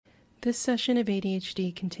This session of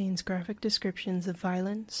ADHD contains graphic descriptions of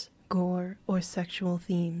violence, gore, or sexual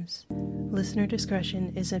themes. Listener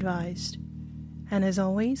discretion is advised. And as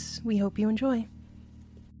always, we hope you enjoy.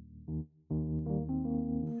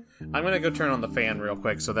 I'm gonna go turn on the fan real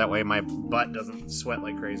quick so that way my butt doesn't sweat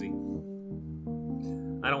like crazy.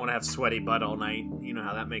 I don't want to have sweaty butt all night. You know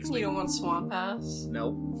how that makes me. You don't want swamp ass?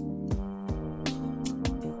 Nope.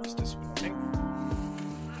 That's disappointing.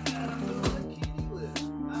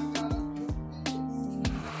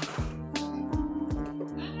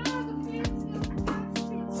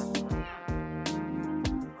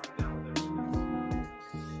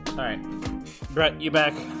 Alright. Brett, you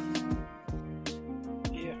back?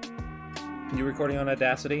 Yeah. You recording on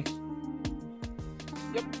Audacity?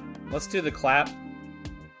 Yep. Let's do the clap.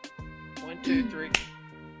 1, 2, 3.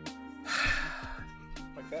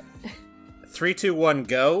 Like that. 3, 2, 1,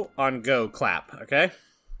 go. On go, clap. Okay?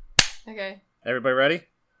 Okay. Everybody ready?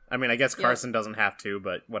 I mean, I guess Carson doesn't have to,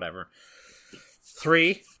 but whatever.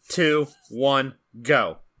 3, 2, 1,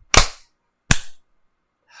 go.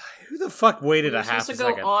 Who the fuck waited a half a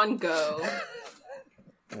second? Go on go.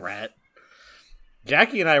 Brett.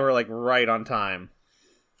 Jackie and I were like right on time.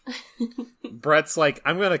 Brett's like,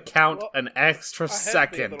 I'm gonna count an extra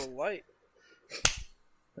second. A little light.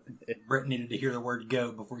 Brett needed to hear the word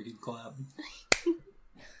go before he could clap.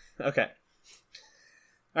 Okay.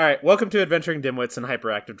 Alright, welcome to Adventuring Dimwits and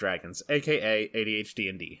Hyperactive Dragons, aka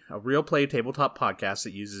ADHD&D, a real play tabletop podcast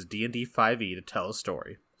that uses D&D 5e to tell a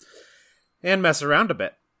story. And mess around a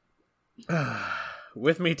bit.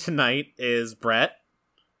 With me tonight is Brett.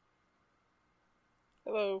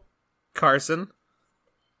 Hello. Carson.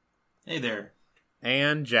 Hey there.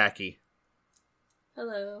 And Jackie.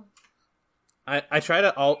 Hello. I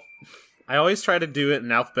always try to do it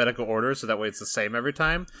in alphabetical order so that way it's the same every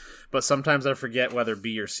time, but sometimes I forget whether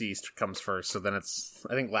B or C comes first, so then I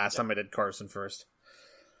think last time I did Carson first.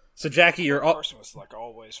 So Jackie, Carson was like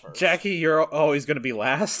always first. Jackie, you're always going to be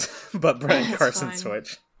last, but Brett and Carson fine.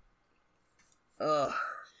 switch. Ugh.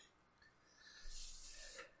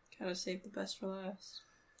 Gotta save the best for last.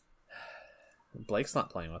 Blake's not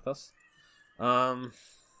playing with us.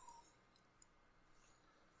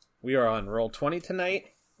 We are on Roll20 tonight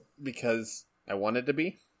because I wanted to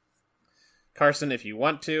be. Carson, if you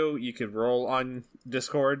want to, you could roll on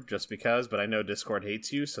Discord just because, but I know Discord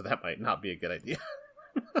hates you, so that might not be a good idea.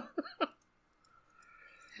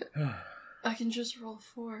 I can just roll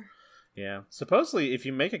 4. Yeah. Supposedly, if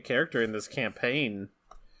you make a character in this campaign,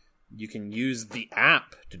 you can use the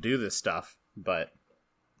app to do this stuff, but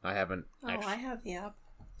I haven't. I have the app.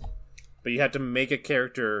 But you have to make a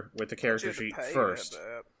character with the character sheet first.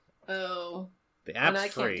 Oh. The app's I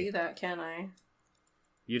free. can't do that, can I?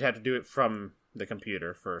 You'd have to do it from the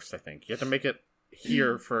computer first, I think. You have to make it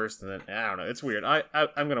here first, and then, I don't know. It's weird. I'm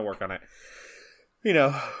going to work on it. You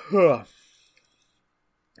know.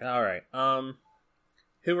 Alright.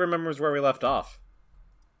 Who remembers where we left off?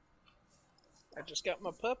 I just got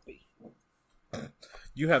my puppy.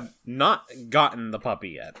 You have not gotten the puppy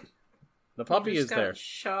yet. The puppy is there.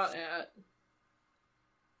 Shot at.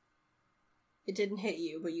 It didn't hit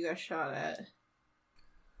you, but you got shot at.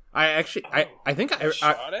 I think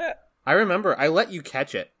shot at? I remember. I let you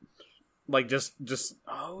catch it. Like, just...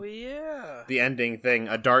 Oh, yeah. The ending thing.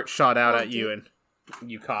 A dart shot out at you, and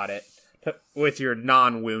you caught it. With your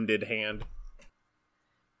non-wounded hand.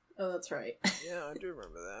 Oh, that's right. Yeah, I do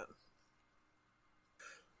remember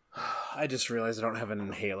that. I just realized I don't have an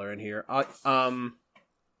inhaler in here. Yeah,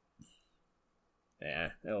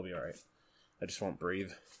 it'll be alright. I just won't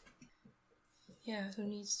breathe. Yeah, who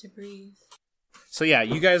needs to breathe? So yeah,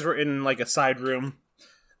 you guys were in like a side room.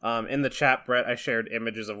 In the chat, Brett, I shared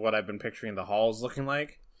images of what I've been picturing the halls looking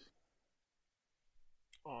like.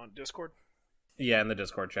 On Discord? Yeah, in the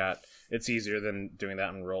Discord chat. It's easier than doing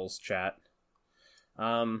that in Roll's chat.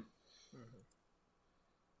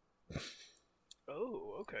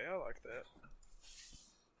 Oh, okay, I like that.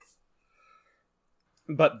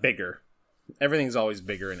 But bigger. Everything's always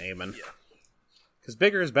bigger in Eamon. Yeah. Because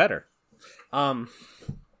bigger is better.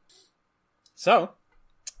 So,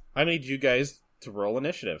 I need you guys to roll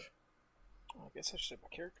initiative. Well, I guess I should have my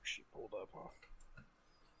character sheet pulled up, huh?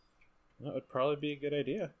 That would probably be a good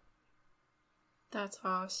idea. That's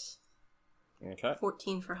Haas. Okay.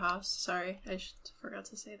 14 for Haas. Sorry, I forgot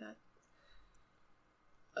to say that.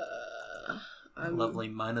 Lovely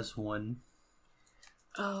 -1.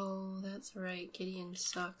 Oh, that's right. Gideon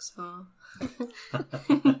sucks, huh?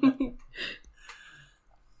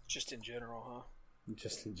 Just in general, huh?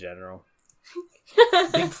 Just in general.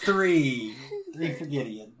 Big 3. 3 for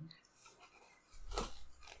Gideon.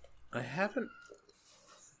 I haven't...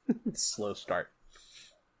 Slow start.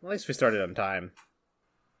 At least we started on time.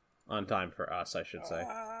 On time for us, I should say.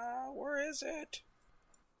 Where is it?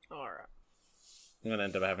 Alright. I'm gonna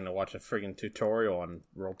end up having to watch a friggin' tutorial on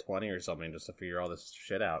Roll20 or something just to figure all this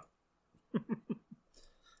shit out.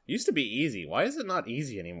 Used to be easy. Why is it not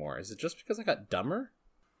easy anymore? Is it just because I got dumber?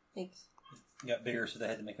 Thanks. Got bigger, so they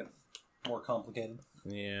had to make it more complicated.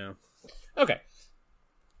 Yeah. Okay.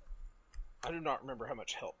 I do not remember how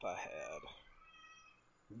much health I had.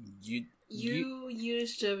 You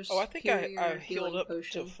used a Oh, I think I superior healed healing up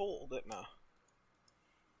potion. to full, didn't I?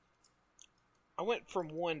 I went from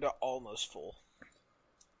 1 to almost full.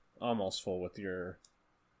 almost full with your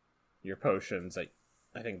potions. I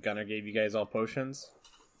think Gunnar gave you guys all potions.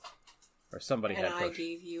 Or somebody And had I potions.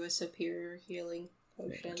 gave you a superior healing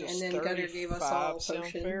potion, Does and then Gunnar gave us all 35 sound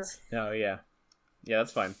fair? potions. Oh, yeah. Yeah,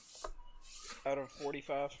 that's fine. Out of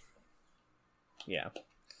 45? Yeah.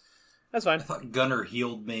 That's fine. I thought Gunnar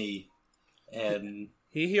healed me, and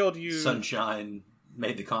He healed you. Sunshine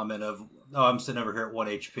made the comment of, "Oh, I'm sitting over here at 1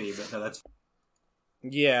 HP," but no, that's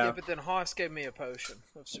Yeah. Yeah, but then Haas gave me a potion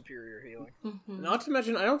of superior healing. Mm-hmm. Not to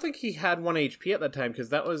mention, I don't think he had 1 HP at that time, because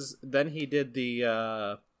that was... Then he did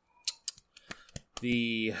the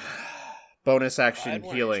bonus I action had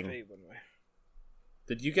 1 healing. HP when we...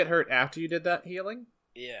 Did you get hurt after you did that healing?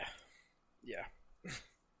 Yeah. Yeah.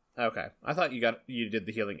 Okay. I thought you did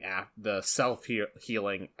the healing the self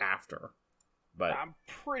healing after. But I'm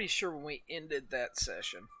pretty sure when we ended that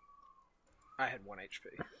session, I had 1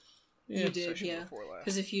 HP. You did, Session yeah. before last.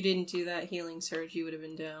 Because if you didn't do that healing surge, you would have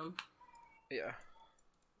been down. Yeah.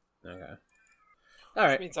 okay. All right.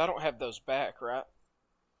 That means I don't have those back, right?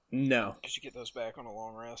 No. Because you get those back on a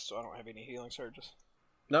long rest, so I don't have any healing surges.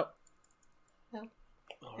 Nope. No.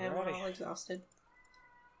 And we're all Alrighty. exhausted.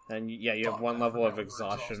 And yeah, you have 1 level of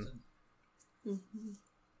exhaustion. Mm-hmm.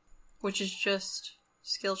 Which is just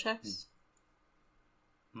skill checks.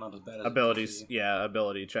 not as bad as Abilities. it could Yeah,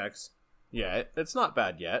 ability checks. Yeah, it's not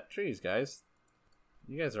bad yet. Jeez, guys.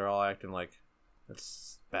 You guys are all acting like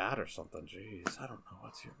it's bad or something. Jeez, I don't know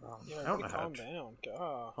what's your problem. Yeah, I don't know how calm down.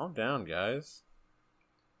 God. Calm down, guys.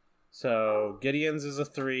 So, Gideon's is a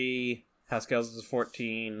 3, Haskell's is a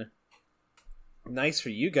 14. Nice for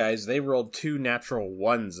you guys, they rolled 2 natural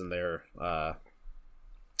 1s in their,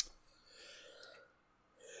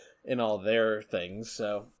 in all their things,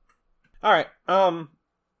 so. Alright,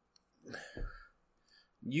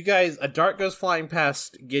 you guys, a dart goes flying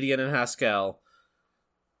past Gideon and Haskell,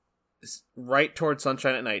 right towards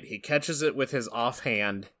Sunshine at Night. He catches it with his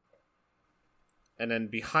offhand. And then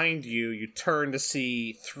behind you, you turn to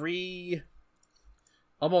see 3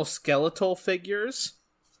 almost skeletal figures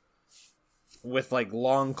with like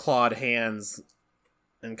long clawed hands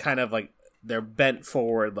and kind of like they're bent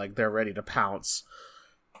forward like they're ready to pounce.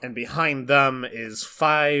 And behind them is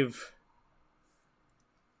 5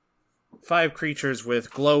 creatures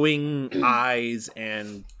with glowing eyes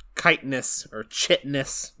and chitinous or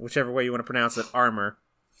chitness, whichever way you want to pronounce it, armor.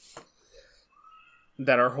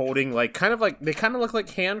 That are holding they kind of look like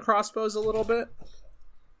hand crossbows a little bit.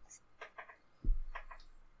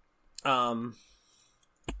 2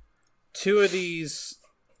 of these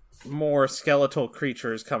more skeletal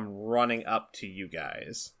creatures come running up to you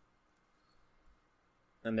guys.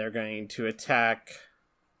 And they're going to attack.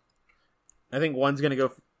 I think one's going to go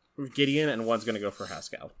for Gideon and one's going to go for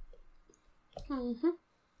Haskell. Mm-hmm.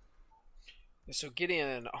 So Gideon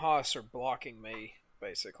and Haas are blocking me,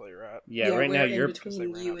 basically, right? Yeah, right we're now in you're...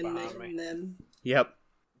 between ran you up and behind me. them. Yep.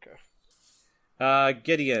 Okay.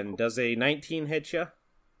 Gideon, does a 19 hit you?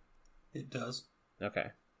 It does.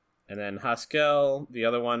 Okay. And then Haskell, the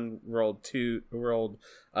other one, rolled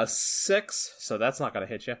a 6, so that's not going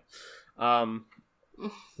to hit you.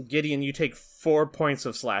 Gideon, you take 4 points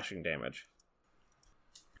of slashing damage.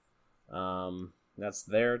 That's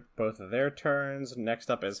both of their turns. Next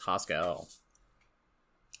up is Haskell.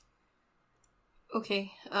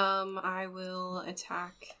 Okay, I will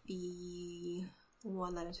attack the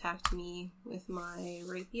one that attacked me with my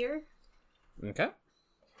rapier. Okay.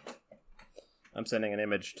 I'm sending an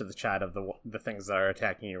image to the chat of the things that are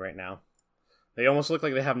attacking you right now. They almost look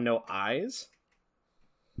like they have no eyes.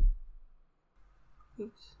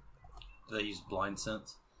 Oops. Do they use blind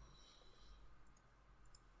sense?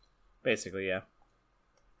 Basically, yeah.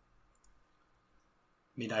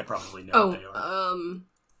 I mean, I probably know what they are. Oh,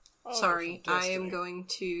 Oh, sorry, from I am Destiny. going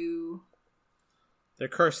to... They're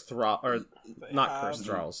cursed thralls, or They not have- cursed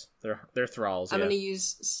thralls. They're thralls. I'm Yeah. going to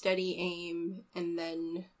use steady aim, and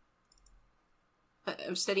then...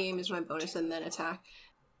 steady aim is my bonus, and then attack.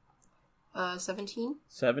 17?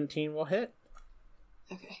 17 will hit.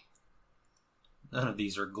 Okay. None of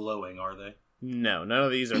these are glowing, are they? No, none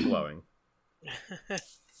of these are glowing.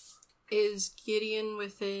 Is Gideon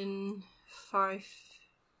within 5?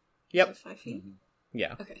 Yep. 5 feet?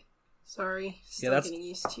 Yeah. Okay. Sorry. Still that's- getting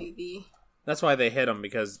used to the... That's why they hit them,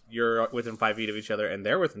 because you're within 5 feet of each other, and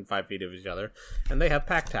they're within 5 feet of each other, and they have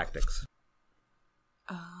pack tactics.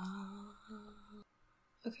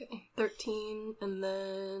 Okay. 13, and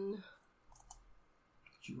then...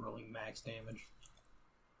 You rolling max damage.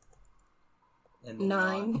 And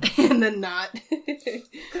 9, not. and then not.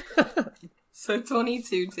 So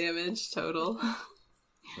 22 damage total.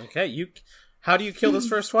 Okay, how do you kill this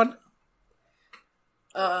first one?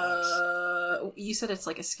 You said it's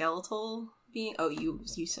like a skeletal being? Oh, you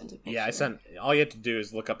sent a picture. Yeah, all you have to do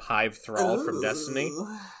is look up Hive Thrall from Destiny.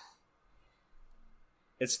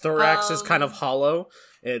 Its thorax is kind of hollow.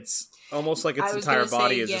 It's almost like its entire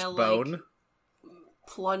body is just bone. Like,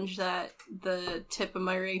 plunge the tip of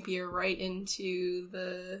my rapier right into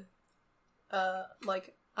the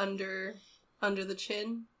like under the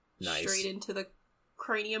chin. Nice. Straight into the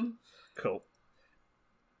cranium. Cool.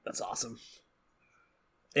 That's awesome.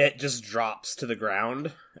 It just drops to the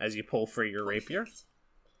ground as you pull free your rapier.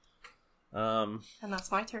 And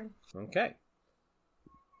that's my turn. Okay.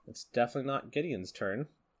 It's definitely not Gideon's turn.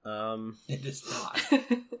 It is not.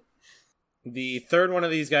 The third one of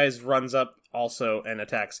these guys runs up also and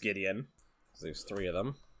attacks Gideon. There's 3 of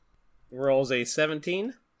them. Rolls a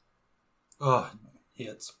 17. Oh,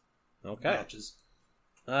 hits. Okay. Matches.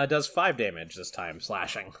 Does 5 damage this time,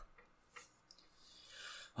 slashing.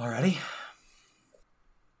 Alrighty.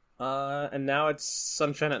 And now it's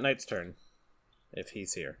Sunshine at Night's turn. If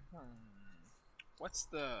he's here. What's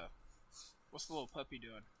the little puppy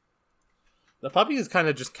doing? The puppy is kind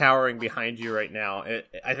of just cowering behind you right now.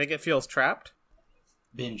 I think it feels trapped.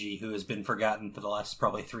 Benji, who has been forgotten for the last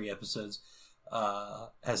probably 3 episodes,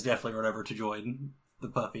 has definitely run over to join the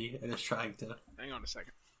puppy and is trying to... Hang on a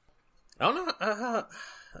second. I don't know.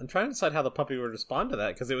 I'm trying to decide how the puppy would respond to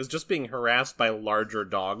that, because it was just being harassed by larger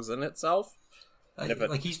dogs in itself.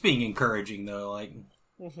 Like, he's being encouraging, though, like...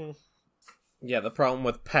 Mm-hmm. Yeah, the problem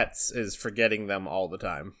with pets is forgetting them all the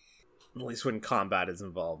time. At least when combat is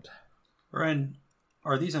involved. Ryan,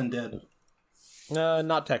 are these undead?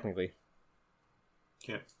 Not technically.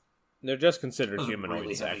 Okay. They're just considered Doesn't humanoids,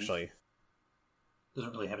 really have actually.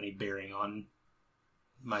 Doesn't really have any bearing on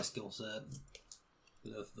my skill set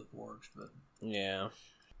of the Forge, but... Yeah.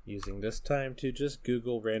 Using this time to just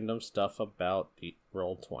Google random stuff about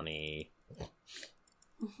Roll20.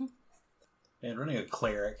 And running a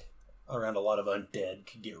cleric around a lot of undead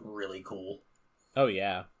could get really cool. Oh,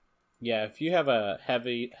 yeah. Yeah, if you have a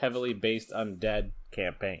heavily based undead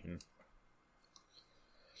campaign.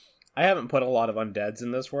 I haven't put a lot of undeads in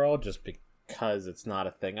this world just because it's not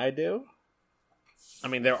a thing I do. I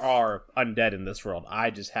mean, there are undead in this world. I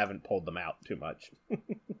just haven't pulled them out too much.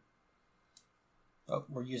 Oh,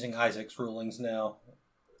 we're using Isaac's rulings now.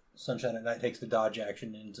 Sunshine at Night takes the dodge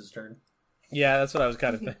action and ends his turn. Yeah, that's what I was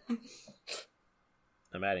kind of thinking.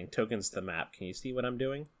 I'm adding tokens to the map. Can you see what I'm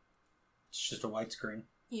doing? It's just a white screen.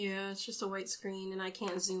 Yeah, it's just a white screen and I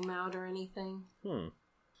can't zoom out or anything. I'm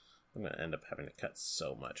going to end up having to cut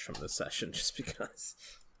so much from this session just because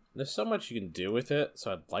there's so much you can do with it,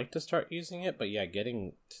 so I'd like to start using it, but yeah,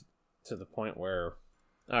 getting to the point where...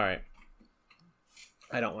 Alright.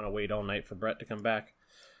 I don't want to wait all night for Brett to come back.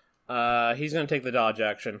 He's going to take the dodge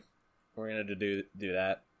action. We're going to do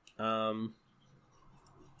that. I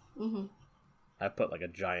put like a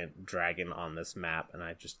giant dragon on this map, and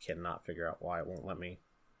I just cannot figure out why it won't let me.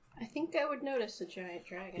 I think I would notice a giant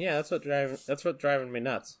dragon. Yeah, that's what driving me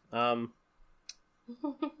nuts.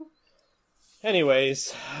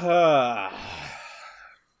 Anyways, oh,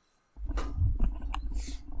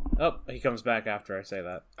 he comes back after I say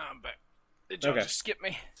that. I'm back. Did y'all just skip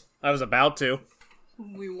me? I was about to.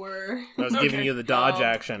 We were. I was giving you the dodge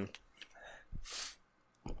action.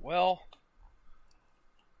 Well,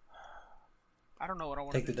 I don't know what I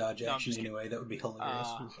want to Take the dodge action anyway. That would be hilarious.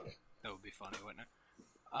 That would be funny, wouldn't it?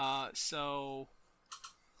 So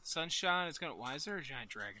Sunshine is gonna. Why is there a giant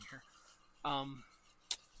dragon here?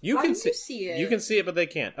 You Why can didn't you see it? You can see it, but they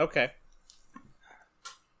can't. Okay.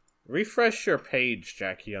 Refresh your page,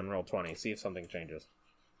 Jackie, on Roll20. See if something changes.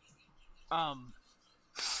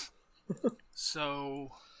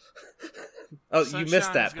 So. Oh, Sunshine you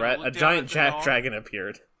missed that, is gonna Brett. look A down giant at the jack dog. dragon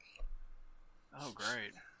appeared. Oh,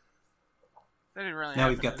 great. That didn't really Now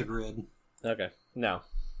happen. we've got the grid. Okay. No.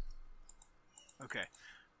 Okay.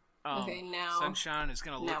 Okay, now- Sunshine is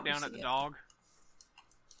going to now look we down see at the it. dog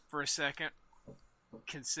for a second,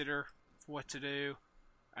 consider what to do,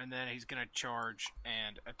 and then he's going to charge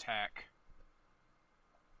and attack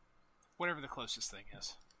whatever the closest thing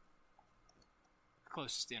is. The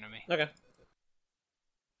closest enemy. Okay.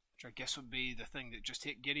 which I guess would be the thing that just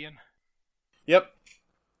hit Gideon. Yep.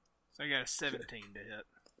 So I got a 17 to hit.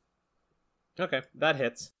 Okay, that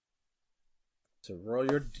hits. So roll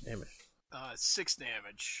your damage. 6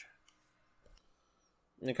 damage.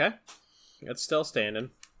 Okay. It's still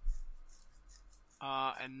standing.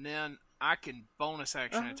 And then I can bonus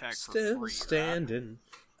action attack for Still free. standing.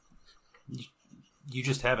 You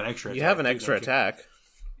just have an extra attack. You have an too, extra don't you? attack.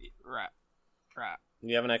 Right. Right.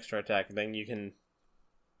 You have an extra attack, and then you can...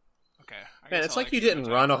 Okay. I Man, guess it's I'll like you extra didn't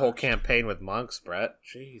attack run a whole first. campaign with monks, Brett.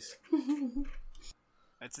 Jeez.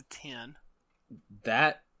 That's a 10.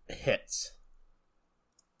 That hits.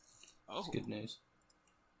 Oh, That's good news.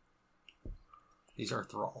 These are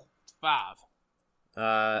Thrall. 5.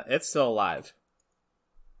 It's still alive.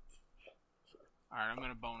 Alright, I'm going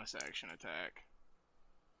to bonus action attack.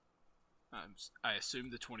 I assume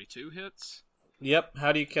the 22 hits. Yep,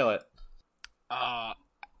 how do you kill it?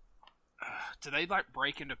 Do they, like,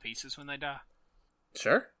 break into pieces when they die?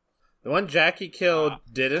 Sure. The one Jackie killed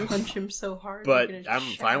didn't, Punch him so hard. but you're gonna I'm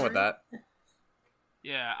fine with shatter that.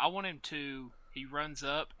 Yeah, I want him to... He runs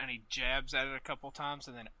up and he jabs at it a couple times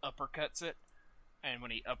and then uppercuts it. And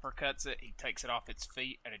when he uppercuts it, he takes it off its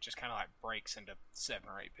feet and it just kind of like breaks into 7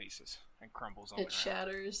 or 8 pieces and crumbles on the It ground.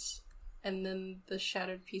 shatters, and then the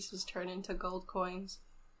shattered pieces turn into gold coins.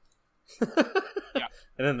 Yeah,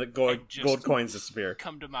 And then the gold It just- coins disappear.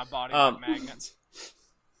 come to my body Um, like magnets.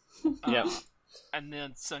 Yep. And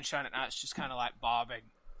then Sunshine at Night's just kind of like bobbing.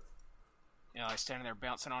 You know, like standing there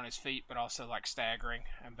bouncing on his feet, but also like staggering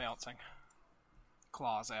and bouncing.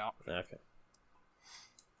 Claws out. Okay.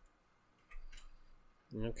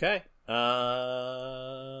 Okay.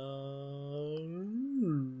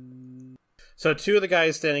 So 2 of the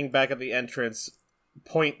guys standing back at the entrance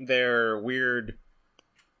point their weird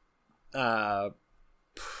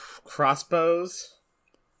crossbows.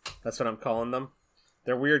 That's what I'm calling them.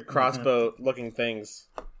 They're weird crossbow-looking things.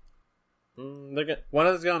 One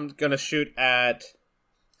of them's gonna shoot at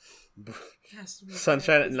It has to be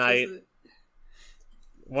Sunshine at it's Night. just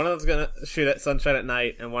One of them's gonna shoot at Sunshine at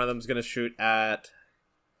Night, and one of them's gonna shoot at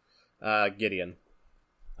Gideon.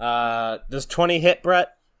 Does 20 hit,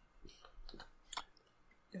 Brett?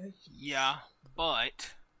 Yeah,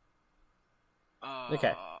 but...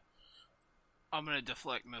 Okay. I'm going to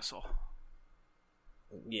deflect missile.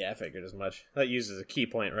 Yeah, I figured as much. That uses a key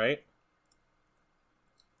point, right?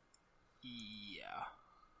 Yeah.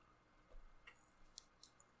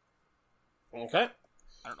 Okay.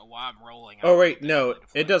 I don't know why I'm rolling. Oh, I wait, don't no, really it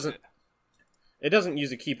deflect doesn't. It doesn't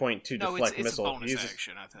use a key point to No, deflect it's missile. a bonus It uses-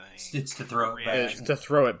 action, I think. It's to throw it back. Reaction. to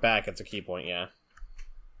throw it back, it's a key point, yeah.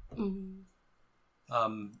 Mhm.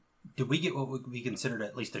 Did we get what would be considered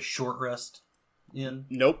at least a short rest in?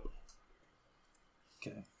 Nope.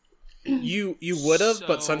 Okay. You would have,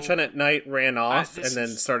 but So- Sunshine at Night ran off this and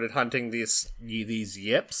then is- started hunting these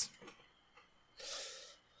yips.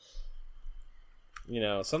 You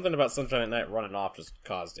know, something about Sunshine at Night running off just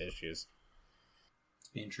caused issues.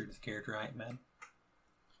 Being true to the character, I ain't mad.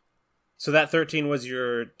 So that 13 was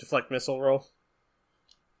your deflect missile roll?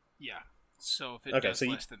 Yeah. So if it Okay, does so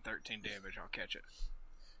you- less than 13 damage, I'll catch it.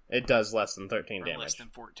 It does less than 13 Or damage. less than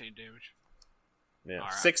 14 damage. Yeah.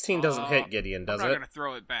 Alright. 16 doesn't hit Gideon, does I'm not it? going to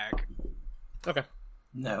throw it back. Okay.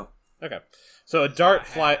 No. Okay. So a dart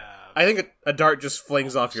have- I think a dart just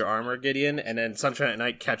flings off your armor, Gideon, and then Sunshine at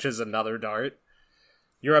Night catches another dart.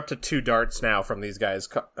 You're up to 2 darts now from these guys,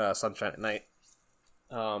 Sunshine at Night.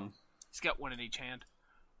 He's got one in each hand.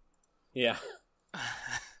 Yeah.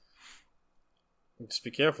 Just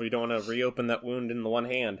be careful, you don't want to reopen that wound in the one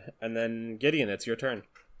hand. And then, Gideon, it's your turn.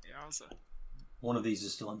 Yeah, also. One of these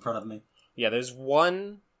is still in front of me. Yeah, there's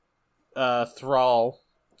one thrall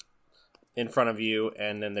in front of you,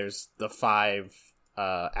 and then there's the 5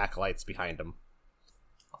 acolytes behind him.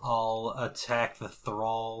 I'll attack the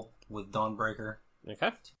Thrall with Dawnbreaker.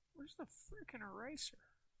 Okay? Where's the freaking eraser?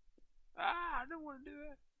 I don't want to do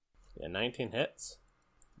it. Yeah, 19 hits.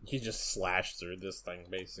 He just slashed through this thing,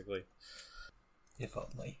 basically. If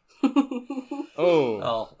only. Oh!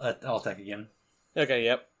 I'll attack again. Okay,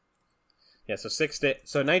 yep. Yeah,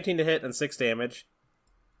 so 19 to hit and 6 damage.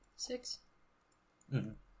 6.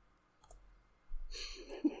 Mhm.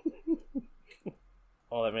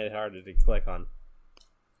 Oh, that made it hard to click on.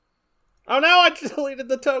 Oh no, I deleted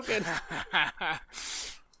the token!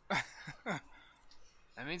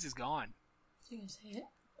 That means it's gone. Those hit.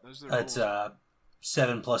 Those are the That's rules.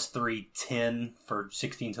 7 plus 3, 10 for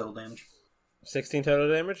 16 total damage. 16 total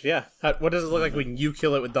damage? Yeah. What does it look like when you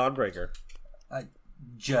kill it with Dawnbreaker?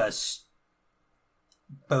 Just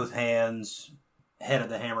both hands, head of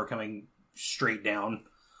the hammer coming straight down,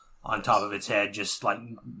 on top of its head, just like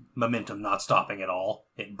momentum not stopping at all,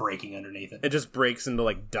 it breaking underneath it. It just breaks into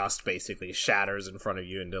like dust, basically shatters in front of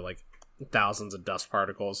you into like thousands of dust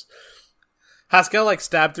particles. Haskell like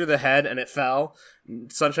stabbed through the head and it fell.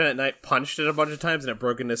 Sunshine at Night punched it a bunch of times and it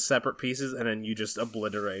broke into separate pieces, and then you just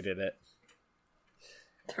obliterated it.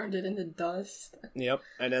 Turned it into dust. Yep.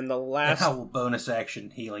 And then the And last how bonus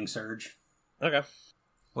action healing surge. okay.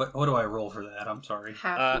 What do I roll for that? I'm sorry.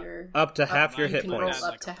 Half your... Up to half your you hit can points.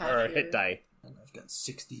 roll up to half Or a your... hit die. And I've got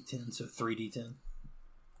 6d10, so 3d10.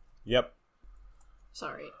 Yep.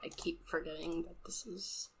 Sorry, I keep forgetting that this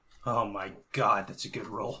is... Oh my god, that's a good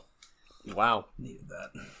roll. Wow. Needed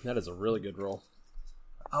that. That is a really good roll.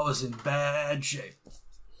 I was in bad shape.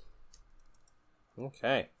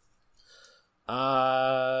 Okay.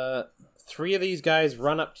 3 of these guys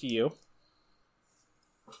run up to you.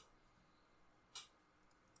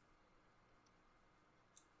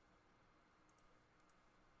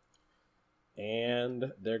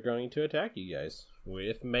 And they're going to attack you guys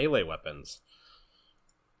with melee weapons.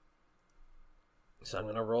 So I'm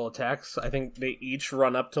going to roll attacks. I think they each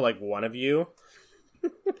run up to like one of you.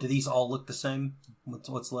 Do these all look the same?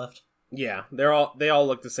 What's left? Yeah, they all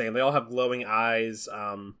look the same. They all have glowing eyes.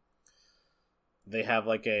 They have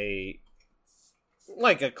like a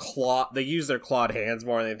claw. They use their clawed hands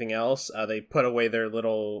more than anything else. They put away their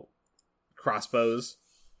little crossbows,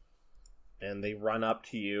 and they run up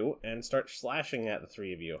to you and start slashing at the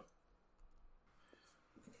 3 of you.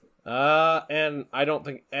 And I don't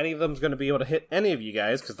think any of them's going to be able to hit any of you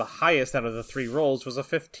guys, because the highest out of the 3 rolls was a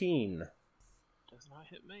 15. Does not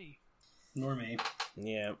hit me. Nor me.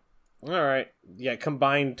 Yeah. Alright. Yeah,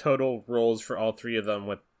 combined total rolls for all 3 of them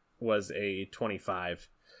was a 25.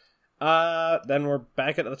 Then we're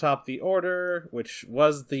back at the top of the order, which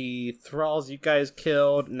was the thralls you guys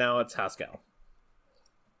killed. Now it's Haskell.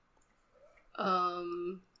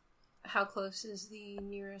 How close is the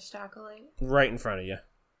nearest acolyte? Right in front of you.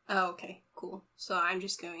 Oh, okay, cool. So I'm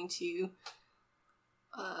just going to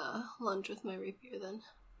lunge with my rapier then.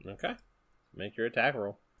 Okay. Make your attack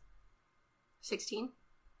roll. 16?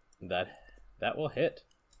 That will hit.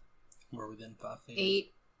 We're within 5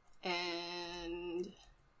 feet. 8 and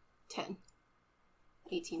 10.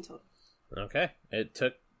 18 total. Okay. It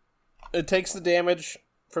takes the damage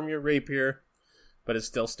from your rapier, but it's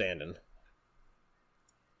still standing.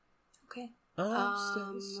 Okay. I'm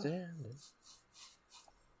still standing.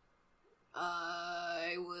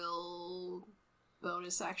 I will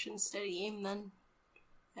bonus action steady aim then.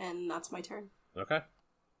 And that's my turn. Okay.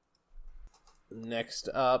 Next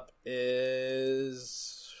up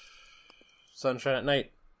is Sunshine at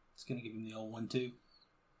Night. It's gonna give him the old 1-2.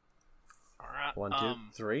 Alright. 1, 2,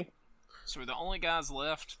 3. So are the only guys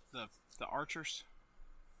left the archers?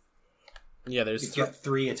 Yeah, there's You've got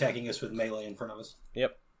 3 attacking us with melee in front of us.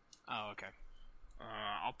 Yep. Oh, okay.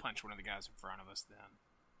 I'll punch one of the guys in front of us then.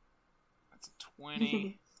 That's a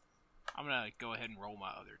 20. I'm gonna go ahead and roll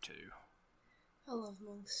my other 2. I love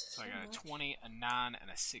monks. So I got a 20, a 9, and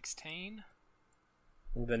a 16.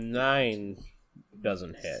 The 9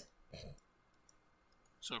 doesn't hit.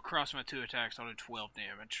 So across my 2 attacks, I'll do 12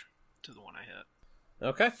 damage to the one I hit.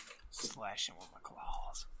 Okay. Slashing with my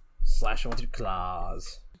claws. Slash him with your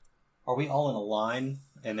claws. Are we all in a line?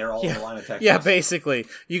 And they're all in a line attacking Yeah, us? basically.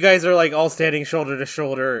 You guys are like all standing shoulder to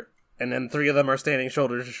shoulder, and then 3 of them are standing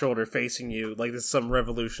shoulder to shoulder facing you, like this is some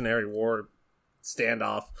Revolutionary War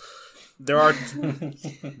standoff. There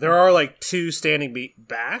are like 2 standing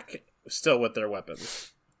back, still with their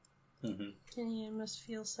weapons. Mm-hmm. Gideon must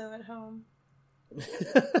feel so at home. In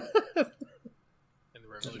the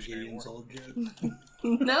Revolutionary Gideon's War. old joke.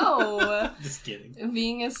 No! Just kidding.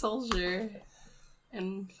 Being a soldier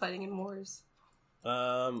and fighting in wars.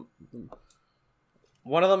 One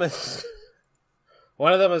of them is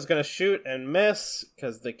going to shoot and miss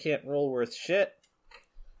because they can't roll worth shit.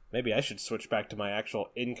 Maybe I should switch back to my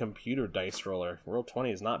actual in-computer dice roller. Roll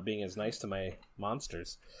 20 is not being as nice to my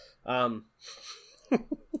monsters. So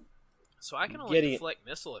I can only Gideon- deflect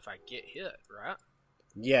missile if I get hit, right?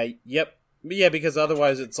 Yeah, yep. Yeah, because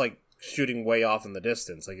otherwise it's like shooting way off in the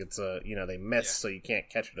distance. Like it's they miss, Yeah. so you can't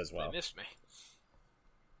catch it as well. They missed me.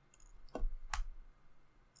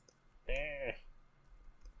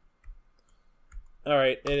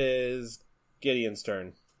 Alright, it is Gideon's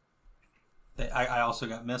turn. I also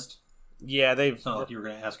got missed. Yeah, they've... It's not like you were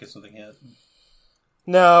going to ask if something hit.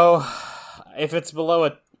 No. If it's below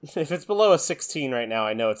a 16 right now,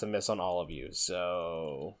 I know it's a miss on all of you,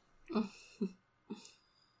 so...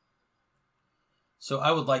 So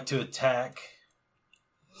I would like to attack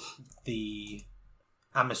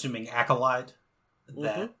I'm assuming, acolyte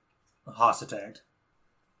that Haas attacked.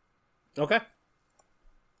 Okay.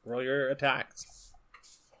 roll your attacks.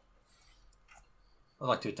 I'd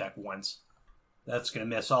like to attack once. That's going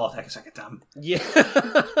to miss. I'll attack a second time. Yeah.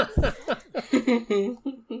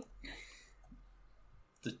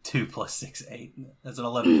 The 2 plus 6, 8. That's an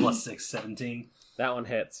 11 plus 6, 17. That one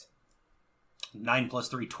hits. 9 plus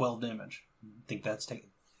 3, 12 damage. I think that's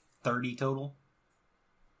taking 30 total.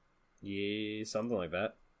 Yeah, something like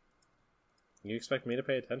that. You expect me to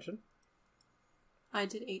pay attention? I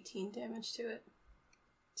did 18 damage to it.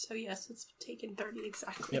 So yes, it's taken 30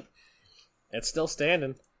 exactly. Yep. It's still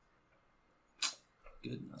standing.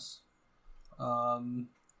 Goodness. So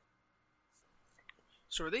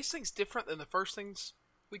are these things different than the first things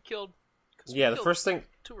we killed? 'Cause we Yeah, the killed first thing...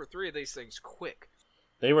 2 or 3 of these things quick.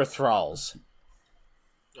 They were thralls.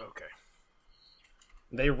 Okay.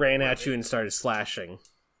 They ran at you and started slashing.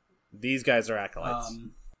 These guys are acolytes.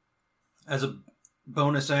 As a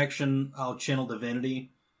bonus action, I'll channel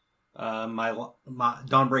divinity. My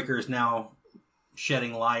Dawnbreaker is now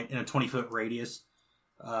shedding light in a 20-foot radius.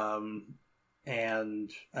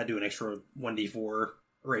 And I do an extra 1d4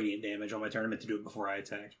 radiant damage on my turn. I meant to do it before I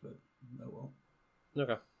attacked, but oh well.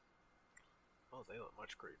 Okay. Oh, they look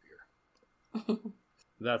much creepier.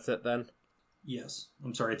 That's it then? Yes.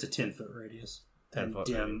 I'm sorry, it's a 10-foot radius. 10-foot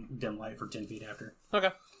dim light for 10 feet after.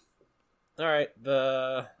 Okay. Alright,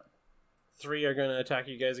 the 3 are gonna attack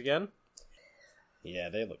you guys again. Yeah,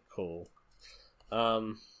 they look cool.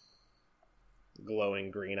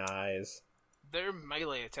 Glowing green eyes. They're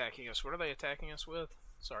melee attacking us. What are they attacking us with?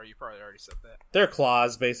 Sorry, you probably already said that. They're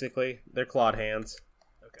claws, basically. They're clawed hands.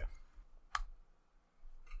 Okay.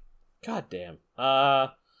 God damn.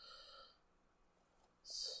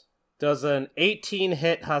 Does an 18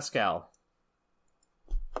 hit Huscal?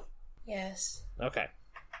 Yes. Okay.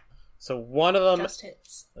 So one of them Just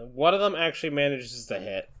hits. actually manages to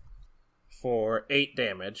hit for 8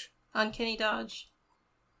 damage. Uncanny dodge.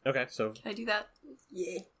 Okay, so Can I do that?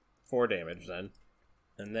 Yeah. 4 damage then.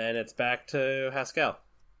 And then it's back to Haskell.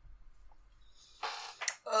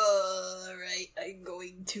 Alright, I'm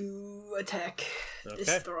going to attack this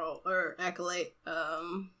Okay. thrall, or acolyte.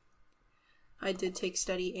 I did take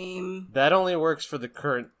steady aim. That only works for the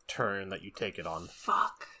current turn that you take it on.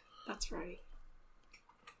 Fuck. That's right.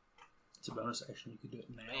 It's a bonus action. You could do it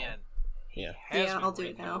now. Man. Yeah. Yeah, I'll do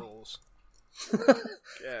it now. Rules.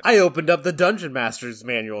 I opened up the Dungeon Master's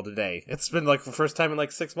manual today. It's been like the first time in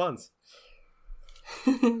like 6 months.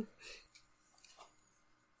 Does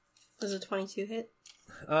a 22 hit?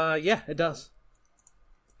 Yeah, it does.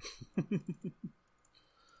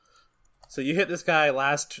 So you hit this guy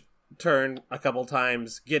last turn a couple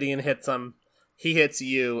times. Gideon hits him. He hits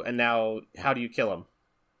you, and now how do you kill him?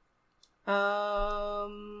 How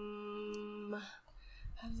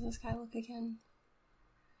does this guy look again?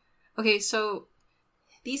 Okay, so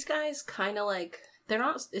these guys kind of like,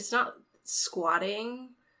 it's not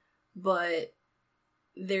squatting, but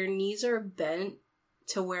their knees are bent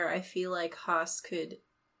to where I feel like Haas could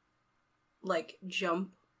like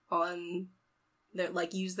jump on their,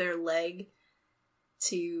 like use their leg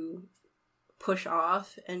to push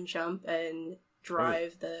off and jump and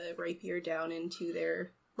drive the rapier down into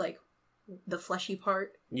their, like, the fleshy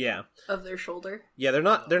part Yeah. of their shoulder. Yeah, they're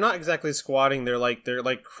not exactly squatting. They're like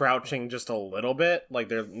crouching just a little bit. Like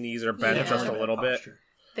their knees are bent Yeah. just a little bit. Posture.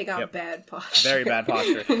 They got Yep. bad posture. Very bad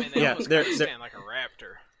posture. I mean, they Yeah, almost they're- kinda they're- stand like a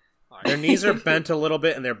raptor. Like, Their knees are bent a little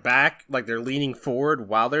bit, and their back, like they're leaning forward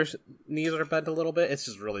while their knees are bent a little bit. It's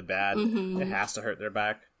just really bad. Mhm. It has to hurt their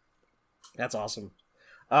back. That's awesome.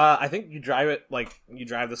 I think you drive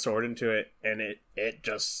the sword into it, and it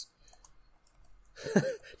just,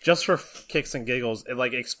 just for kicks and giggles, it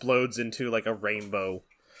like explodes into like a rainbow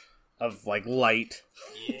of like light.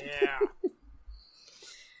 yeah.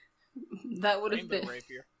 That would have Rainbow been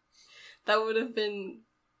rapier.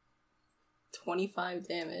 25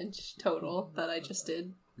 damage total that I just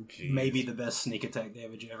did. Jeez. Maybe the best sneak attack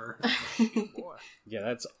damage ever. Boy. Yeah,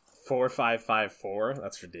 that's 4-5-5-4.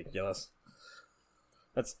 That's ridiculous.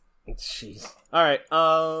 That's jeez. All right,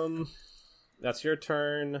 that's your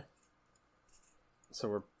turn.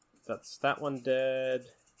 So that's that one dead.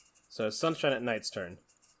 So Sunshine at Night's turn.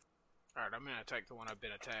 Alright, I'm gonna take the one I've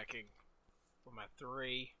been attacking with my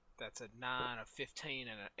 3. That's a 9, a 15,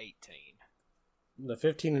 and an 18. The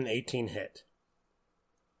 15 and 18 hit.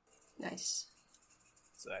 Nice.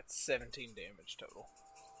 So that's 17 damage total.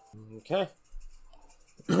 Okay.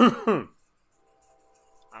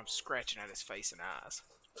 I'm scratching at his face and eyes.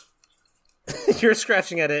 You're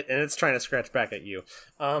scratching at it, and it's trying to scratch back at you.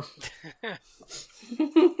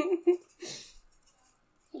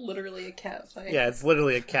 Literally a cat fight. Yeah, it's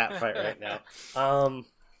literally a cat fight right now. I'm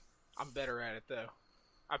better at it though.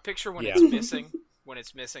 I picture when Yeah. it's missing, when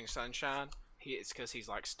it's missing Sunshine, it's because he's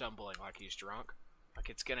like stumbling like he's drunk. Like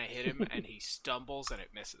it's gonna hit him and he stumbles and it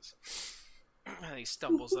misses. And he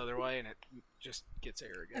stumbles the other way and it just gets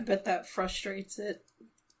air I again. bet that frustrates it.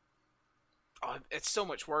 Oh, it's so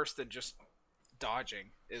much worse than just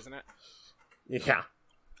dodging, isn't it? Yeah.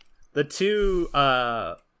 The two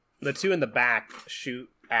in the back shoot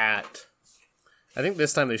at... I think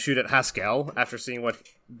this time they shoot at Haskell after seeing what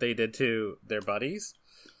they did to their buddy.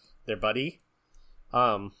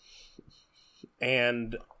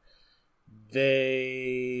 And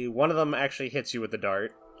one of them actually hits you with the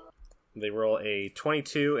dart. They roll a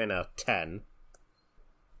 22 and a 10.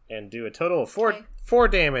 And do a total of 4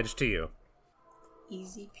 damage to you.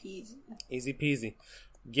 Easy peasy. Easy peasy.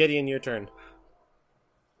 Gideon, your turn.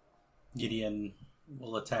 Gideon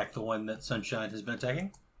will attack the one that Sunshine has been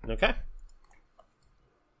attacking. Okay.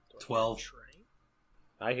 12.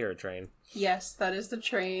 I hear a train. Yes, that is the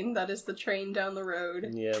train. That is the train down the road.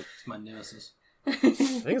 Yep. It's my nemesis. I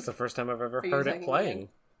think it's the first time I've ever Are you heard it attacking playing.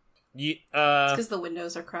 It's because the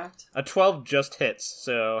windows are cracked. A 12 just hits,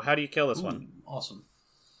 so how do you kill this one? Awesome.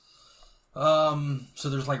 So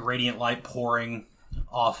there's like radiant light pouring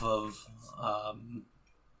off of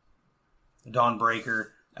Dawnbreaker.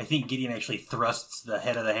 I think Gideon actually thrusts the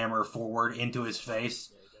head of the hammer forward into his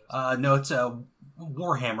face. No, it's a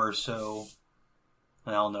warhammer, so...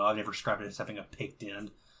 I don't know, I've never described it as having a picked end.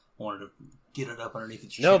 I wanted to get it up underneath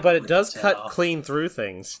its No, chin, but it rip does its head cut off. clean through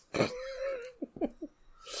things.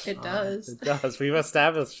 It does. It does. We've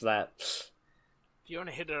established that. If you want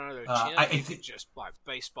to hit it under their Uh, chin, I you thi- could just like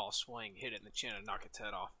baseball swing, hit it in the chin, and knock its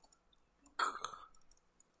head off.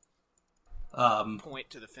 Point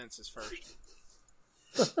to the fences first.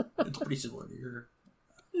 It's pretty similar to your...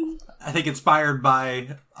 I think inspired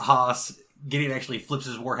by Haas, Gideon actually flips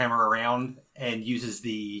his warhammer around and uses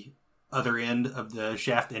the other end of the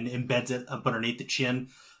shaft and embeds it up underneath the chin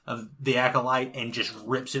of the acolyte and just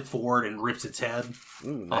rips it forward and rips its head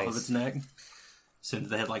Ooh, off nice. of its neck. Sends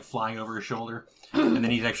the head like flying over his shoulder. And then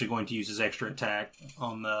he's actually going to use his extra attack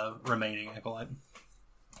on the remaining acolyte.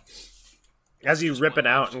 As you rip it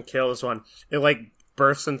out and kill this one, it like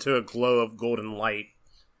bursts into a glow of golden light.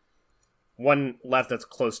 One left that's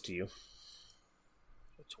close to you.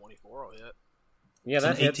 24 will hit. Yeah, It's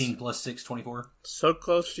that an 18 hits. plus 6, 24. So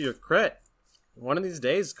close to your crit. One of these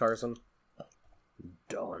days, Carson.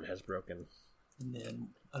 Dawn has broken. And then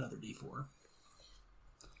another d4.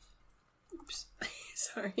 Oops.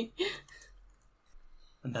 Sorry.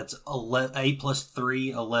 And that's 8 plus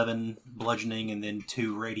 3, 11 bludgeoning, and then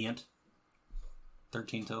 2 radiant.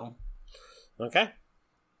 13 total. Okay.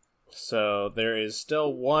 So there is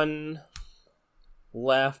still one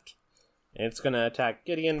left. It's going to attack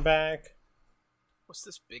Gideon back. What's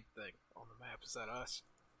this big thing on the map? Is that us?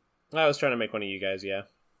 I was trying to make one of you guys, yeah.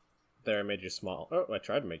 There, I made you small. Oh, I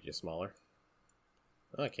tried to make you smaller.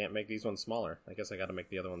 Oh, I can't make these ones smaller. I guess I gotta make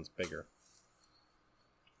the other ones bigger.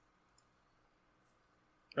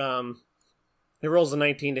 It rolls a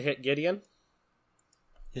 19 to hit Gideon.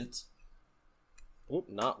 Hits. Oop,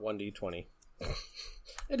 not 1d20.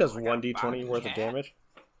 It does 1d20 worth of damage.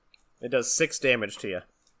 It does 6 damage to you.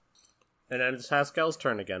 And then it's Haskell's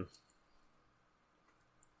turn again.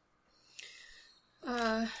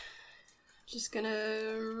 Just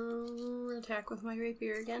gonna attack with my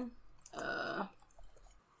rapier again. I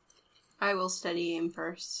will steady aim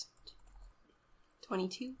first.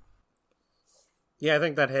 22. Yeah, I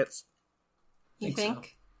think that hits. You Think so.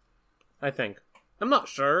 think? I think. I'm not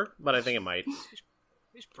sure, but I think it might.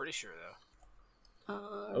 He's pretty sure though.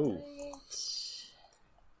 Alright.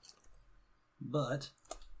 But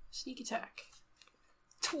Sneak attack.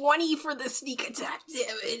 20 for the sneak attack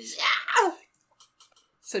damage. Ah!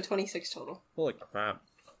 So 26 total. Holy crap.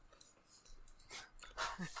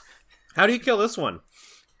 How do you kill this one?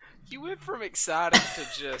 You went from excited to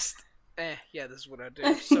just, yeah, this is what I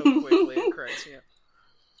do so quickly it cracks me up.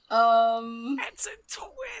 That's a 20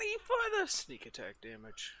 for the sneak attack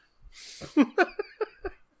damage.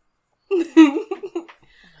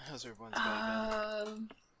 How's everyone's day been?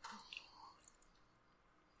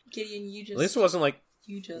 Gideon, you just... At least it wasn't like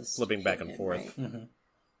You just... flipping back hit and him, forth. right?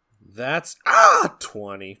 That's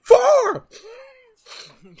 24.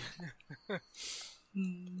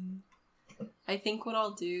 I think what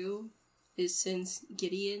I'll do is, since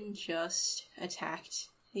Gideon just attacked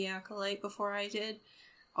the acolyte before I did,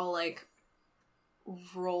 I'll like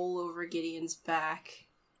roll over Gideon's back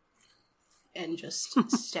and just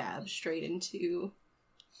stab straight into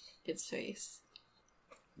its face.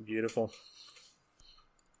 Beautiful.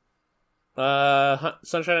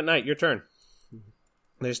 Sunshine at Night, your turn.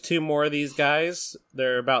 There's 2 more of these guys.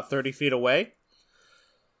 They're about 30 feet away.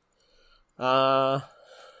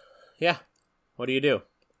 Yeah. What do you do?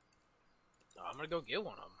 I'm gonna go get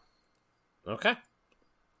one of them. Okay.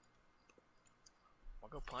 I'll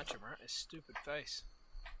go punch him right in his stupid face.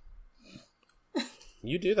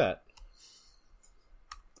 You do that.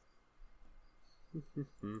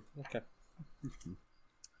 Okay.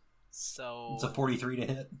 So It's a 43 to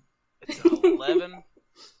hit. it's an 11,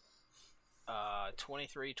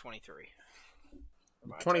 23, 23.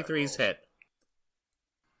 23's hit.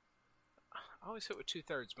 I always hit with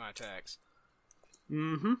 2/3 my attacks.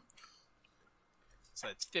 Mm-hmm. So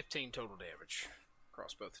it's 15 total damage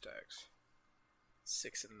across both attacks.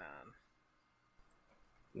 6 and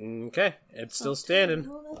 9. Okay. It's still standing.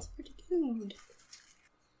 Oh, that's pretty good.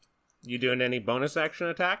 You doing any bonus action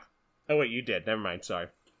attack? Oh, wait, you did. Never mind. Sorry.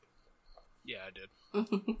 Yeah, I did.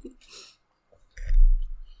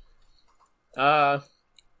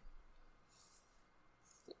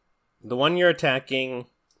 The one you're attacking,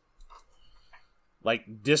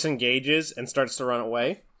 like, disengages and starts to run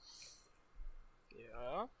away.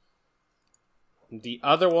 Yeah. The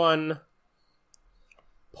other one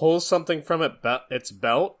pulls something from its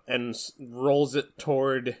belt and rolls it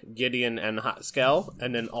toward Gideon and Haskell,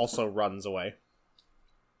 and then also runs away.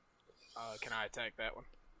 Can I attack that one?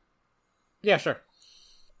 Yeah, sure.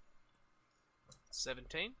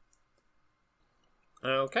 17.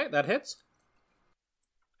 Okay, that hits.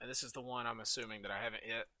 And this is the one I'm assuming that I haven't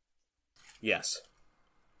hit. Yes.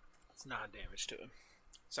 It's 9 damage to him.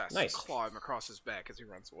 So I Nice. claw him across his back as he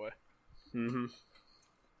runs away. Mm-hmm.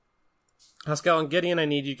 Haskell and Gideon, I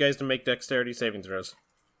need you guys to make dexterity saving throws.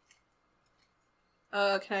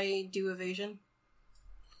 Can I do evasion?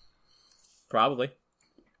 Probably.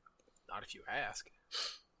 Not if you ask.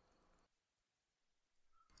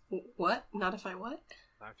 What? Not if I what?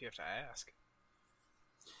 Not if you have to ask.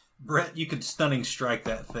 Brett, you could stunning strike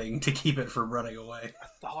that thing to keep it from running away. I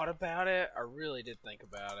thought about it. I really did think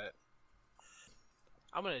about it.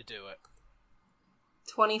 I'm gonna do it.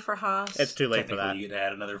 20 for Haas. It's too late for Technically, that. you could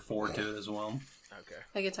add another 4 to it as well. Okay.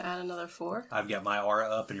 I get to add another 4. I've got my aura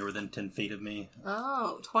up, and you're within 10 feet of me.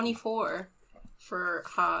 Oh, 24 for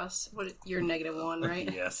Haas. What? You're -1,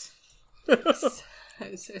 right? Yes.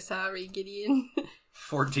 I'm so sorry, Gideon.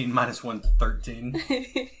 14 minus 1, 13.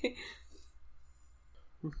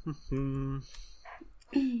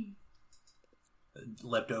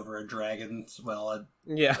 Leapt over a dragon's, a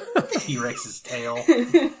Yeah. T-Rex's tail.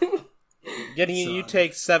 Gideon, you Son.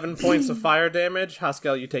 take 7 points of fire damage.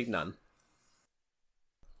 Haskell, you take none.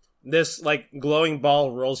 This, glowing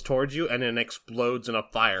ball rolls towards you and then explodes in a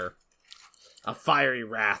fire. A fiery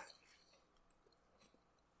wrath.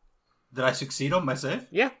 Did I succeed on my save?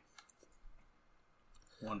 Yeah.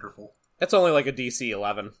 Wonderful. It's only a DC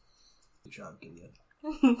 11. Good job, Gideon.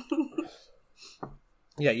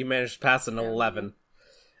 Yeah, you managed to pass an 11.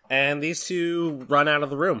 And these two run out of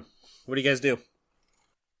the room. What do you guys do?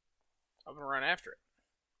 I'm gonna run after it.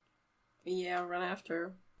 Yeah, run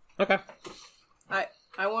after. Okay.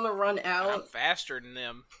 I want to run And out. I'm faster than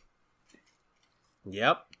them.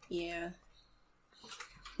 Yep. Yeah.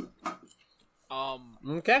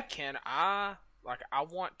 Okay. Can I I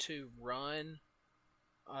want to run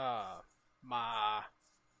my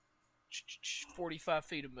 45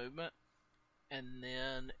 feet of movement, and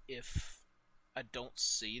then if I don't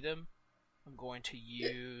see them, I'm going to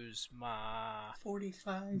use my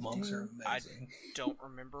 45. Monks are I amazing. don't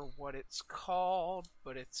remember what it's called,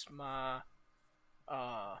 but it's my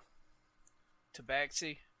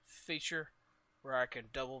Tabaxi feature where I can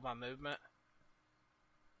double my movement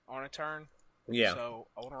on a turn. Yeah. So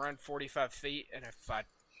I want to run 45 feet, and I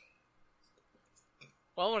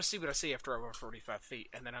want to see what I see after I run 45 feet,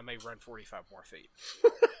 and then I may run 45 more feet.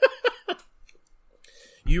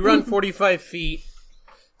 You run 45 feet,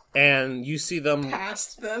 and you see them.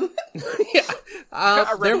 Past them. Yeah. I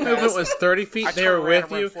Their ran movement past. was 30 feet. I They turn were around with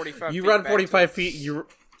and run you. 45 You feet run back 45 to feet.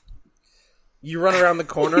 You run around the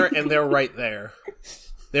corner, and they're right there.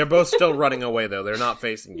 They're both still running away, though. They're not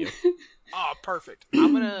facing you. Oh, perfect.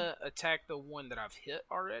 I'm going to attack the one that I've hit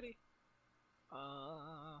already.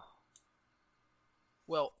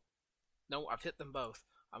 Well, no, I've hit them both.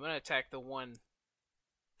 I'm going to attack the one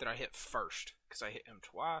that I hit first, because I hit him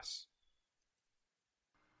twice.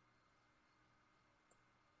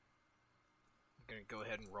 I'm going to go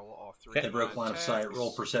ahead and roll all 3 They of broke my line of sight. attacks.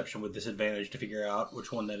 Roll perception with disadvantage to figure out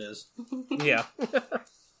which one that is. Yeah.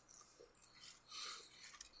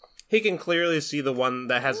 He can clearly see the one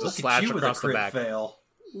that has the Look slash at you with a across the crit back. fail.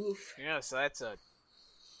 Oof. Yeah, so that's a...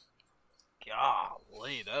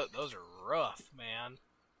 Golly, those are rough, man.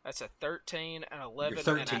 That's a 13, an 11, Your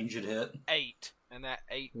 13 and should hit. an 8. And that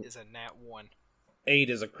 8 is a nat 1. 8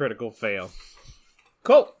 is a critical fail.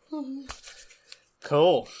 Cool.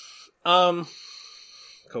 Cool.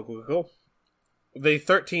 Cool. The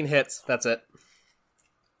 13 hits. That's it.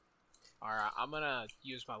 Alright, I'm gonna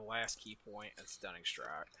use my last key point and Stunning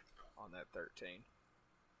Strike on that 13.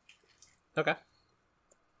 Okay.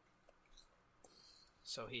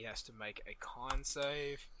 So he has to make a con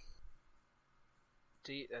save.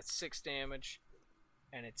 That's 6 damage.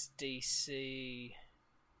 And it's DC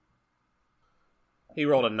He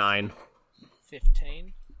rolled a 9.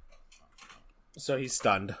 15. So he's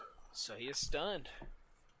stunned. So he is stunned.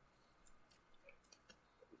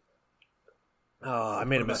 Oh, I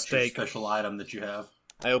made a What about your mistake. special item that you have.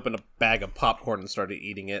 I opened a bag of popcorn and started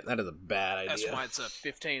eating it. That is a bad idea. That's why it's a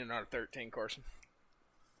 15 and not a 13, Carson.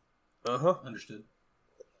 Uh-huh. Understood.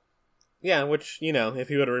 Yeah, which, if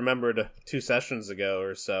he would have remembered 2 sessions ago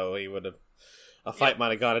or so, he would have... A fight might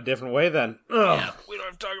have gone a different way then. Ugh. Yeah, we don't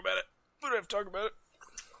have to talk about it.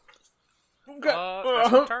 Okay.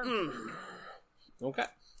 That's my turn. Okay.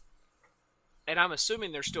 And I'm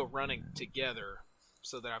assuming they're still running together,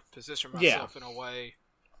 so that I've positioned myself in a way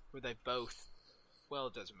where they both... Well,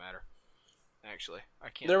 it doesn't matter. Actually, I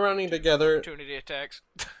can't... They're running together. Opportunity attacks.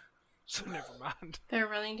 So never mind. They're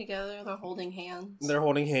running together. They're holding hands. They're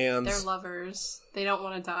holding hands. They're lovers. They don't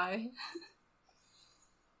want to die.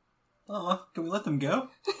 Oh, can we let them go?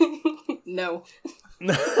 No.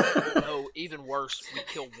 No, even worse, we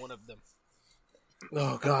kill one of them.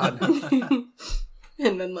 Oh, God.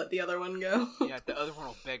 And then let the other one go. Yeah, the other one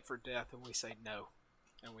will beg for death, and we say no.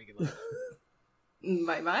 And we can leave.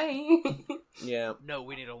 Bye-bye. Yeah. No,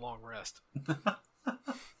 we need a long rest.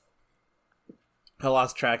 I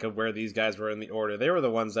lost track of where these guys were in the order. They were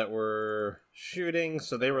the ones that were shooting,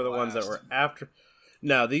 so they were the ones that were after...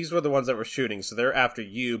 No, these were the ones that were shooting, so they're after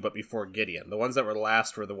you, but before Gideon. The ones that were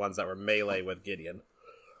last were the ones that were melee with Gideon.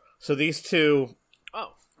 So these two...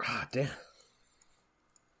 Oh. Ah, damn.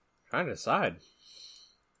 Trying to decide.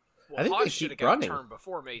 Well, I think Hodge they should have keep got running. a turn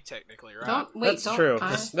before me, technically, right? That's true.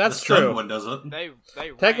 That's the stun true. one doesn't. They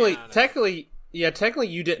Technically,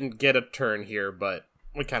 you didn't get a turn here, but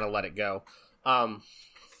we kind of let it go. Technically,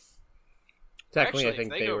 Actually, I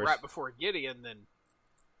think if they go were right before Gideon, then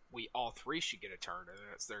we all three should get a turn, and then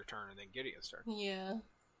it's their turn, and then Gideon's turn. Yeah.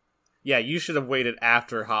 Yeah, you should have waited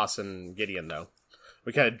after Haas and Gideon, though.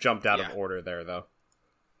 We kind of jumped out Yeah. of order there, though.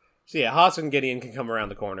 So yeah, Haas and Gideon can come around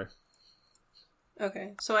the corner.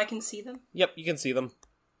 Okay, so I can see them? Yep, you can see them.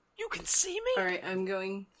 You can see me? Alright, I'm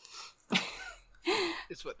going...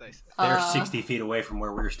 It's what they say. They're 60 feet away from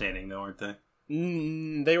where we were standing, though, aren't they?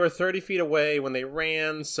 They were 30 feet away when they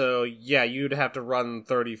ran, so yeah, you'd have to run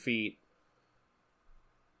 30 feet.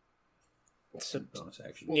 So, Bonus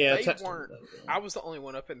action. yeah, They weren't... I was the only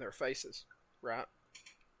one up in their faces, right?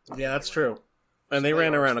 yeah, that's true. And they So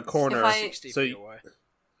ran are around a corner. If I- 60 So feet you- away.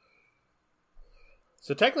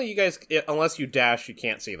 So technically, you guys, unless you dash, you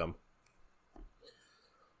can't see them.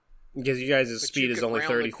 Because you guys' But speed you is could only round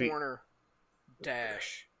 30 the feet. corner,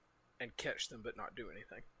 dash, and catch them, but not do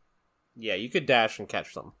anything. Yeah, you could dash and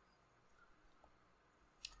catch them.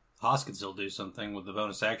 Haas could still do something with the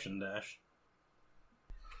bonus action dash.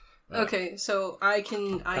 Okay, so I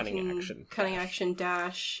can Cunning action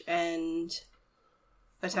dash and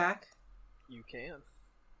attack. You can.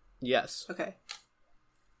 Yes. Okay.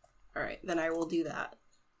 All right, then I will do that.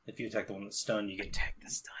 If you attack the one that's stunned, you get... Attack the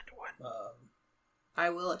stunned one. I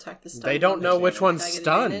will attack the stun. They don't know which Can one's I get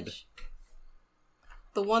stunned. advantage?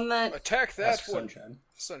 The one that Attack that Ask one. Sunshine.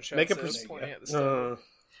 Sunshine Make a says, perce- pointing at the stunned one.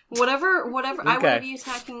 whatever I Okay. would be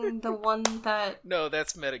attacking the one that No,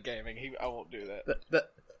 that's metagaming. I won't do that.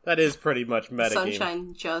 That is pretty much metagame.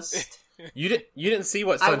 Sunshine just. You didn't see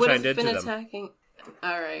what I would Sunshine have did to been them. attacking.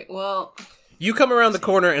 All right, well, You come around the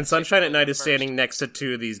corner, and Sunshine at Night is standing next to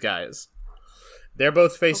two of these guys. They're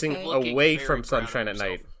both facing Okay. Looking away very from proud of Sunshine at himself.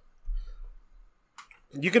 Night.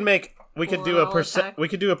 You can make. We could do Well, attack. we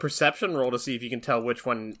could do a perception roll to see if you can tell which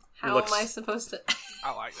one how looks. am I supposed to?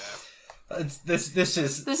 I like that. This is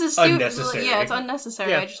This is stupid. unnecessary. Yeah, it's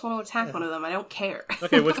unnecessary. Yeah. I just want to attack one of them. I don't care.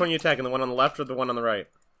 Okay, which one are you attacking? The one on the left or the one on the right?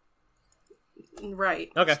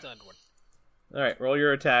 Right. Okay. Stunned one. All right, roll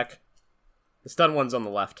your attack. The stun one's on the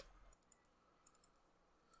left.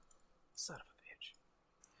 Son of a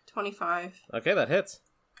bitch. 25. Okay, that hits.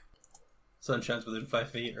 Sunshine's within 5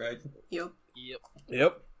 feet, right? Yep. Yep.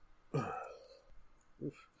 Yep.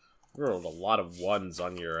 Oof. You rolled a lot of ones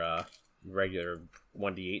on your regular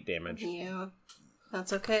 1d8 damage. Yeah.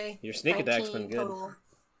 That's okay. Your sneak attack's been 19 good. total.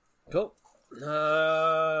 Cool.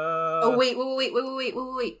 Oh wait.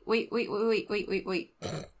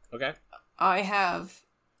 Okay. I have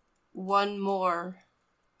one more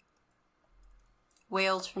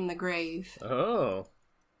wailed from the grave. Oh.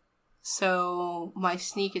 So my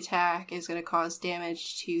sneak attack is going to cause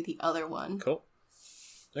damage to the other one. Cool.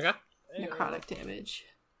 Okay. Necrotic damage.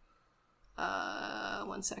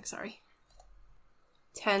 1 sec, sorry.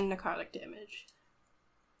 10 necrotic damage.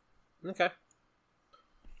 Okay.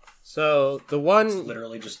 So the one, It's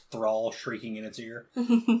literally just Thrall shrieking in its ear.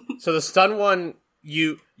 so the stun one,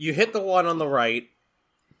 you hit the one on the right,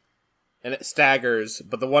 and it staggers,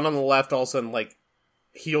 but the one on the left all of a sudden like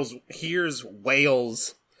hears whale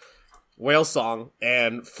song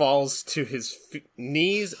and falls to his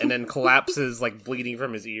knees and then collapses like bleeding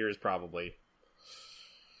from his ears probably.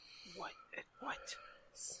 What?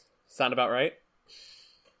 Sound about right?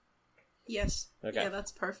 Yes. Okay. Yeah,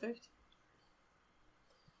 that's perfect.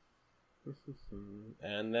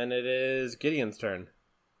 And then it is Gideon's turn.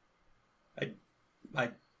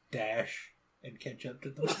 I dash and catch up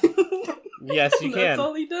to them. Yes, you That's can.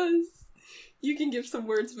 all he does. You can give some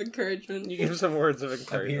words of encouragement. You give some words of I'm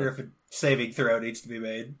encouragement. here if a saving throw needs to be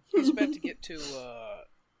made. He's about to get to,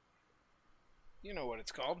 you know what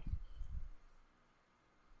it's called.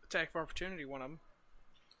 Attack of opportunity, one of them.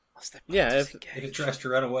 Yeah, If it tries to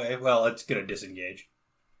run away, well, it's gonna disengage.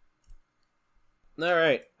 All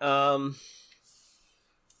right.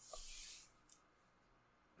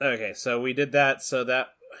 Okay, so we did that. So that,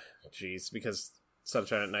 jeez, because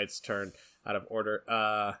Sunshine at Night's turn out of order.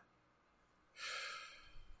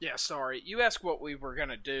 Yeah, sorry. You asked what we were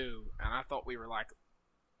gonna do, and I thought we were, like,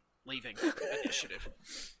 leaving initiative.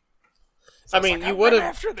 So I mean, was like, you "I'll would run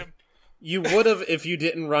have. after them. You would have if you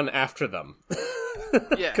didn't run after them.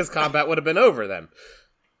 Yeah. Because combat would have been over then.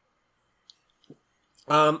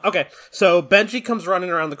 Okay, so Benji comes running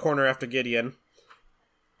around the corner after Gideon.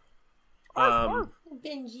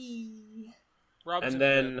 Benji. Rob's And in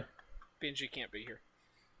then... bed. Benji can't be here.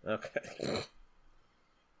 Okay.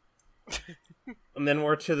 And then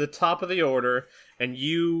we're to the top of the order, and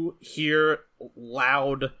you hear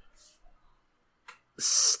loud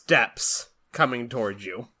steps coming towards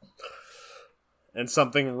you. And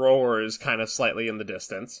something roars kind of slightly in the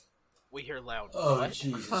distance. We hear loud. Oh, what?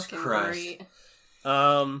 Jesus Fucking Christ. great.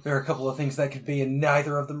 There are a couple of things that could be, and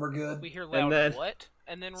neither of them are good. We hear loud then what?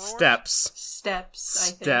 And then roars? Steps. Steps, I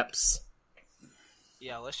think. Steps.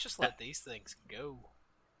 Yeah, let's just let these things go.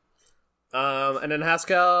 And then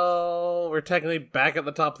Haskell, we're technically back at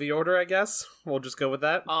the top of the order, I guess. We'll just go with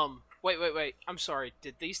that. Wait. I'm sorry.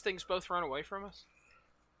 Did these things both run away from us?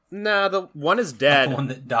 Nah, the one is The dead. one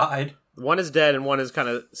that died. One is dead, and one is kind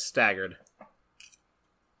of staggered.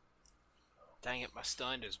 Dang it, my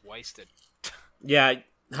stun is wasted. Yeah,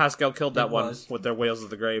 Haskell killed that It one was. with their Whales of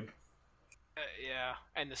the Grave. Yeah,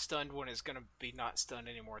 and the stunned one is gonna be not stunned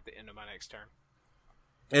anymore at the end of my next turn.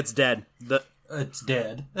 It's dead. It's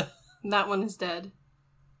dead. That one is dead.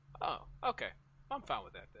 Oh, okay. I'm fine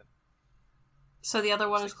with that then. So the other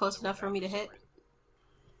one is close enough for me to hit?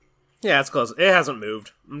 Yeah, it's close. It hasn't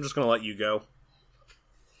moved. I'm just gonna let you go.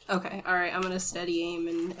 Okay, alright, I'm gonna steady aim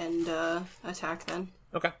and attack then.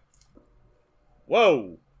 Okay.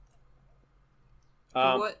 Whoa!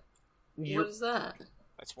 What you- is that?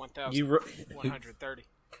 That's You 1,130.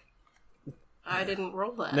 I didn't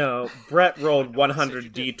roll that. No, Brett rolled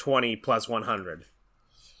 100 d20 plus 100.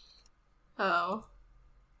 Oh.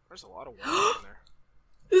 There's a lot of words in there.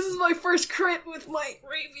 This is my first crit with my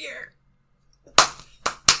rapier.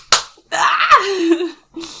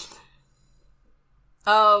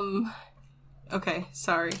 Ah! Okay,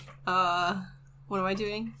 sorry. What am I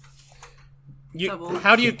doing? Double.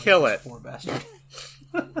 How do you kill it? Poor bastard.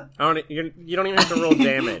 You don't even have to roll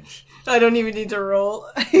damage. I don't even need to roll.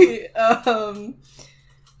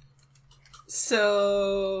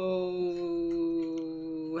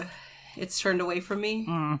 So it's turned away from me.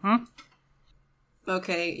 Mm-hmm.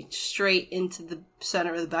 Okay, straight into the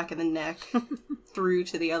center of the back of the neck, through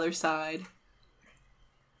to the other side.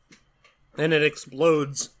 And it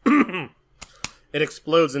explodes. It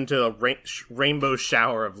explodes into a rainbow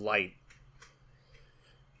shower of light.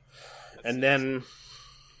 And then...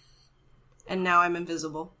 And now I'm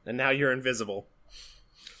invisible. And now you're invisible.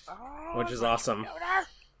 Which is awesome.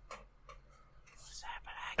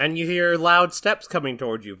 And you hear loud steps coming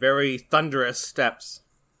towards you. Very thunderous steps.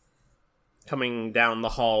 Coming down the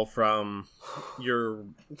hall from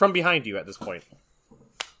behind you at this point.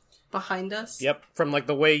 Behind us? Yep, from like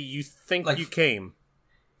the way you think Like- you came.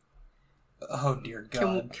 Oh, dear Can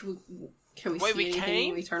God. we Wait, see we anything came?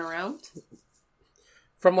 when we turn around?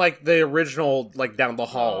 From like the original, like down the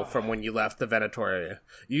hall from when you left the Venator area.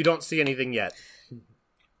 You don't see anything yet.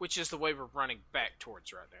 Which is the way we're running back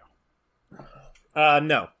towards right now.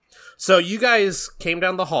 No. So you guys came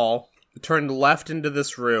down the hall, turned left into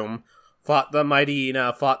this room, fought the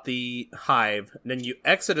Mightyena, fought the Hive, and then you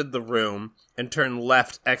exited the room and turned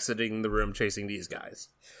left, exiting the room, chasing these guys.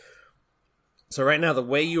 So right now, the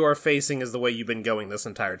way you are facing is the way you've been going this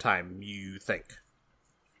entire time, you think.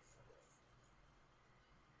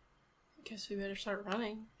 Guess we better start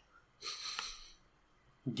running.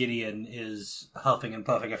 Gideon is huffing and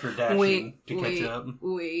puffing after dashing to catch up.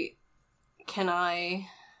 Wait. Can I...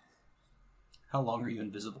 How long are you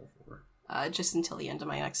invisible for? Just until the end of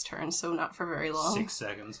my next turn, so not for very long. 6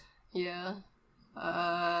 seconds. Yeah.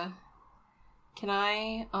 Can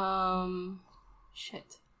I,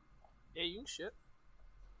 shit. Yeah, you can shit.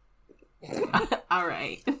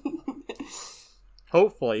 Alright.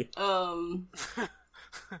 Hopefully.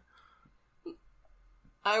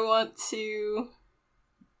 I want to...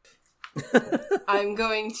 I'm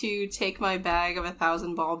going to take my bag of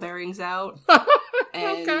 1,000 ball bearings out.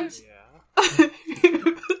 And... Okay. Yeah.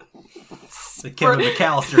 The Kevin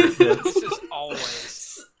McAllister fits. This is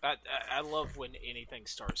always... I love when anything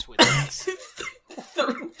starts with this.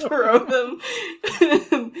 Throw them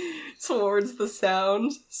towards the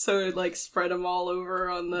sound, so it, like, spread them all over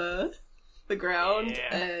on the ground,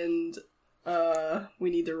 Yeah. and we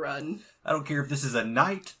need to run. I don't care if this is a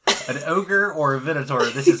knight, an ogre, or a Venator.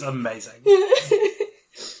 This is amazing.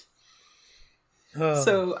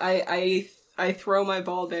 So I throw my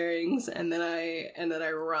ball bearings, and then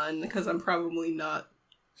I run, because I'm probably not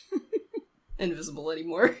invisible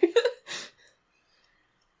anymore.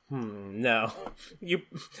 No.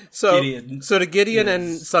 Gideon. So to Gideon Yes.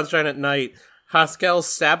 and Sunshine at Night, Haskell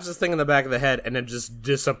stabs this thing in the back of the head and it just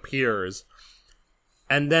disappears.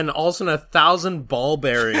 And then all of a sudden 1,000 ball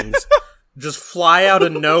bearings just fly out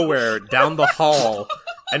of nowhere down the hall,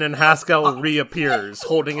 and then Haskell reappears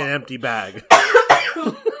holding an empty bag.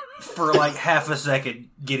 For like half a second,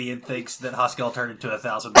 Gideon thinks that Haskell turned into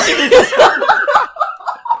 1,000.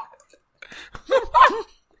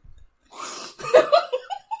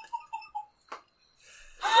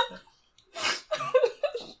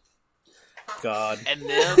 God.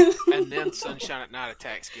 And then Sunshine at Night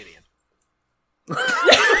attacks Gideon.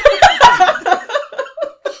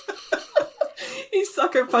 He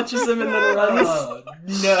sucker punches him and then runs. Oh,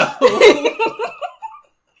 no.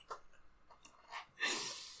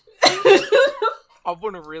 I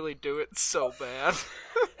want to really do it so bad.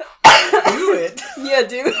 Do it. Yeah,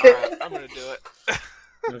 dude. Alright, I'm gonna do it.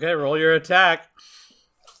 Okay, roll your attack.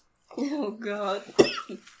 Oh god.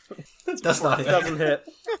 That's not it. Doesn't hit.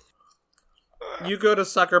 You go to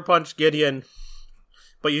sucker punch Gideon,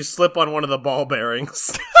 but you slip on one of the ball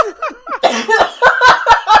bearings.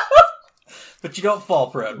 But you don't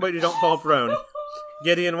fall prone. But you don't fall prone.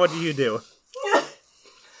 Gideon, what do you do?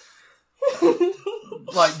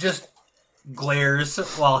 Like, just glares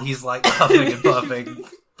while he's like huffing and puffing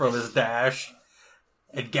from his dash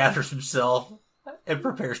and gathers himself and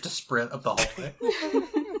prepares to sprint up the hallway.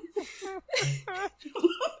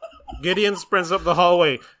 Gideon sprints up the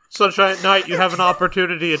hallway. Sunshine at Night, you have an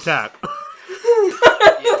opportunity attack. Yeah,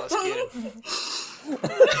 let's get him.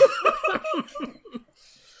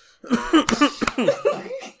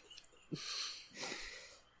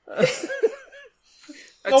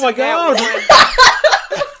 Oh my god!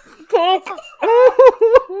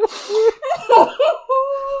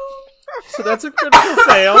 So that's a critical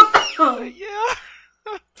fail.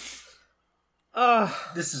 Yeah.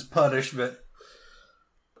 This is punishment.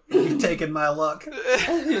 You've taken my luck.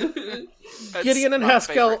 That's Gideon and my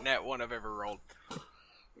Haskell- favorite net one I've ever rolled.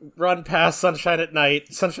 Run past Sunshine at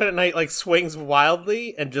Night. Sunshine at Night, like, swings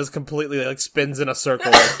wildly and just completely, like, spins in a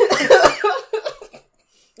circle.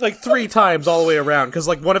 Like, 3 times all the way around, because,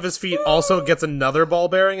 like, one of his feet also gets another ball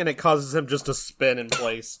bearing, and it causes him just to spin in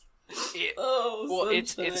place. Oh,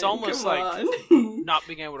 It's Sunshine, almost come like on. not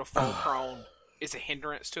being able to fall prone is a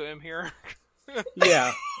hindrance to him here.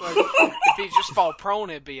 Yeah. Like, if he just fall prone,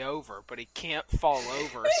 it'd be over, but he can't fall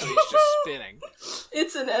over, so he's just spinning.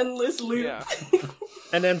 It's an endless loop. Yeah.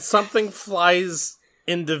 And then something flies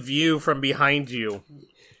into view from behind you.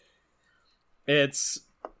 It's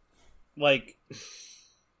like,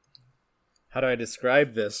 how do I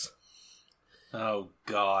describe this? Oh,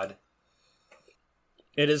 God.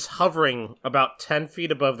 It is hovering about 10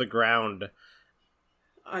 feet above the ground.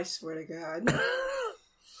 I swear to God.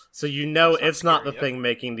 So you know That's not it's not the scary, thing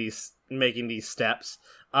making these steps.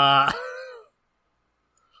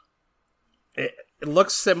 It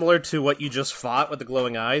looks similar to what you just fought with the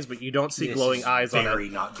glowing eyes, but you don't see This glowing is eyes on very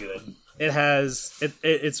it. not good. It has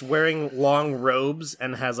it's wearing long robes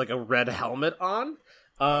and has like a red helmet on.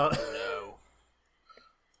 No.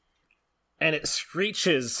 And it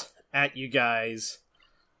screeches at you guys.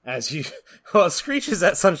 As you, well, screeches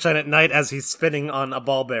at Sunshine at night as he's spinning on a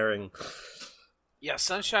ball bearing. Yeah,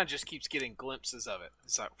 Sunshine just keeps getting glimpses of it.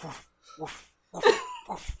 It's like, woof, woof, woof,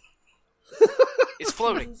 woof. It's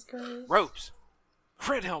floating. Ropes.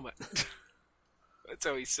 Red helmet. That's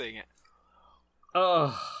how he's saying it.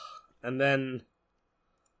 Oh, and then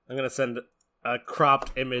I'm gonna send a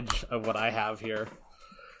cropped image of what I have here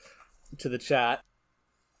to the chat.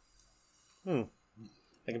 I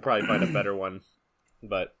can probably find a better one,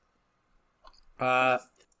 but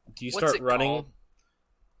do you What's start it running called?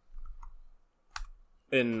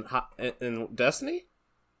 in Destiny?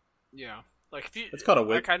 Yeah, like if you, It's called a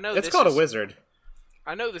like I know it's this called is, a wizard.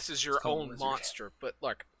 I know this is your called a own wizard. monster, but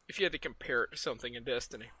like if you had to compare it to something in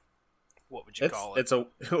Destiny, what would you call it? It's a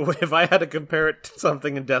if I had to compare it to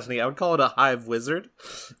something in Destiny, I would call it a hive wizard.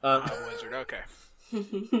 Wizard. Okay.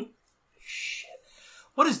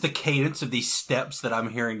 What is the cadence of these steps that I'm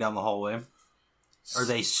hearing down the hallway? Are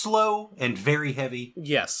they slow and very heavy?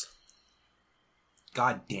 Yes.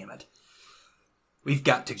 God damn it. We've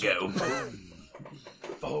got to go.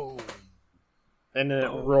 Boom. And then it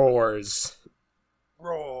roars.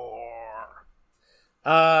 Roar.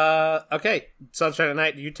 Okay. Sunshine at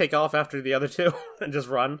Night, do you take off after the other two and just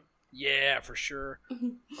run? Yeah, for sure.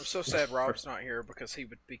 I'm so sad Rob's not here because he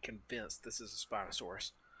would be convinced this is a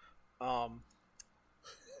Spinosaurus.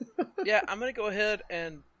 Yeah, I'm gonna go ahead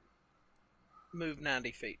and move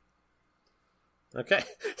 90 feet. Okay.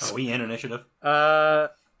 Are we in initiative?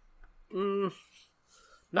 Not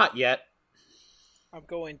yet. I'm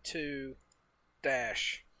going to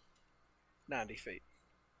dash 90 feet.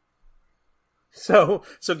 So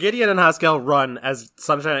Gideon and Haskell run as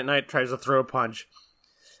Sunshine at Night tries to throw a punch,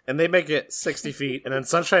 and they make it 60 feet, and then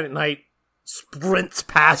Sunshine at Night sprints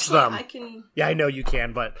past them. I can. Yeah, I know you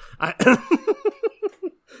can, but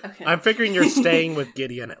Okay. I'm figuring you're staying with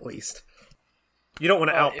Gideon at least. You don't want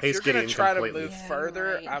to outpace if you're Gideon gonna try completely. to move Yeah,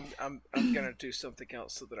 further, right. I'm gonna do something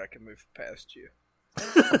else so that I can move past you.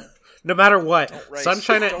 No matter what, Don't race,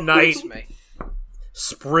 Sunshine at don't Night race me.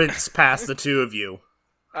 sprints past the two of you.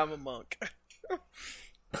 I'm a monk.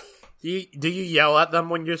 Do you yell at them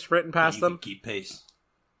when you're sprinting past You them? can keep pace.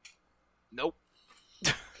 Nope.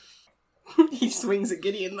 He swings at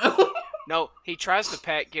Gideon though. No, he tries to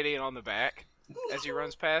pat Gideon on the back as he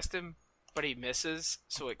runs past him, but he misses,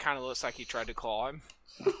 so it kind of looks like he tried to claw him.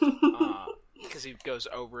 Because he goes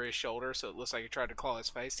over his shoulder, so it looks like he tried to claw his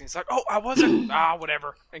face. And he's like, "Oh, I wasn't."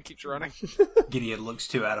 Whatever, and keeps running. Gideon looks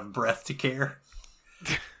too out of breath to care.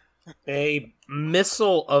 A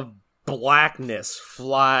missile of blackness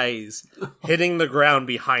flies, hitting the ground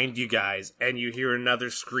behind you guys, and you hear another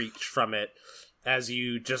screech from it as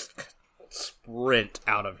you just sprint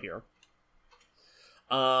out of here.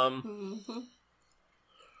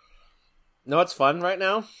 No, it's fun right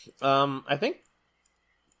now. I think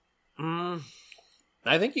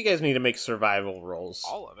you guys need to make survival rolls.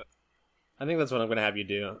 All of it. I think that's what I'm going to have you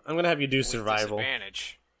do. I'm going to have you do With survival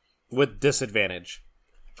disadvantage. with disadvantage.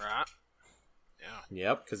 Right? Yeah.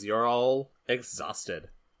 Yep, because you're all exhausted.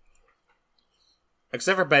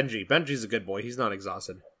 Except for Benji. Benji's a good boy. He's not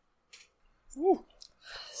exhausted. Woo.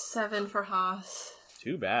 7 for Haas.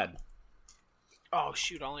 Too bad. Oh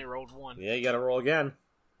shoot! I only rolled one. Yeah, you gotta roll again.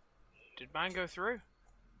 Did mine go through?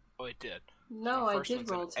 Oh, it did. No, My I first did one's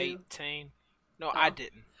an roll 2. 18. No, I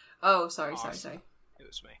didn't. Oh, sorry. Awesome. It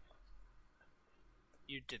was me.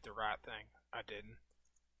 You did the right thing. I didn't.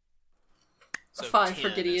 So 5 for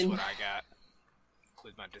 10 Gideon. is what I got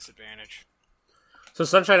with my disadvantage. So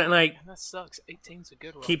Sunshine at Night And that sucks. 18's a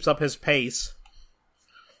good roll. keeps up his pace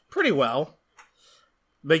pretty well.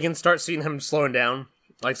 But you can start seeing him slowing down.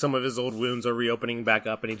 Like some of his old wounds are reopening back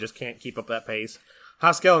up and he just can't keep up that pace.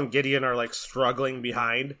 Haskell and Gideon are like struggling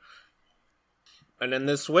behind. And then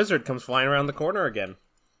this wizard comes flying around the corner again.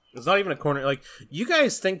 It's not even a corner. Like, you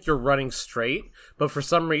guys think you're running straight, but for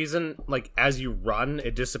some reason, like, as you run,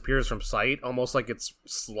 it disappears from sight, almost like it's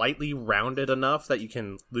slightly rounded enough that you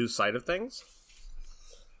can lose sight of things.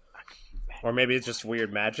 Or maybe it's just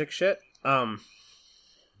weird magic shit. And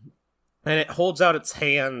it holds out its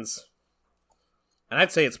hands, and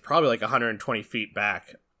I'd say it's probably like 120 feet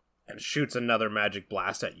back, and shoots another magic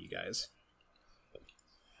blast at you guys.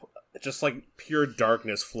 Just like pure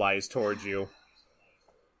darkness flies towards you.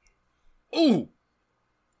 Ooh!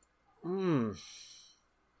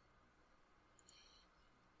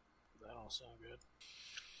 That all sound good.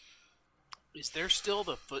 Is there still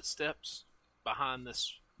the footsteps behind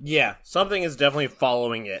this? Yeah, something is definitely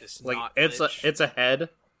following it. It's Like, not it's lich. it's ahead.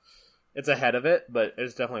 It's ahead of it, but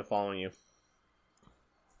it's definitely following you.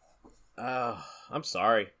 I'm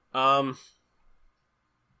sorry.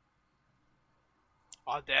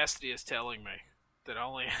 Audacity is telling me that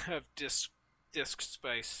only have disk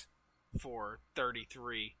space for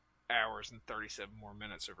 33 hours and 37 more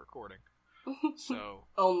minutes of recording. So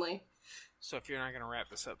Only. So if you're not going to wrap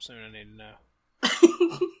this up soon, I need to know.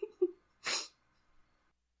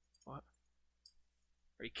 What?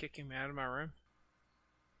 Are you kicking me out of my room?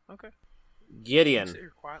 Okay. Gideon, Sit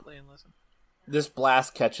here quietly and listen. this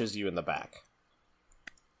blast catches you in the back.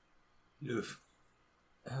 Oof.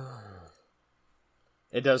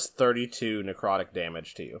 It does 32 necrotic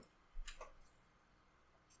damage to you.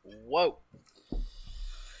 Whoa.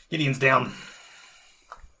 Gideon's down.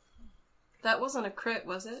 That wasn't a crit,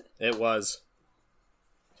 was it? It was.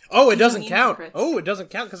 Oh, it He's doesn't immune to count. crits. Oh, it doesn't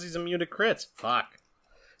count because he's immune to crits. Fuck.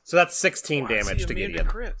 So that's 16 Why is damage he to immune Gideon.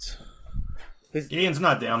 crits? Gideon's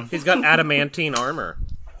not down. He's got adamantine armor.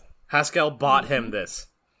 Haskell bought him this.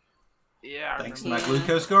 Yeah, I Thanks to remember. my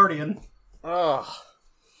glucose guardian. Oh.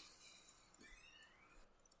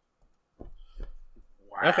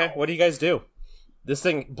 Wow. Okay, what do you guys do? This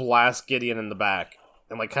thing blasts Gideon in the back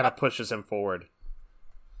and like kind of pushes him forward.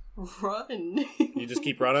 Run. You just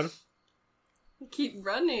keep running? Keep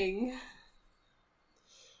running.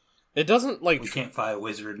 It doesn't like We can't fight a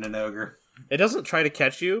wizard and an ogre. it doesn't try to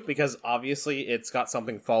catch you because obviously it's got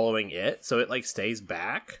something following it, so it like stays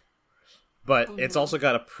back. But it's also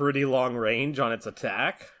got a pretty long range on its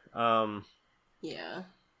attack. Yeah.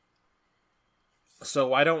 So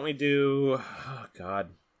why don't we do... Oh, God.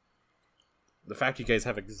 The fact you guys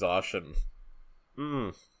have exhaustion.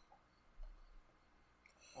 Well,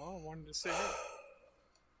 I wanted to see it.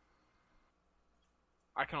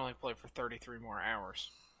 I can only play for 33 more hours.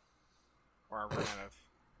 Or I run out of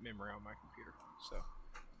memory on my computer. So.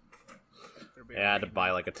 There'll be a Yeah, I had to reason. buy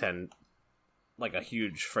like a 10... Like a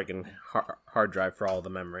huge freaking hard drive for all the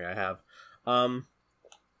memory I have.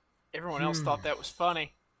 Everyone else thought that was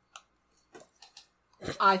funny.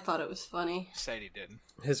 I thought it was funny. Sadie didn't.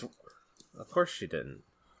 Of course she didn't.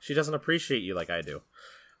 She doesn't appreciate you like I do.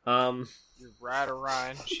 You're right,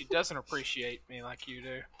 Orion. She doesn't appreciate me like you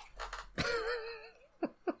do.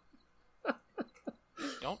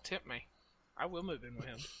 Don't tempt me. I will move in with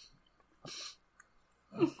him.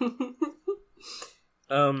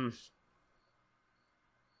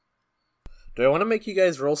 Do I want to make you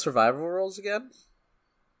guys roll survival rolls again?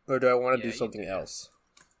 Or do I want to Yeah, do you something do. else?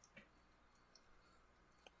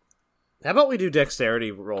 How about we do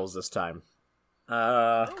dexterity rolls this time?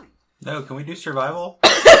 No, can we do survival?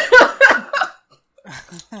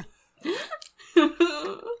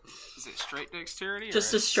 Is it straight dexterity? Or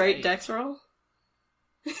Just a straight save? dex roll?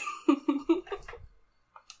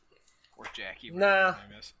 Or Jackie? Nah. whatever her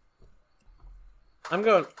name is. I'm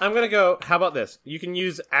gonna go, how about this? You can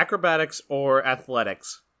use acrobatics or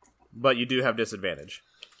athletics, but you do have disadvantage.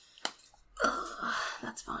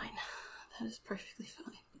 That's fine. That is perfectly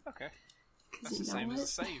fine. Okay. 'Cause That's you the know same what? as a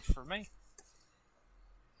save for me.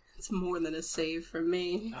 It's more than a save for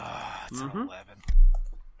me. Ah, it's an 11.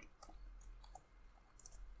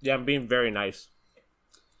 Yeah, I'm being very nice.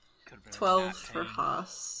 Could've been a 12 for 19.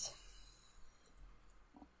 Haas.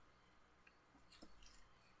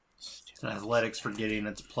 It's an athletics for Gideon.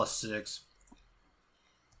 It's +6.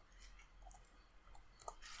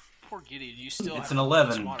 Poor Gideon, you still It's have an a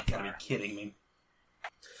 11. bonus Gotta be modifier. kidding me.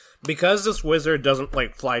 Because this wizard doesn't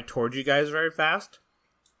like fly towards you guys very fast,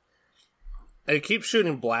 it keeps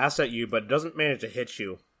shooting blasts at you, but it doesn't manage to hit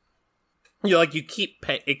you. You keep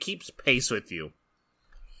it keeps pace with you,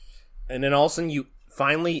 and then all of a sudden you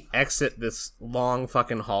finally exit this long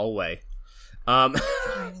fucking hallway.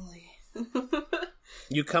 Finally.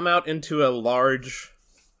 You come out into a large.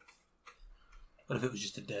 What if it was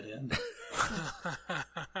just a dead end?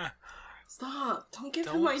 Stop. Don't give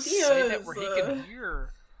him Don't ideas. say that where he can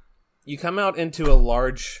hear. You come out into a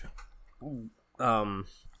large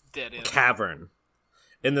Dead end. cavern.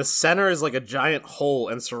 In the center is like a giant hole,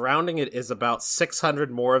 and surrounding it is about 600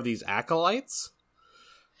 more of these acolytes.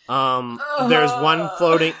 There's one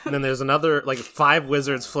floating, and then there's another, like 5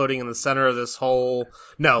 wizards floating in the center of this hole.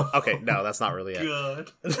 No, okay, no, that's not really it.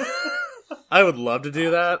 God. I would love to do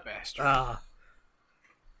that. Bastard.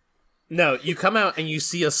 No, you come out and you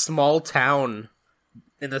see a small town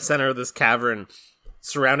in the center of this cavern,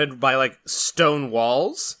 surrounded by like stone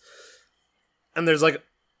walls, and there's a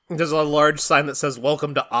large sign that says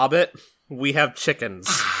 "Welcome to Obbit. We have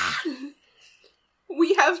chickens."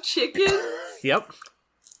 We have chickens? Yep.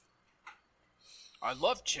 I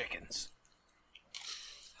love chickens.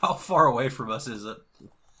 How far away from us is it?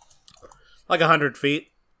 Like 100 feet.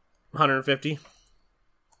 150.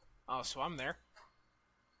 Oh, so I'm there.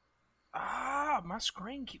 My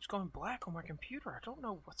screen keeps going black on my computer. I don't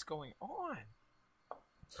know what's going on.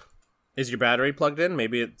 Is your battery plugged in?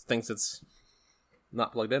 Maybe it thinks it's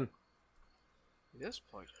not plugged in. It is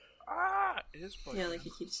plugged. It is plugged. Yeah, like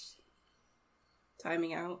it keeps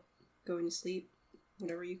timing out, going to sleep,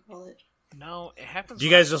 whatever you call it. No, it happens. Do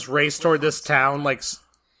you guys just race toward this town? Like,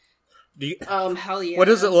 Hell yeah. what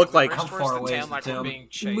does it look like? How far away is the like we're town? being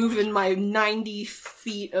chased. Moving my 90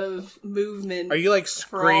 feet of movement. Are you like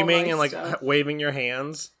for all screaming my and like stuff. waving your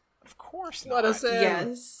hands? Of course not. Let us in.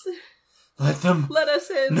 Yes. Let them Let us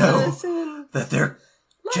in. know Let us in. that they're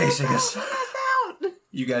chasing us. Let us out.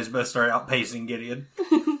 You guys both start outpacing Gideon.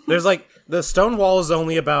 There's like the stone wall is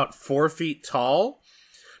only about 4 feet tall,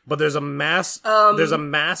 but there's a massive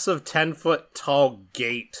 10-foot tall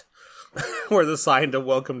gate where the sign to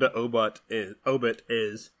welcome to Obit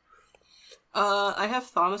is. I have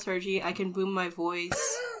thaumaturgy. I can boom my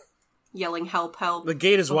voice, yelling "Help! Help!" The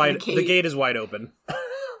gate is Open wide. the The gate. gate is wide open.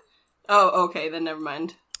 Oh, okay, then never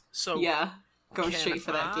mind. So Yeah, going can straight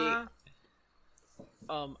for that gate.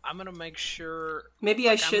 I'm gonna make sure. Maybe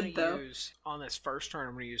I I'm should gonna though. use, on this first turn,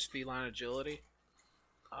 I'm gonna use feline agility,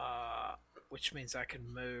 which means I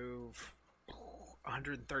can move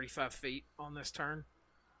 135 feet on this turn.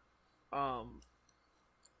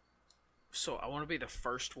 So I want to be the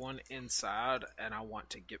first one inside, and I want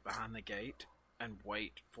to get behind the gate and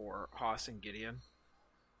wait for Haas and Gideon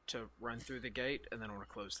to run through the gate, and then I want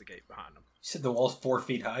to close the gate behind them. You said the wall's 4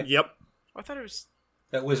 feet high? Yep. I thought it was.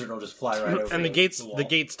 That wizard will just fly right over And the wall.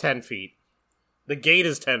 gate's 10 feet. The gate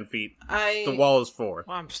is 10 feet. The wall is 4.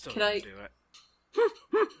 Well, I'm still Can gonna I- do it.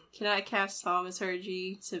 Can I cast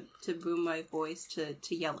thaumaturgy to boom my voice to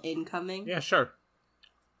yell incoming? Yeah, sure.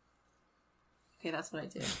 Okay, that's what I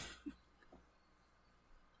do.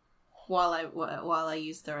 While I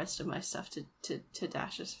use the rest of my stuff to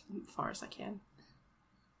dash as far as I can.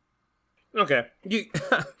 Okay.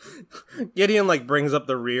 Gideon like brings up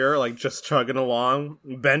the rear, like just chugging along.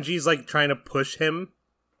 Benji's like trying to push him.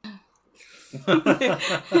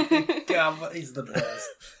 God, he's the best.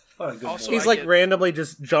 What a good Also, boy. He's like randomly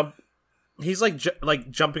just He's like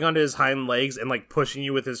jumping onto his hind legs and like pushing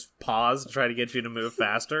you with his paws to try to get you to move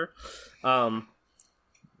faster.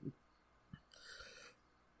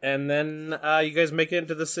 And then you guys make it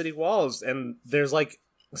into the city walls, and there's like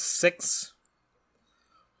six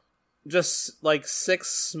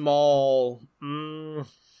small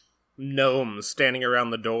gnomes standing around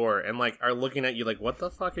the door and like are looking at you like, what the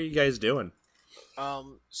fuck are you guys doing?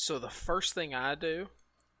 So the first thing I do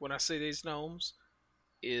when I see these gnomes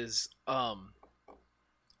is,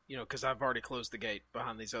 because I've already closed the gate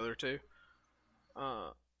behind these other two,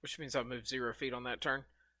 which means I move 0 feet on that turn.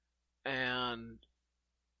 And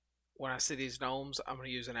when I see these gnomes, I'm going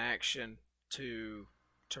to use an action to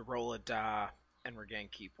roll a die and regain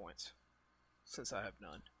key points, since I have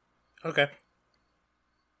none. Okay.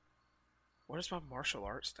 What is my martial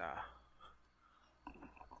arts die?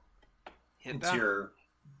 Hit It's die? your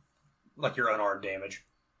unarmed damage.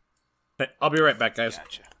 Okay, I'll be right back, guys.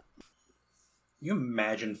 Gotcha. You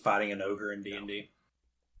imagine fighting an ogre in D&D?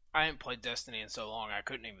 I haven't played Destiny in so long, I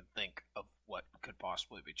couldn't even think of what could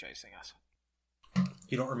possibly be chasing us.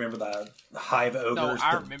 You don't remember the hive ogres, No,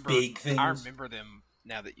 I the remember. big things? I remember them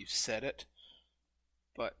now that you said it,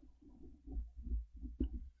 but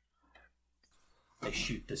They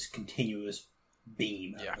shoot this continuous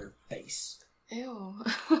beam out Yeah. of their face. Ew.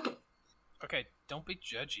 okay, don't be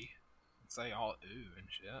judgy and say all ooh and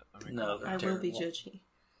shit. I mean, No, come I they're will be terrible. judgy.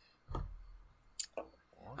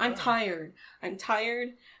 on. I'm tired. I'm tired,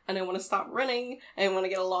 and I want to stop running, and I want to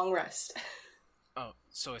get a long rest. Oh,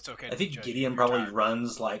 so it's okay. I to be think judgy Gideon if you're probably tired.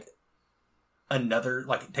 runs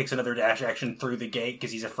takes another dash action through the gate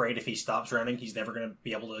because he's afraid if he stops running, he's never going to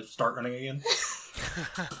be able to start running again.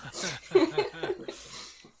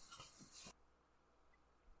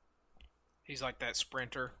 He's like that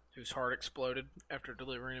sprinter whose heart exploded after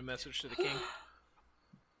delivering a message to the king.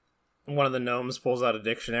 One of the gnomes pulls out a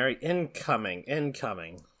dictionary. Incoming.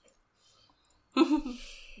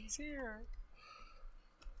 He's here.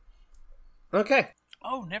 Okay.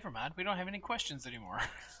 Oh, never mind. We don't have any questions anymore.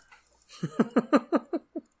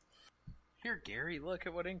 Here, Gary, look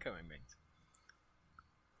at what incoming means.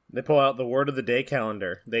 They pull out the word of the day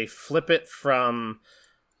calendar. They flip it from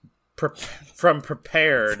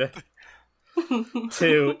prepared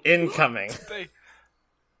to incoming.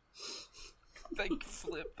 They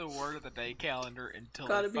flip the word of the day calendar until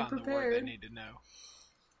Gotta they be find the word they prepared. need to know.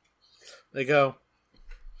 They go,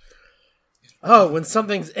 oh, when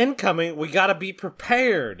something's incoming, we gotta be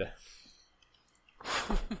prepared.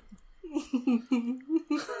 You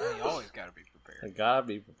always gotta be prepared. I gotta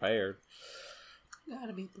be prepared.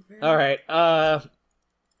 Gotta be prepared. All right.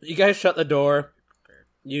 You guys shut the door.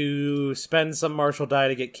 You spend some martial die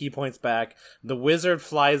to get key points back. The wizard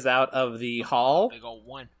flies out of the hall Big ol'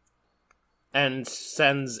 one. and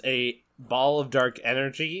sends a ball of dark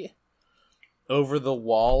energy over the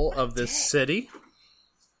wall of this city.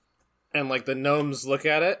 And, like, the gnomes look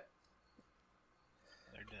at it.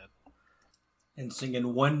 They're dead. And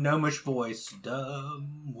singing one gnomish voice,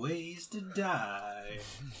 dumb ways to die.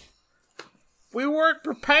 We weren't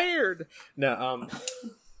prepared! No,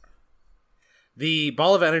 the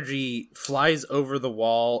ball of energy flies over the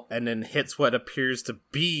wall and then hits what appears to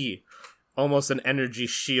be almost an energy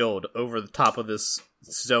shield over the top of this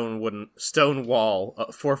stone wall, a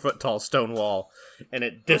 4-foot tall stone wall, and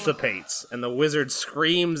it dissipates, and the wizard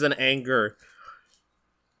screams in anger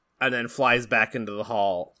and then flies back into the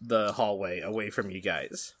hallway away from you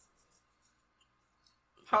guys.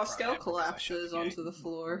 Pascal collapses onto the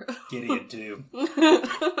floor. Gideon, too.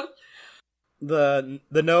 The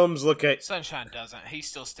gnomes look at Sunshine doesn't. He's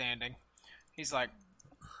still standing. He's like,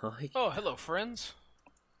 Hi. "Oh, hello, friends."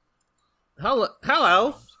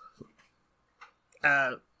 Hello.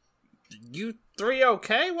 You three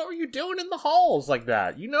okay? What were you doing in the halls like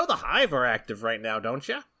that? You know the Hive are active right now, don't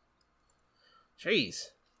you? Jeez.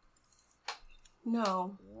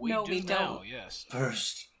 No. We no, do we now, don't. yes.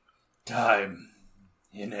 First time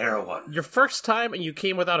in Erewhon. Your first time and you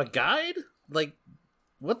came without a guide? Like,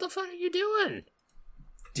 what the fuck are you doing?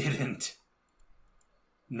 Didn't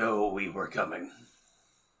know we were coming.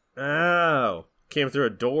 Oh. Came through a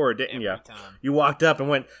door, didn't you? Every time. You walked up and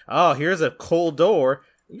went, oh, here's a cool door.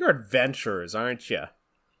 You're adventurers, aren't you?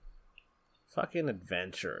 Fucking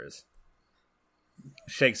adventurers.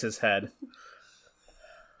 Shakes his head.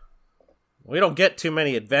 We don't get too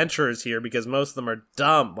many adventurers here because most of them are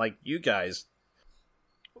dumb, like you guys.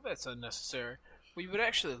 Well, that's unnecessary. We would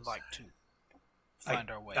actually like to find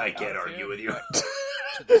our way. I out can't of argue here, with you. back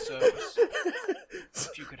to the surface.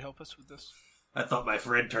 If you could help us with this. I thought my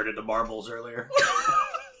friend turned into marbles earlier.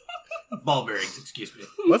 Ball bearings, excuse me.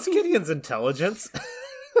 What's Gideon's intelligence?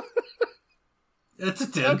 It's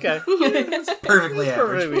a 10. Okay. It's perfectly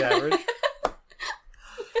average. Perfectly average.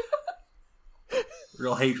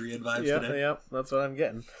 Real Hadrian vibes Yep, today. yep, that's what I'm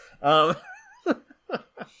getting.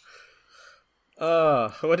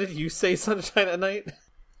 What did you say, Sunshine at Night?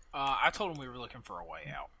 I told him we were looking for a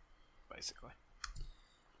way out, basically.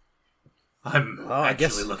 I'm I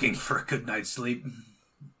guess- actually looking for a good night's sleep.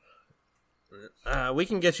 We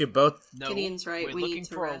can get you both. No, Gideon's right, We're we looking need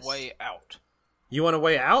to for rest. a way out. You want a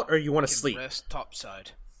way out or you want to Can sleep? Rest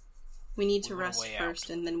topside. We need to We want a rest way first,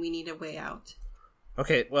 and then we need a way out.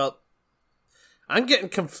 Okay, well, I'm getting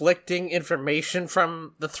conflicting information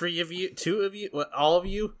from the three of you, two of you, all of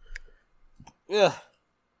you. Ugh.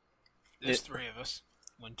 There's 3 of us.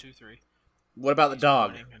 1, 2, 3. What about the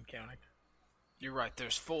dog? Counting and counting. You're right.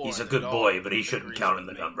 There's 4. He's a and the good dog boy, but he shouldn't agrees count with in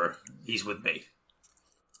the me. number. He's with me.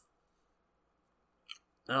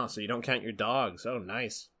 Oh, so you don't count your dogs. Oh,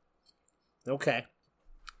 nice. Okay.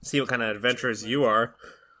 See what kind of adventurers you are.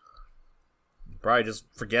 Probably just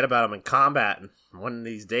forget about him in combat, and one of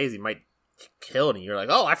these days he might kill it, and you're like,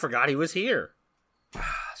 oh, I forgot he was here.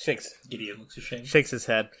 Shakes Gideon looks ashamed. his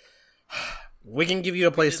head. We can give you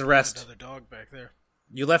a place to rest. Another dog back there.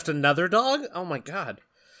 You left another dog? Oh my god.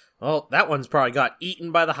 Well, that one's probably got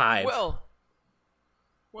eaten by the hive. Well,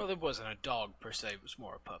 it wasn't a dog per se. It was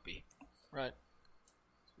more a puppy, right?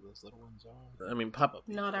 So those little ones are. I mean,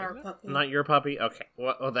 Not our puppy. not your puppy? Okay.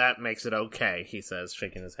 Well, that makes it okay, he says,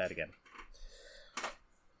 shaking his head again.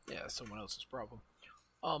 Yeah, someone else's problem.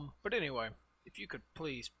 But anyway, if you could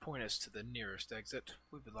please point us to the nearest exit,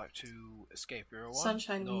 we would like to escape Erewhon.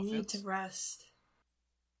 Sunshine, No we need offense. to rest.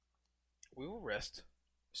 We will rest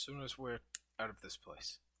as soon as we're out of this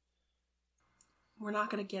place. We're not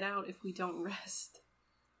gonna get out if we don't rest.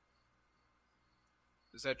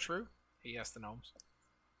 Is that true? He asked the gnomes.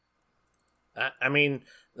 I mean,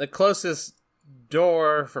 the closest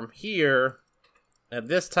door from here at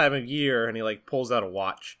this time of year, and he like pulls out a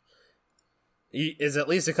watch, is at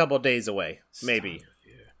least a couple of days away, maybe. Time of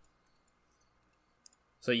year.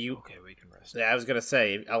 So you, Okay, we can rest. yeah, I was gonna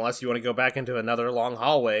say, unless you want to go back into another long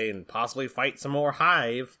hallway and possibly fight some more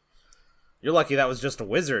hive, you're lucky that was just a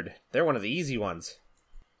wizard. They're one of the easy ones.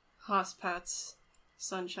 Haas pats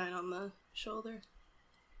Sunshine on the shoulder.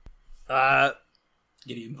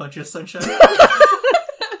 Gideon punches Sunshine.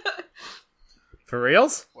 For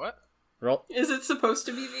reals? What? Roll. Is it supposed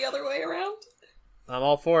to be the other way around? I'm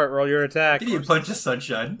all for it. Roll your attack. Gideon punches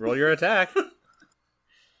Sunshine. Roll your attack.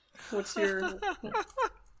 What's your...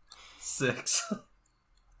 6.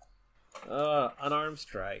 Unarmed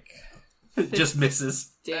strike. Just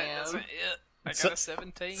misses. Damn. That's it. I got So- a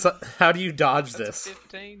 17. So, how do you dodge That's this? a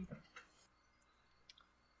 15.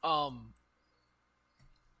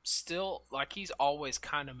 Still, like, he's always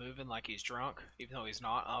kind of moving like he's drunk, even though he's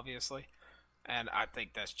not, obviously. And I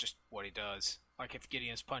think that's just what he does. Like, if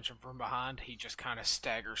Gideon's punching from behind, he just kind of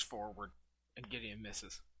staggers forward, and Gideon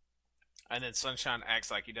misses. And then Sunshine acts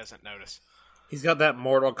like he doesn't notice. He's got that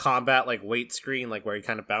Mortal Kombat, like, weight screen, like, where he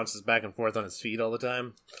kind of bounces back and forth on his feet all the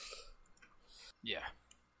time. Yeah.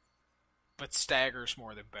 But staggers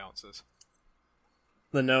more than bounces.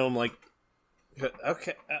 The gnome, like,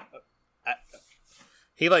 okay,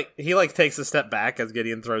 he takes a step back as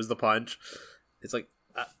Gideon throws the punch. It's like,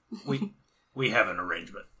 we have an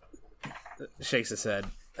arrangement. Shakes his head.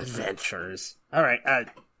 Adventures. All right,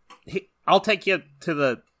 I'll take you to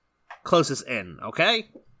the closest inn, okay?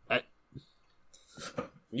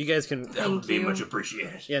 You guys can. That would be much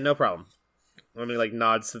appreciated. Yeah, no problem. When he like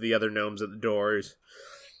nods to the other gnomes at the doors.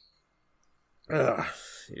 Ugh,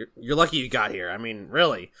 you're lucky you got here. I mean,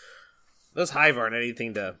 really, those hive aren't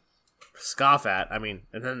anything to scoff at. I mean,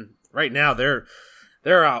 and then right now they're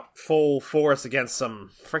out full force against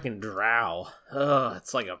some freaking drow. Ugh,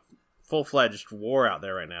 it's like a full-fledged war out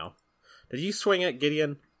there right now. Did you swing at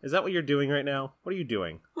Gideon? Is that what you're doing right now? What are you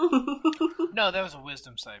doing? No, that was a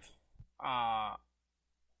wisdom save.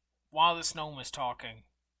 While this gnome was talking,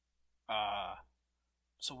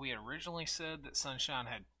 so we had originally said that Sunshine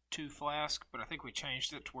had 2 flasks, but I think we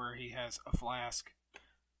changed it to where he has a flask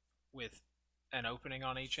with an opening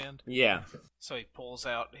on each end. Yeah. So he pulls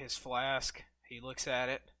out his flask, he looks at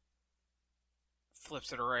it,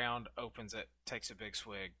 flips it around, opens it, takes a big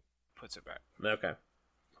swig, puts it back. Okay.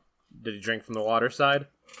 Did he drink from the water side?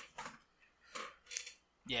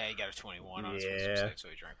 Yeah, he got a 21 on his wisdom save, so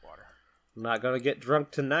he drank water. I'm not gonna get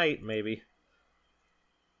drunk tonight, maybe.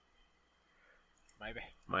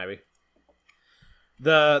 Maybe.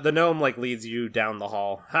 The gnome like leads you down the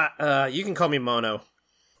hall. You can call me Mono.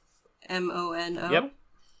 Mono? Yep.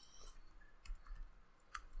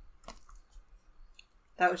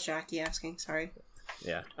 That was Jackie asking, sorry.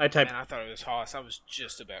 Yeah, I typed. Man, I thought it was Haas. I was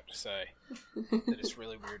just about to say that it's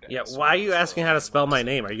really weird. Yeah, why are you asking how to spell my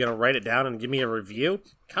name? Are you gonna write it down and give me a review?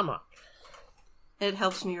 Come on. It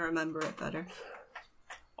helps me remember it better.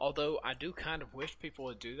 Although I do kind of wish people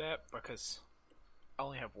would do that because I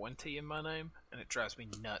only have 1 T in my name, and it drives me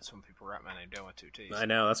nuts when people write my name down with 2 T's. I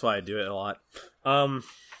know, that's why I do it a lot.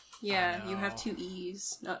 Yeah, you have 2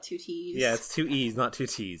 E's, not 2 T's. Yeah, it's 2 E's, not 2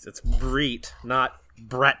 T's. It's Breet, not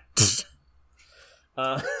Brett.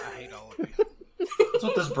 I hate all of you. That's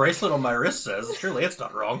what this bracelet on my wrist says. Surely it's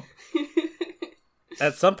not wrong.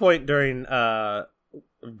 At some point during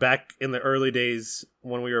back in the early days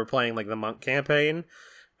when we were playing like the monk campaign,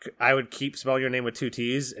 I would keep spelling your name with 2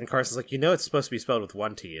 T's, and Carson's like, it's supposed to be spelled with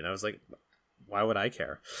 1 T, and I was like, why would I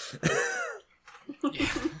care? Yeah.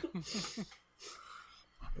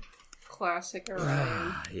 Classic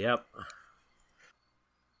Orion. Yep.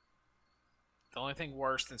 The only thing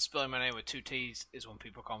worse than spelling my name with 2 T's is when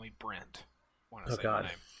people call me Brent when I say God. my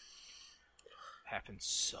name. Happens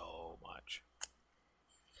so much.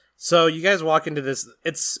 So you guys walk into this.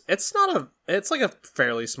 It's like a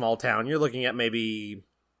fairly small town. You're looking at maybe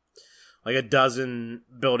like a dozen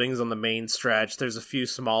buildings on the main stretch. There's a few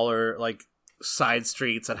smaller like side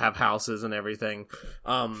streets that have houses and everything.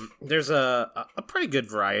 There's a pretty good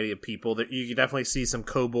variety of people. That you can definitely see some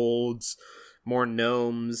kobolds, more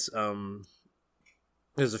gnomes.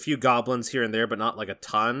 There's a few goblins here and there, but not like a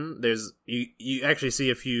ton. There's you actually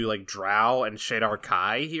see a few like drow and Shadar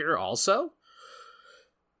Kai here also.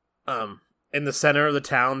 In the center of the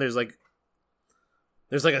town, there's like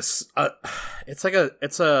a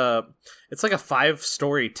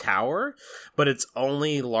 5-story tower, but it's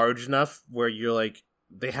only large enough where you're like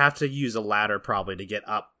they have to use a ladder probably to get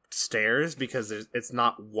upstairs because it's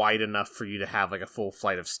not wide enough for you to have like a full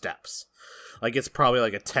flight of steps. Like it's probably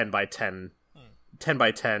like a 10 by 10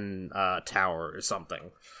 tower or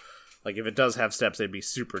something. Like if it does have steps, they'd be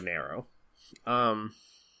super narrow.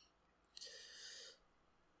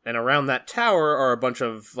 And around that tower are a bunch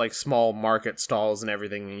of like small market stalls and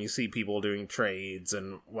everything, and you see people doing trades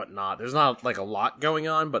and whatnot. There's not like a lot going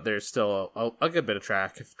on, but there's still a good bit of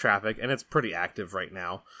traffic, and it's pretty active right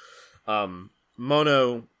now.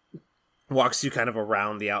 Mono walks you kind of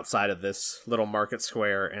around the outside of this little market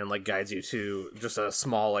square and like guides you to just a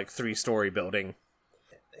small like 3-story building.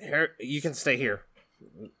 Here, you can stay here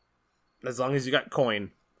as long as you got coin.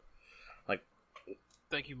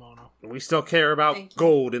 Thank you, Mono. We still care about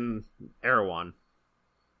gold in Erewhon.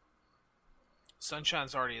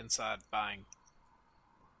 Sunshine's already inside buying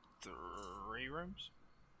 3 rooms?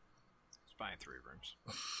 He's buying 3 rooms.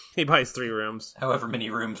 He buys 3 rooms. However many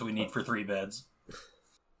rooms we need for 3 beds.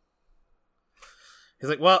 He's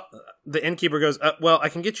like, well, the innkeeper goes, well, I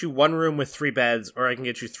can get you 1 room with 3 beds, or I can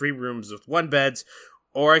get you 3 rooms with 1 beds,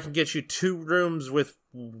 or I can get you 2 rooms with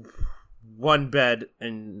 1 bed,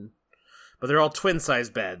 but they're all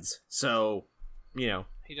twin-sized beds, so, you know.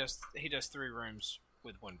 He does 3 rooms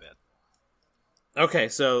with 1 bed. Okay,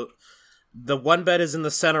 so the 1 bed is in the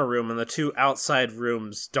center room, and the 2 outside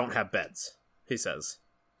rooms don't have beds, he says.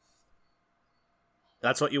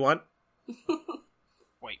 That's what you want?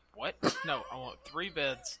 Wait, what? No, I want 3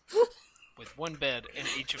 beds with 1 bed in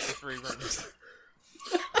each of the 3 rooms.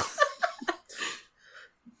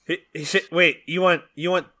 Wait, you want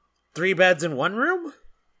 3 beds in 1 room?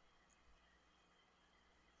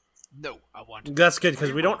 No, I want. That's good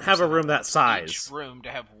because we don't have a room that size. Each room to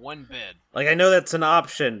have 1 bed. Like, I know that's an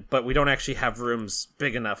option, but we don't actually have rooms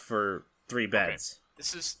big enough for 3 beds. Okay.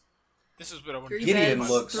 This is what I want to 3 do. Gideon beds,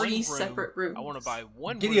 looks- 3 separate rooms. I want to buy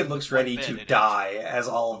 1 Gideon room looks with 1 ready bed to in it. die as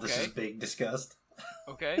all of this Okay. is being discussed.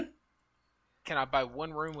 Okay. Can I buy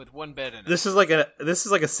 1 room with 1 bed in it? This is like a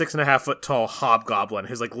 6.5 foot tall hobgoblin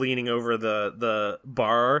who's like leaning over the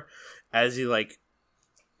bar as he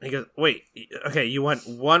goes, wait, okay, you want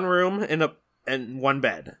 1 room and 1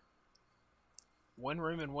 bed. 1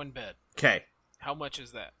 room and 1 bed. Okay. How much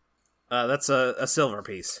is that? That's a silver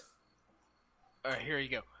piece. All right, here you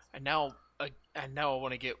go. And now I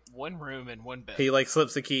want to get 1 room and 1 bed. He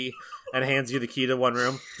slips the key and hands you the key to 1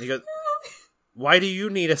 room. He goes, why do you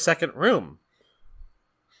need a second room?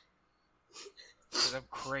 Because I'm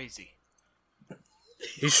crazy.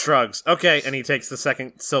 He shrugs. Okay, and he takes the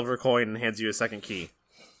second silver coin and hands you a second key.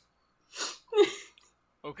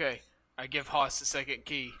 Okay, I give Haas the second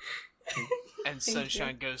key, and Thank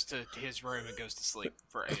Sunshine goes to his room and goes to sleep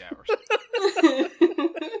for 8 hours.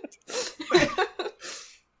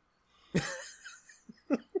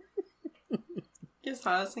 Guess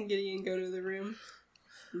Haas and Gideon go to the room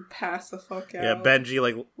and pass the fuck out. Yeah,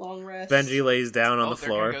 Benji Long rest. Benji lays down on Oh, the they're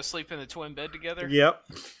floor. gonna go sleep in the twin bed together? Yep.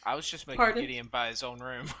 I was just making Pardon? Gideon buy his own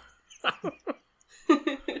room.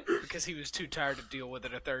 Because he was too tired to deal with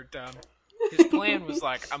it a 3rd time. His plan was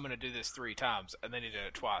like, I'm gonna do this 3 times, and then he did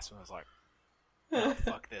it twice, and I was like, oh,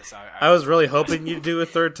 fuck this. I was really hoping you'd do a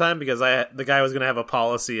 3rd time because the guy was going to have a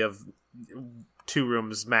policy of 2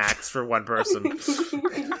 rooms max for 1 person.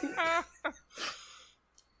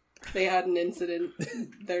 They had an incident.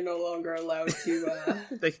 They're no longer allowed to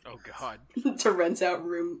Oh god. to rent out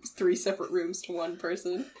 3 separate rooms to 1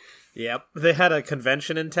 person. Yep. They had a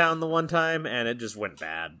convention in town the one time, and it just went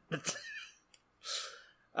bad.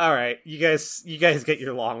 All right, you guys get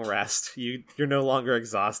your long rest. You're no longer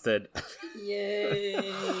exhausted. Yay!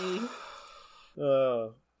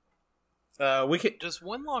 We could. Does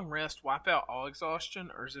 1 long rest wipe out all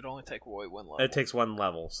exhaustion, or does it only take away 1 level? It takes 1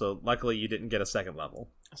 level, so luckily you didn't get a 2nd level.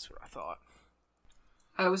 That's what I thought.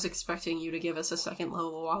 I was expecting you to give us a 2nd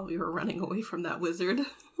level while we were running away from that wizard.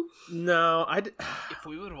 No, If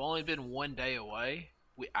we would have only been 1 day away,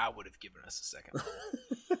 I would have given us a 2nd level.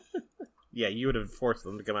 Yeah, you would have forced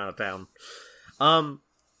them to come out of town.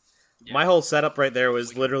 Yeah. My whole setup right there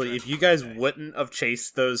was We literally, can if you guys try. wouldn't have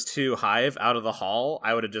chased those 2 hive out of the hall,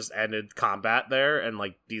 I would have just ended combat there, and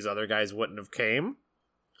these other guys wouldn't have came.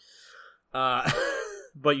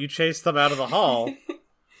 But you chased them out of the hall,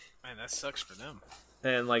 Man, that sucks for them.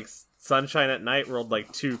 and Sunshine at Night rolled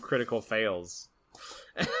 2 critical fails,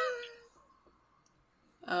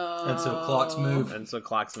 And so clocks move. and so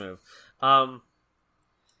clocks move.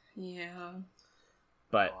 Yeah.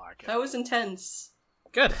 But I like it. That was intense.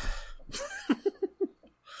 good.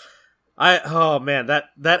 Oh man, that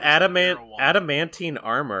adamantine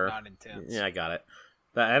armor. Not intense. Yeah, I got it.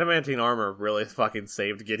 The adamantine armor really fucking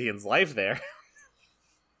saved Gideon's life there.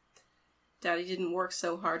 Daddy didn't work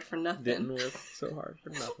so hard for nothing. Didn't work so hard for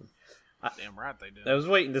nothing. Damn right they did. I was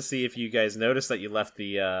waiting to see if you guys noticed that you left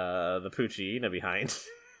the Puccina behind.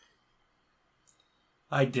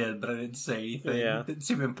 I did, but I didn't say anything. Yeah. It didn't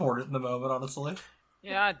seem important in the moment, honestly.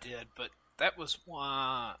 Yeah, I did, but that was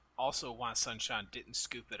why Sunshine didn't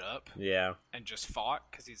scoop it up Yeah. and just fought,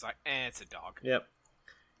 because he's like, it's a dog. Yep.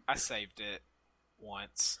 I saved it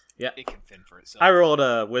once. Yeah. It can fend for itself. I rolled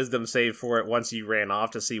a wisdom save for it once you ran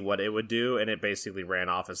off to see what it would do, and it basically ran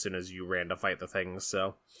off as soon as you ran to fight the things,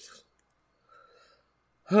 so.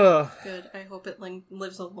 Good. I hope it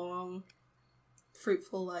lives a long,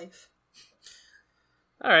 fruitful life.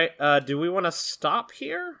 Alright, do we want to stop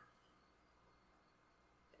here?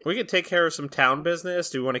 We could take care of some town business.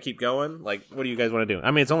 Do we want to keep going? What do you guys want to do?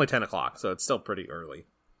 I mean, it's only 10 o'clock, so it's still pretty early.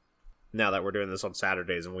 Now that we're doing this on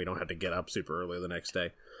Saturdays and we don't have to get up super early the next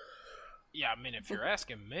day. Yeah, I mean, if you're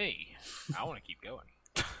asking me, I want to keep going.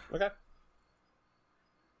 Okay.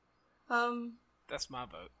 That's my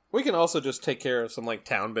vote. We can also just take care of some like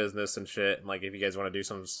town business and shit. And, like if you guys want to do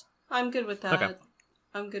some. I'm good with that. Okay.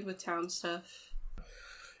 I'm good with town stuff.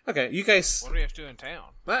 Okay, you guys. What do we have to do in town?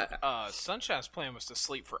 What? Sunshine's plan was to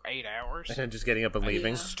sleep for 8 hours. And then just getting up and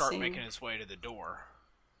leaving. Yeah. Start Same. making his way to the door.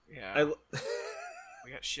 Yeah,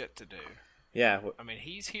 we got shit to do. Yeah. I mean,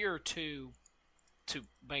 he's here to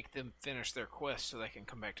make them finish their quest so they can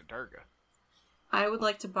come back to Durga. I would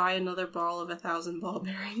like to buy another ball of 1,000 ball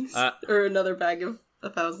bearings. Uh, or another bag of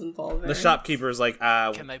 1,000 ball bearings. The shopkeeper's like,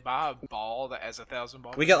 Can they buy a ball that has 1,000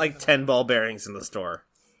 balls? we got like 10 ball bearings in the store.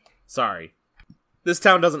 Sorry. This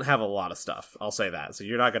town doesn't have a lot of stuff, I'll say that. So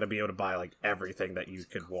you're not going to be able to buy like everything that you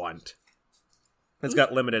could want. It's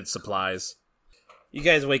got limited supplies. You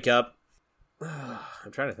guys wake up.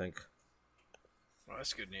 I'm trying to think. Well,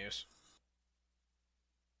 that's good news.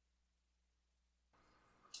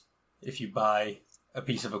 If you buy a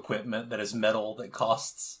piece of equipment that is metal that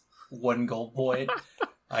costs 1 gold point,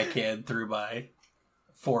 I can, through my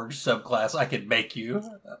forge subclass, I can make you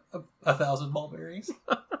 1,000 ball bearings.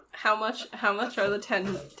 How much are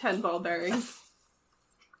the 10 ball bearings?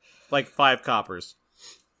 Like 5 coppers.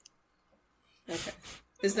 Okay.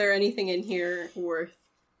 Is there anything in here worth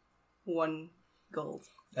 1 gold?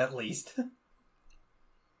 At least.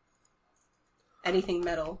 Anything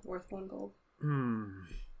metal worth 1 gold?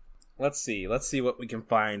 Let's see what we can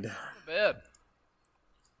find. Bed.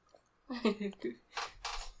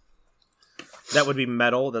 That would be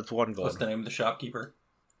metal. That's 1 gold. What's the name of the shopkeeper?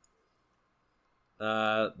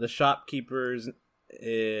 The shopkeeper's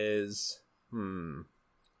is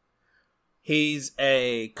He's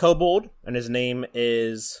a kobold, and his name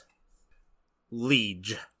is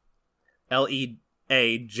Liege. Leaj.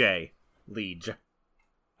 Liege.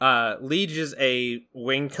 Liege is a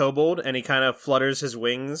winged kobold, and he kind of flutters his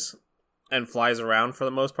wings and flies around for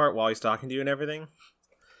the most part while he's talking to you and everything.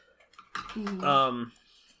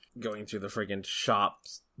 Going through the friggin'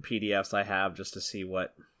 shops PDFs I have just to see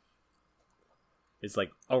what is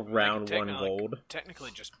like around 1 gold.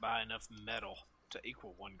 Technically, just buy enough metal to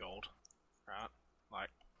equal 1 gold, right? Like,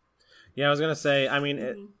 Yeah, I was gonna say. I mean,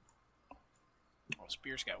 well,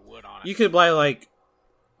 spear's got wood on it. you could buy like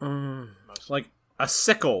Mostly. a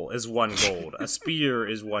sickle is 1 gold. A spear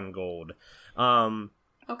is 1 gold.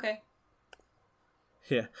 Okay.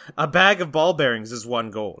 Yeah, a bag of ball bearings is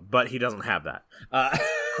 1 gold, but he doesn't have that.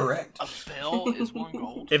 Correct. A bell is 1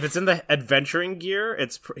 gold. If it's in the adventuring gear,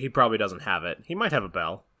 he probably doesn't have it. He might have a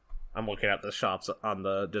bell. I'm looking at the shops on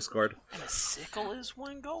the Discord. And a sickle is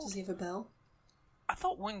 1 Does gold? he have a bell? I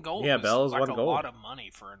thought 1 gold Yeah, was bell is like 1 a gold. lot of money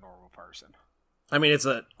for a normal person. I mean, it's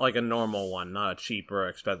a normal one, not a cheap or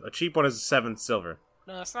expensive. A cheap one is 7 silver.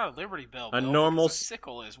 No, it's not a Liberty Bell. A bell, normal because a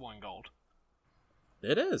sickle is 1 gold.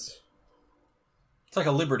 It is. It's like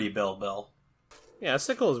a Liberty Bell. Yeah, a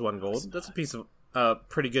sickle is 1 gold. That's a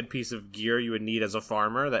pretty good piece of gear you would need as a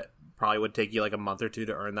farmer. That probably would take you like a month or 2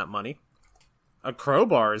 to earn that money. A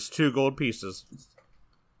crowbar is 2 gold pieces.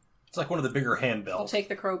 It's like one of the bigger I'll handbells. take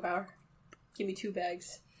the crowbar. Give me 2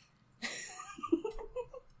 bags.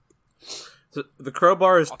 So the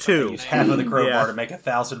crowbar is I'll 2. Use half of the crowbar Yeah. to make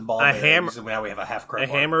 1,000 ball A bearings, hammer- and now we have a half crowbar.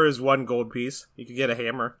 A hammer is 1 gold piece. You could get a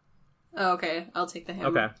hammer. Oh, okay. I'll take the hammer.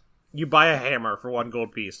 Okay. You buy a hammer for 1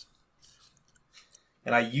 gold piece.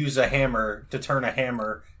 And I use a hammer to turn a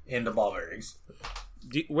hammer into ball bearings.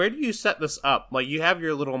 Where do you set this up? Like, you have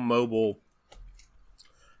your little mobile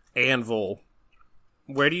anvil.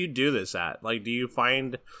 Where do you do this at? Like, do you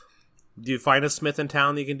find a smith in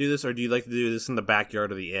town that you can do this, or do you like to do this in the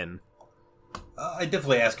backyard of the inn? I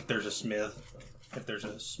definitely ask if there's a smith, if there's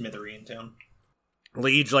a smithery in town.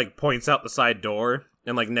 Liege, like, points out the side door,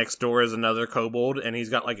 and, like, next door is another kobold, and he's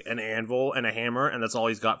got, like, an anvil and a hammer, and that's all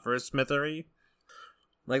he's got for his smithery.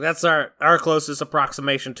 Like, that's our closest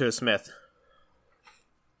approximation to a smith.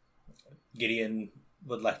 Gideon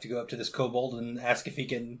would like to go up to this kobold and ask if he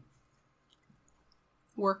can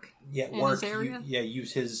Work. work. his area?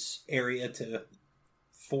 Use his area to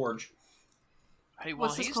forge. Hey, while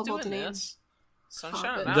What's this he's kobold's doing name? this, Sunshine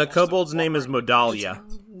Hobbit. and I The wants to kobold's name walk is around.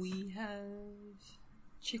 Modalia. We have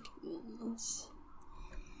chickens.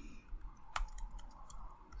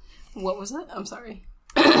 What was it? I'm sorry.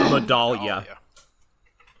 Modalia. yeah.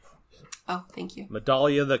 Oh, thank you.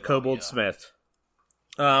 Modalia the kobold Yeah. smith.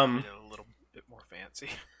 Made it a little bit more fancy.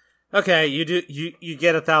 Okay, you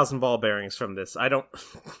get 1,000 ball bearings from this. I don't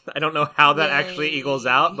know how that actually Yay. equals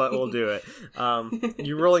out, but we'll do it.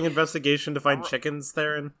 You rolling investigation to find chickens,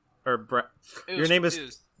 Theron? Or your name is It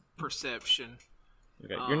was perception.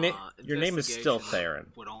 okay. Your name is still Investigation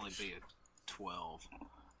Theron. Would only be a 12.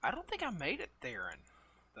 I don't think I made it Theron,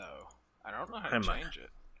 though. I don't know how to I might. change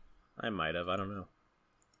it. I might have. I don't know.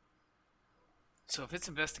 So if it's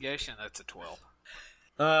investigation, that's a 12.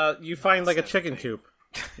 You find like a 17. chicken coop.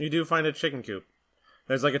 You do find a chicken coop.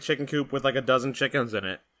 There's like a chicken coop with like a dozen chickens in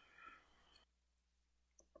it.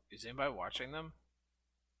 Is anybody watching them?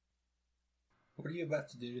 What are you about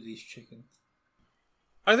to do to these chickens?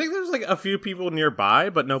 I think there's like a few people nearby,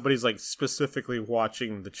 but nobody's like specifically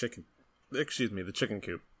watching the chicken. Excuse me, the chicken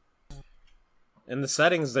coop. In the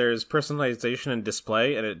settings, there's personalization and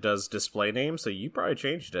display, and it does display names, so you probably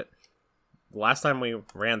changed it. Last time we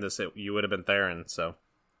ran this, you would have been Theron, so.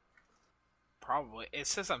 Probably. It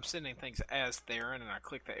says I'm sending things as Theron, and I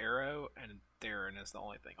click the arrow, and Theron is the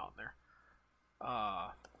only thing on there. I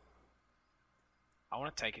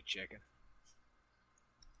want to take a chicken.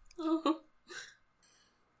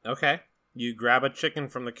 Okay. You grab a chicken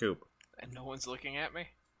from the coop. And no one's looking at me?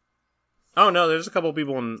 Oh no, there's a couple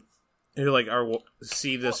people who like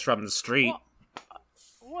see this from the street.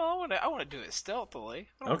 Well, I want to do it stealthily.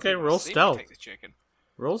 I don't want Okay, people to roll see me stealth. take the chicken.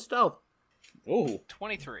 Roll stealth. Ooh.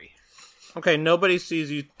 23. Okay, nobody sees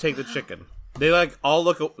you take the chicken. They like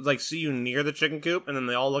all see you near the chicken coop, and then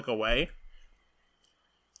they all look away,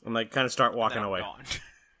 and like kind of start walking Then I'm away. gone.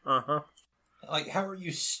 Uh-huh. Like, how are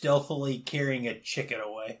you stealthily carrying a chicken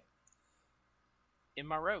away? In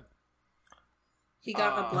my robe. He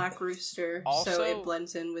got a black rooster, so also- it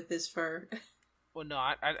blends in with his fur. Well, no,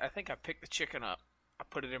 I think I picked the chicken up, I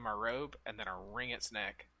put it in my robe, and then I wring its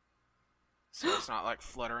neck. So it's not like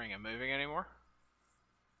fluttering and moving anymore.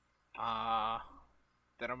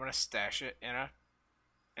 Then I'm gonna stash it in a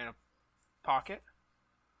pocket,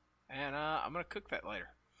 and I'm gonna cook that later.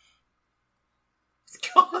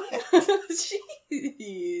 God.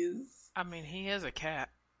 Jeez. I mean, he is a cat.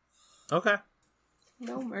 Okay.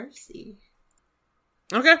 No mercy.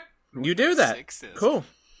 Okay. You do that. 6 is. Cool.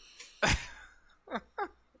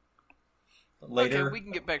 Later, Okay, we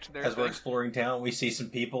can get back to their as we're thing. exploring town, we see some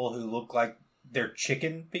people who look like they're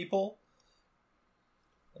chicken people.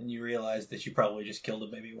 And you realize that you probably just killed a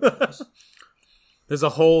baby one of those. There's a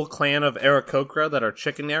whole clan of Aarakocra that are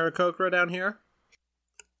chicken Aarakocra down here.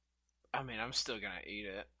 I mean, I'm still gonna eat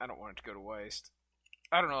it. I don't want it to go to waste.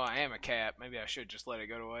 I don't know. I am a cat. Maybe I should just let it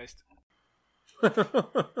go to waste.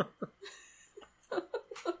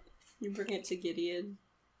 You bring it to Gideon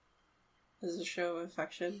as a show of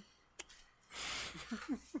affection.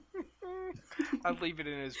 I'd leave it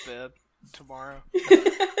in his bed tomorrow.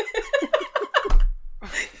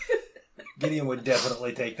 Gideon would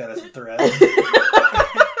definitely take that as a threat.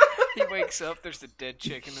 He wakes up, there's a dead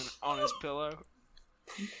chicken on his pillow.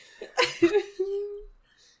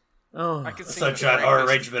 Oh. I can see Sunshine, the our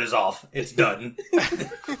breakfast. arrangement is off. It's done.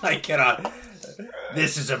 I cannot.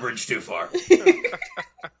 This is a bridge too far.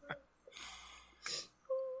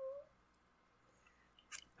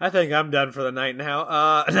 I think I'm done for the night now.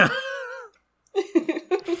 No.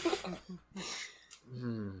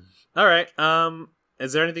 All right.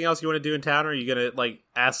 Is there anything else you want to do in town, or are you gonna like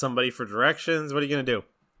ask somebody for directions? What are you gonna do?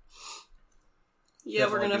 Yeah,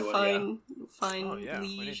 we're Definitely gonna do it, find Oh, yeah, we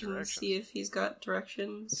need Liege and directions. see if he's got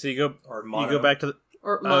directions. So you go. Or You mono. go back to the.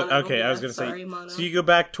 Or Mono. Okay, I was yeah, gonna sorry, say. Mono. So you go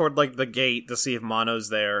back toward like the gate to see if Mono's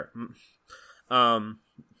there. And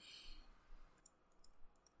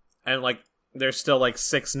like there's still like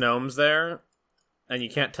 6 gnomes there, and you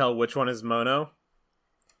can't tell which one is Mono.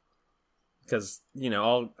 Because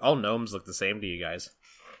all gnomes look the same to you guys.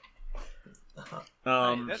 Hey,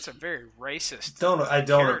 that's a very racist I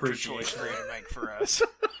don't character appreciate choice for that. you to make for us.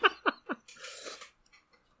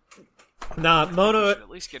 Nah, We Mono should at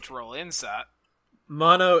least get to roll insight.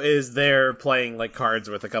 Mono is there playing like cards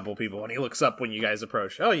with a couple people, and he looks up when you guys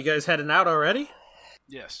approach. Oh, you guys heading out already?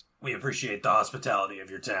 Yes. We appreciate the hospitality of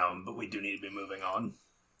your town, but we do need to be moving on.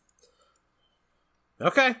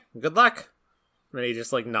 Okay, good luck. And he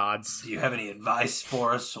just like nods. Do you have any advice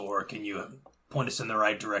for us, or can you point us in the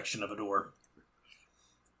right direction of a door?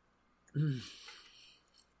 You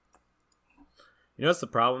know what's the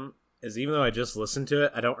problem? Is even though I just listened to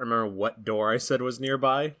it, I don't remember what door I said was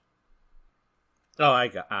nearby. Oh, I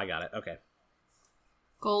got it. Okay.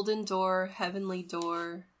 Golden Door, Heavenly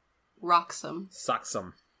Door, Roxham.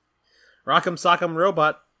 Soxum. Rock'em Sock'em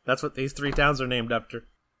Robot. That's what these 3 towns are named after.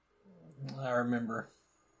 I remember.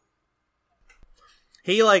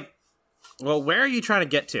 He well, where are you trying to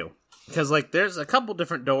get to? Because like there's a couple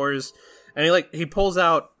different doors, and he pulls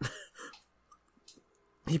out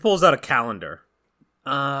a calendar.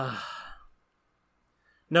 No,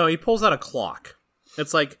 he pulls out a clock.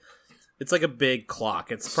 It's like a big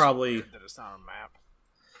clock. It's probably That it's not a map.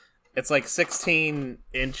 it's like 16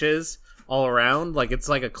 inches all around. Like it's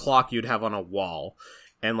like a clock you'd have on a wall,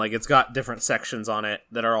 and like it's got different sections on it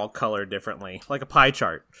that are all colored differently, like a pie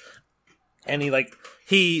chart. And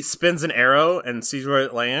he spins an arrow and sees where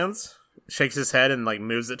it lands, shakes his head and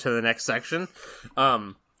moves it to the next section.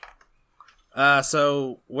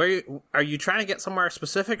 So where are you trying to get somewhere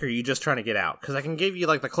specific, or are you just trying to get out? Because I can give you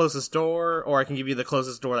the closest door, or I can give you the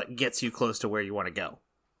closest door that gets you close to where you want to go.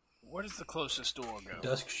 Where does the closest door go?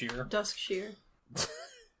 Duskshire.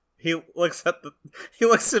 He looks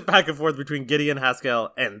it back and forth between Gideon,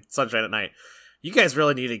 Haskell, and Sunshine at Night. You guys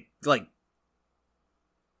really need to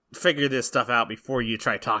figure this stuff out before you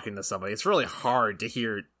try talking to somebody. It's really hard to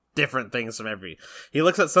hear different things from every. He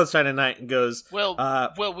looks at Sunshine at Night and goes, we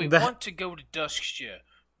want to go to Duskshire,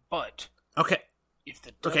 but okay, if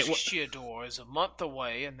the Duskshire door is a month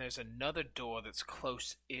away and there's another door that's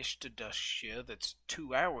close-ish to Duskshire that's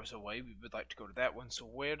 2 hours away, we would like to go to that one. So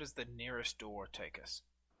where does the nearest door take us?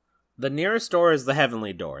 The nearest door is the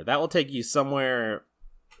Heavenly Door. That will take you somewhere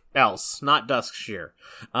else, not Duskshire.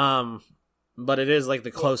 But it is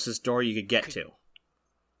the closest door you could get to.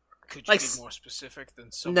 Could you be more specific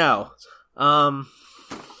than someone No. else?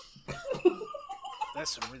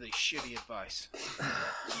 That's some really shitty advice.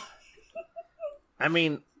 I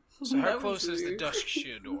mean, so how close is the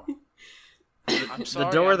Duskshire door? I'm sorry,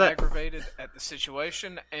 the door I'm that aggravated at the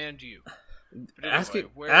situation and you. But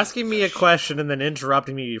anyway, asking me a question and then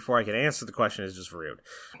interrupting me before I can answer the question is just rude.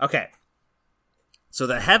 Okay. So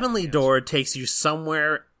the Heavenly Door takes you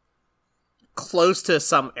somewhere close to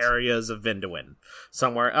some areas of Vinduin,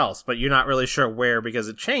 somewhere else, but you're not really sure where because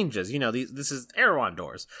it changes. This is Erewhon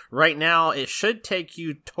doors. Right now, it should take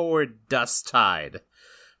you toward Dusttide,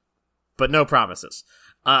 but no promises.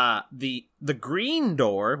 The green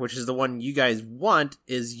door, which is the one you guys want,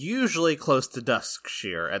 is usually close to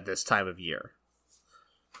Duskshire at this time of year.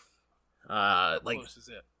 How close is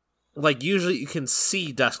it? Usually you can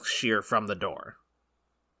see Duskshire from the door.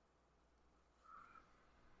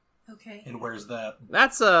 Okay. And where's that?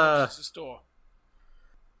 That's Where's the store?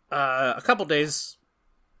 A couple days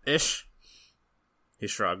ish. He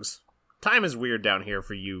shrugs. Time is weird down here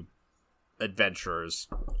for you adventurers.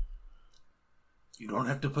 You don't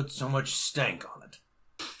have to put so much stank on it.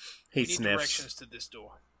 He We need sniffs. directions to this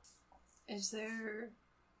door. Is there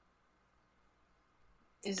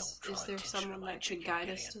draw attention to someone my that could chicken, guide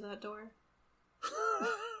us Gideon. to that door?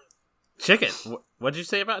 Chicken. What'd you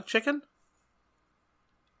say about chicken?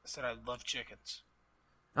 I said I love chickens.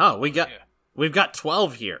 Oh, we've got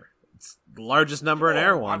 12 here. It's the largest number in I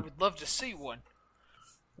Erewhon. would love to see one.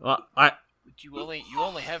 Well, But you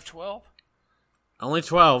only have 12? only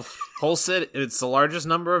 12. Whole city. It's the largest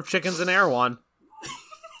number of chickens in Erewhon.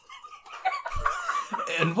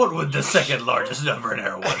 And what would the second largest number in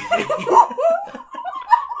Erewhon be?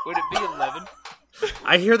 Would it be 11?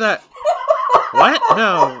 I hear that. What?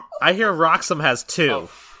 No, I hear Roxham has 2.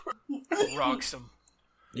 Roxham.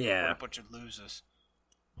 Yeah. What a bunch of losers.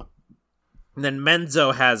 And then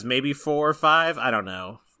Menzo has maybe 4 or 5. I don't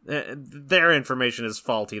know. Their information is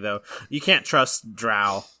faulty, though. You can't trust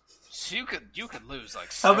Drow. So you could lose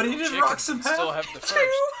like How many several did chickens Roxham and still have? have the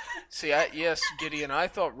first. See, yes, Gideon, I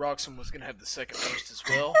thought Roxham was going to have the second most as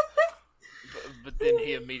well. But then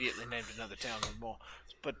he immediately named another town and more.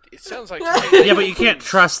 But it sounds like Yeah, but you can't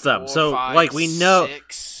trust them. 4, So, 5, we know...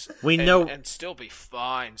 6, we know- and still be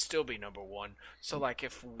fine, still be number 1. So,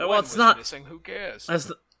 if one Well, it's was not- missing, who cares?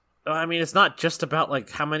 it's not just about,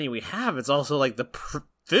 how many we have. It's also, the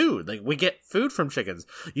food. We get food from chickens.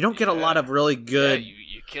 You don't get a lot of really good... Yeah,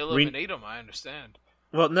 you kill them and eat them, I understand.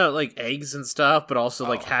 Well, no, eggs and stuff, but also,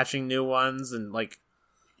 hatching new ones and,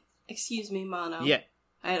 Excuse me, Mono. Yeah.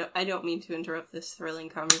 I don't mean to interrupt this thrilling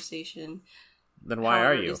conversation. Then why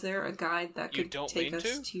However, are you? Is there a guide that You could don't take mean us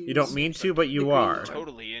to? to... You don't mean to, but you green are. door?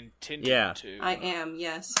 Totally intended Yeah. to. I am,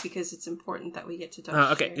 yes, because it's important that we get to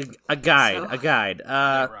Duskshire. Okay, a guide, So- a guide.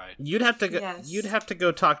 right. You'd have to go. Yes. You'd have to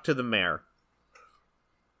go talk to the mayor.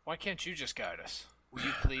 Why can't you just guide us? Will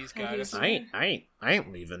you please guide us? you- I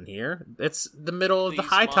ain't leaving here. It's the middle of the Please,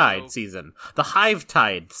 high Mono. tide season, the hive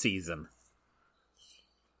tide season.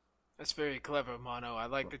 That's very clever, Mono. I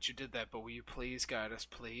like that you did that, but will you please guide us,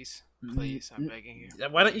 please? Please, I'm begging you.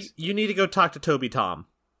 Why don't you? Please, You need to go talk to Toby Tom.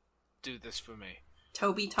 do this for me?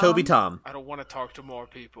 Toby Tom? Toby Tom. I don't want to talk to more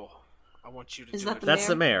people. I want you to Is do that it. the That's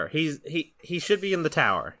the mayor. He should be in the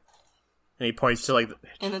tower. And he points to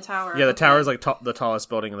In the tower. yeah, the okay. tower is the tallest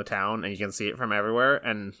building in the town, and you can see it from everywhere.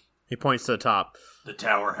 And he points to the top. The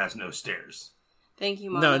tower has no stairs. Thank you,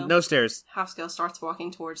 Mono. No stairs. Haskell starts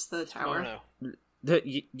walking towards the tower. Mono.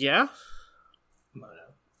 Yeah. Mono.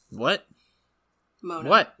 What? Mono.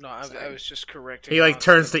 What? No, I was just correcting. He Hans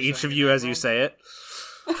turns for to each saying of you it as you wrong. say it.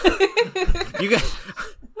 You guys,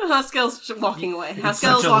 Haskell's just walking away.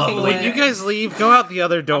 Haskell's such a walking lovely- away. when you guys leave, go out the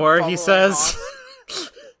other door. He following says.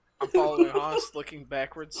 I'm following Haas, looking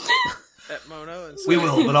backwards at Mono, and We saying,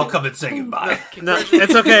 will, but I'll come and say goodbye. No, "Congratulations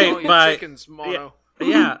it's okay, on all your bye." chickens, Mono.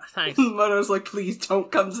 Yeah, thanks. Mono's like, please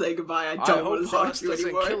don't come say goodbye. I I don't want hope to talk Haas to you doesn't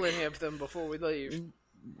anymore. kill any of them before we leave.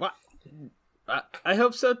 What? I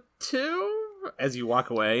hope so too. As you walk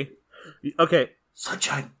away. Okay.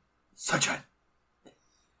 Sunshine!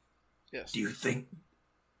 Yes. Do you think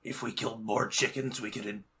if we killed more chickens, we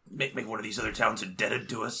could make one of these other towns indebted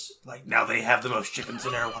to us? Like, now they have the most chickens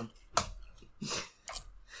in Erewhon.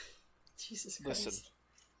 Jesus Christ. Listen,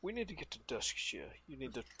 we need to get to Duskshire. You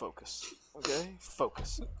need to focus, okay?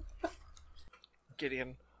 Focus.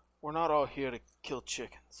 Gideon, we're not all here to kill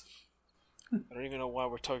chickens. I don't even know why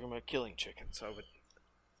we're talking about killing chickens.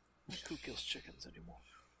 Who kills chickens anymore?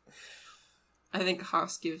 I think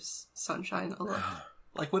Haas gives Sunshine a look.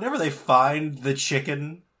 Like, whenever they find the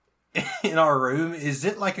chicken in our room, is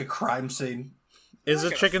it like a crime scene? Is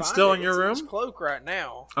the chicken still in your room? It's in his cloak right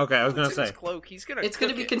now. Okay, I was gonna It's in his say. cloak. He's gonna. It's going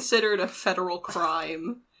to cook be it. considered a federal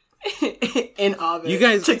crime in Ovid You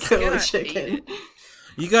guys- to kill Gonna a eat chicken. it.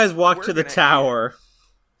 You guys walk We're to the gonna eat tower.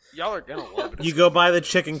 Y'all are gonna love it. You go by the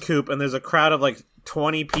chicken coop, and there's a crowd of like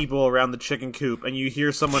 20 people around the chicken coop, and you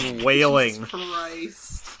hear someone wailing,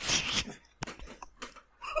 Christ.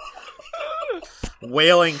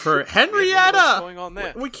 wailing for What's Henrietta. going on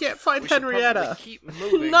there? We can't find We should Henrietta. probably keep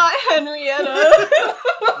moving. Not Henrietta.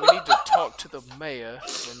 We need to talk to the mayor.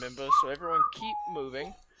 Remember, so everyone keep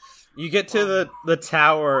moving. You get to the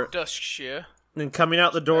tower, Duskshire. and coming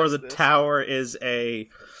out the door of the That's this. tower is a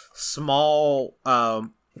small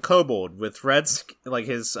kobold with red, like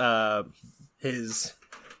his.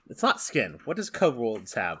 It's not skin. What does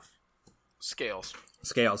kobolds have? Scales.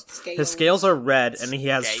 Scales. Scales. His scales are red, and he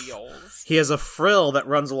has a frill that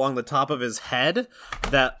runs along the top of his head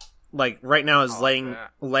that, like, right now is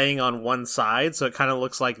laying on one side, so it kind of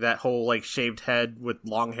looks like that whole like shaved head with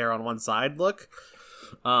long hair on one side look.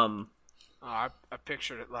 I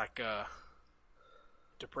pictured it like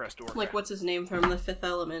depressed orc. Like, what's his name from The Fifth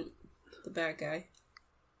Element? The bad guy.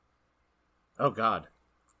 Oh God.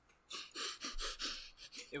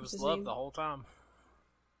 It was his love name? the whole time.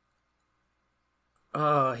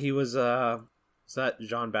 He was is that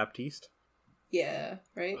Jean Baptiste? Yeah,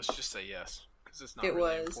 right? Let's just say yes, because it's not. It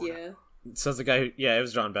really was, important. Says the guy who, yeah, it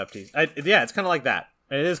was Jean Baptiste. Yeah, it's kind of like that.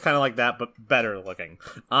 It is kind of like that, but better looking.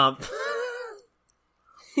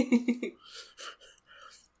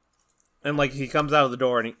 And like he comes out of the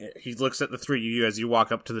door and he looks at the three of you as you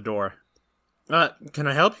walk up to the door. Can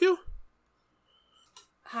I help you?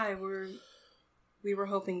 Hi, we were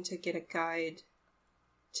hoping to get a guide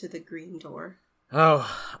to the green door.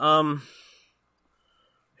 Oh,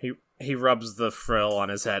 he rubs the frill on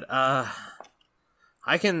his head.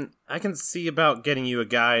 I can see about getting you a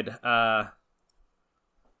guide.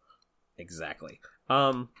 Exactly.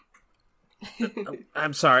 I'm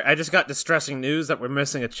sorry. I just got distressing news that we're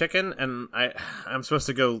missing a chicken, and I'm supposed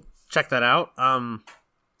to go check that out.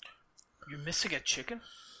 You're missing a chicken?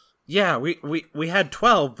 Yeah, we had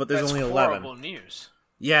 12, but there's That's only 11. horrible news.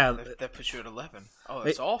 Yeah, That puts you at 11. Oh,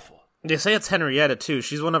 that's awful. they say it's Henrietta too.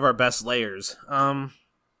 She's one of our best layers.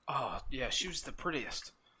 Oh, yeah, she was the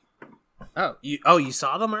prettiest. You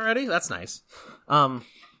saw them already? That's nice. Yeah,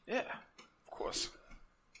 of course.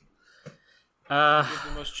 You have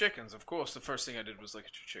the most chickens, of course. The first thing I did was look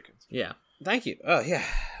at your chickens. Yeah. Thank you. Oh, yeah.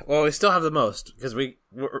 Well, we still have the most because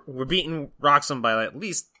we're beating Roxham by at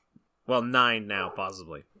least 9 now,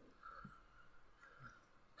 possibly.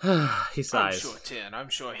 He sighs. I'm sure 10. I'm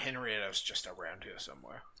sure Henrietta's just around here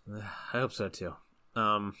somewhere. I hope so too.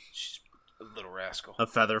 She's a little rascal. A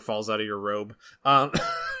feather falls out of your robe. Well,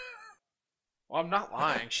 I'm not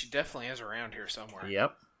lying. She definitely is around here somewhere.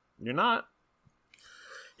 Yep. You're not.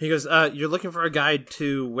 He goes, you're looking for a guide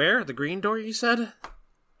to where? The green door, you said?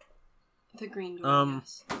 The green door,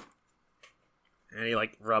 yes. And he,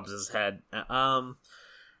 like, rubs his head.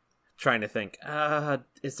 Trying to think.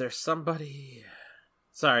 Is there somebody...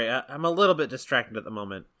 Sorry, I'm a little bit distracted at the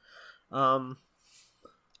moment.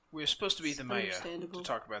 We're supposed to be the mayor Understandable. to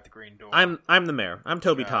talk about the green door. I'm the mayor. I'm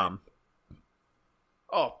Toby Tom.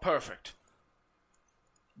 Oh, perfect.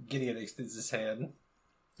 Gideon extends his hand.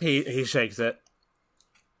 He shakes it.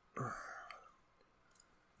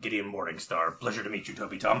 Gideon Morningstar. Pleasure to meet you,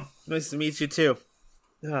 Toby Tom. Nice to meet you, too.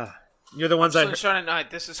 You're the ones Sunshine at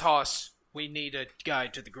Night, this is Haas. We need a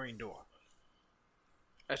guide to the green door.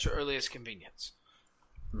 At your earliest convenience.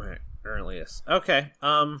 My earliest. Okay,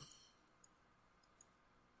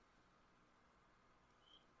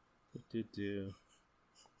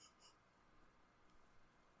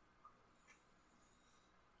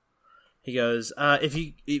 He goes, if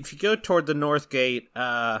you go toward the north gate,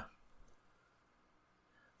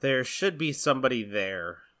 there should be somebody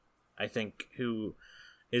there, I think, who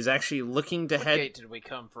is actually looking to What head... gate did we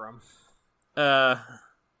come from? I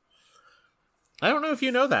don't know if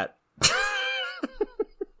you know that.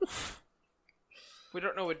 We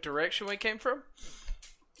don't know what direction we came from?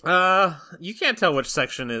 You can't tell which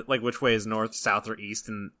section is, like, which way is north, south, or east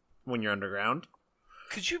and when you're underground.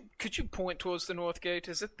 Could you point towards the north gate?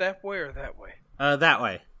 Is it that way or that way? That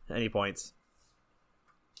way. Any points?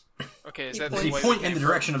 Okay, is that Does the he way point we in the came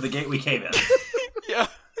direction of the gate we came in? from? Yeah.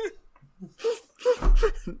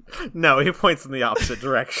 No, he points in the opposite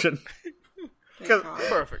direction. Thank God.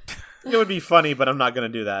 Perfect. It would be funny, but I'm not gonna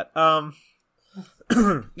do that.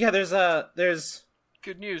 Yeah, there's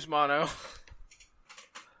Good news, Mono.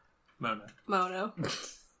 Mona. Mono.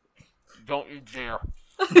 Don't you dare.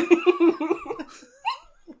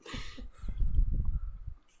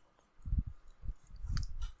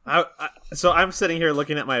 So I'm sitting here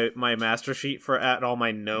looking at my master sheet at all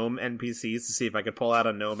my gnome NPCs to see if I could pull out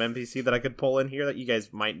a gnome NPC that I could pull in here that you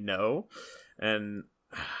guys might know, and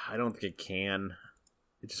I don't think it can.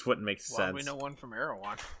 It just wouldn't make sense. Well, we know one from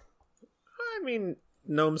Erewhon. I mean,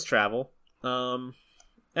 gnomes travel.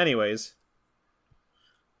 Anyways.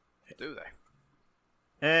 Do they?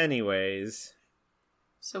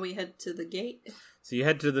 So we head to the gate. So you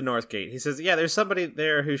head to the north gate. He says, yeah, there's somebody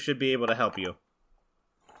there who should be able to help you.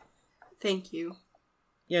 Thank you.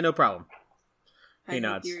 Yeah, no problem. I He hope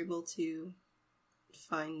nods. you're able to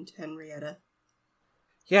find Henrietta.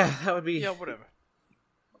 Yeah, that would be... Yeah, whatever.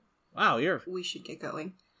 Wow, you're... We should get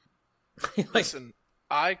going. like, Listen,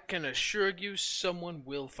 I can assure you someone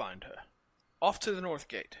will find her. Off to the north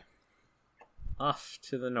gate. off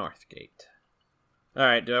to the north gate.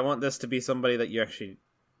 Alright, do I want this to be somebody that you actually...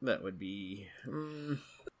 That would be...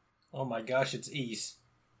 Oh my gosh, it's East.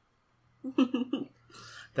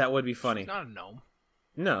 That would be funny. She's not a gnome.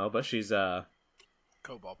 No, but she's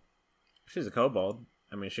Kobold. she's a kobold.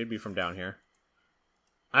 I mean, she'd be from down here.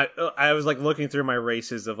 I was like looking through my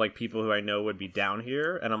races of like people who I know would be down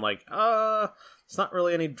here, and I'm like, it's not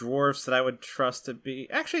really any dwarves that I would trust to be.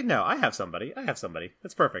 Actually, no, I have somebody.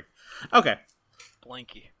 That's perfect. Okay.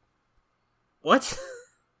 Blanky. What?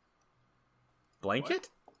 Blanket?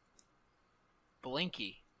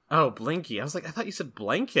 Blinky. Oh, Blinky. I was like, I thought you said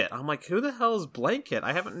Blanket. I'm like, who the hell is Blanket?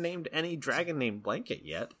 I haven't named any dragon named Blanket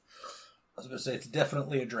yet. I was going to say, it's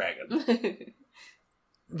definitely a dragon.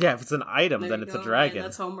 Yeah, if it's an item, There then you it's go, a dragon. Ryan,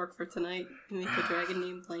 that's homework for tonight. Make a dragon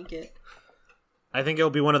named Blanket. I think it'll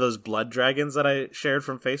be one of those blood dragons that I shared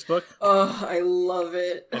from Facebook, Oh, I love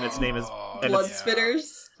it. and its name is and Blood its,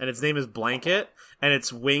 spitters. and its name is Blanket, and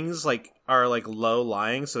its wings are low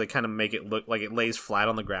lying, so they kind of make it look like it lays flat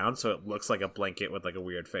on the ground, so it looks like a blanket with like a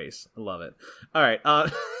weird face. I love it. All right,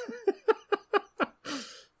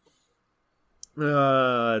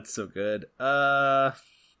 it's so good.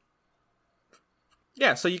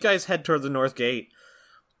 Yeah, so you guys head toward the north gate.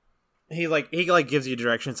 He gives you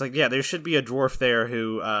directions. Like, yeah, there should be a dwarf there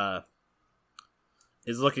who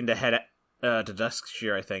is looking to head to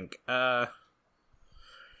Duskshire, I think.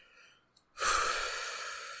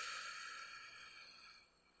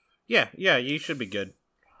 Yeah, you should be good.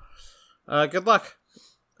 Good luck.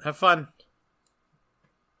 Have fun.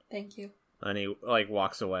 Thank you. And he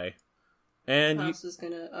walks away. And House is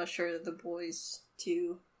gonna usher the boys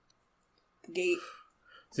to the gate.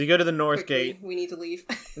 so you go to the north Quickly, gate. we need to leave.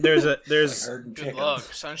 There's Like there's herding Good chickens. luck.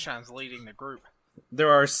 Sunshine's leading the group. there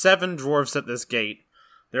are 7 dwarves at this gate.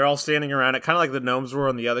 They're all standing around it, kind of like the gnomes were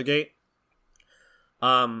on the other gate.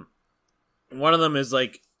 One of them is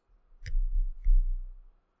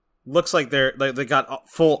looks like they got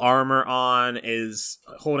full armor on, is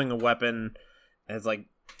holding a weapon, and is like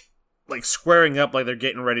squaring up like they're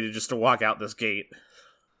getting ready to walk out this gate.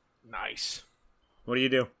 Nice. What do you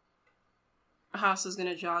do? Haas is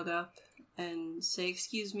gonna jog up and say,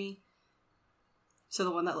 "Excuse me," to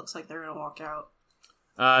the one that looks like they're gonna walk out.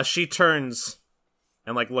 She turns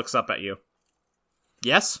and looks up at you.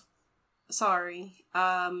 Yes? Sorry.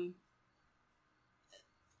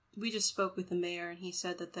 We just spoke with the mayor, and he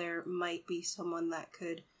said that there might be someone that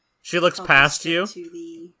could She looks help past us get you to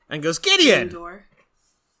the and goes, main Gideon! door.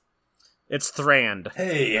 It's Thrand.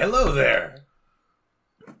 Hey, hello there.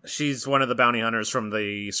 She's one of the bounty hunters from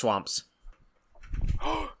the swamps.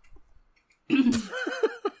 What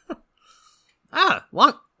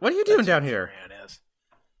are you doing down here? Man is.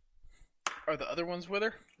 Are the other ones with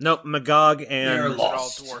her? Nope, Magog They're and... Or is it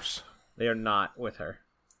lost. all dwarfs? They are not with her.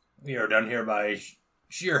 We are down here by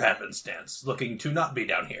sheer happenstance, looking to not be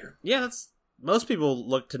down here. Yeah, that's... Most people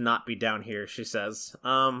look to not be down here, she says.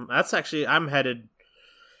 That's actually... I'm headed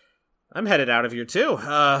out of here, too.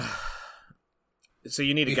 So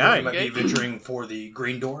you need a You guide. might be venturing for the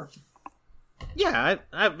green door. Yeah,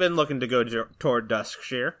 I've been looking to go toward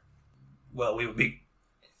Duskshire. Well, we would be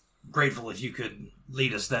grateful if you could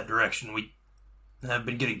lead us that direction. We have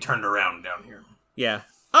been getting turned around down here. Yeah.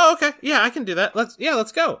 Oh, okay. Yeah, I can do that. Let's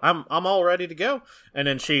go. I'm all ready to go. And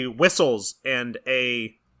then she whistles, and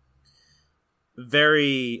a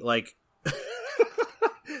very like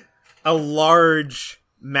a large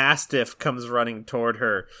mastiff comes running toward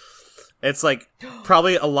her. It's like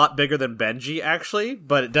probably a lot bigger than Benji, actually,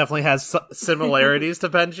 but it definitely has similarities to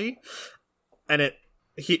Benji. And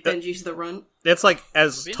Benji's the runt. it's like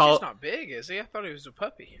as Benji's tall. not big, is he? I thought he was a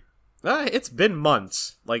puppy. It's been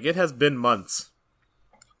months. Like it has been months.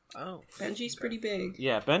 Oh, Benji's pretty big.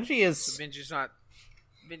 Yeah, Benji is. so Benji's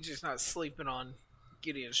not sleeping on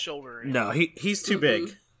Gideon's shoulder. Or No, he's too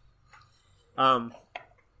big. And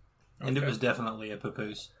it was definitely a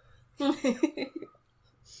papoose.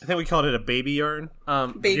 I think we called it a baby urn.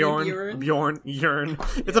 Baby Bjorn. Bjorn. Bjorn. Urn.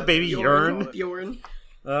 It's a baby urn. Bjorn.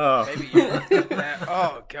 Oh, Maybe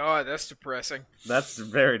oh god, that's depressing. that's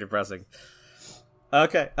very depressing.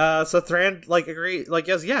 Okay, so Thran agree,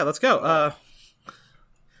 yes, yeah, let's go.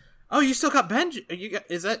 Oh, you still got Benji?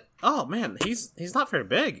 Is that? Oh man, he's not very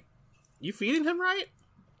big. You feeding him right?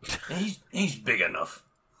 He's big enough.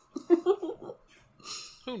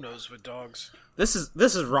 Who knows with dogs? This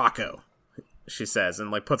is Rocco. She says,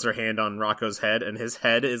 and puts her hand on Rocco's head, and his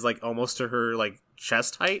head is almost to her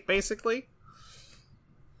chest height, basically.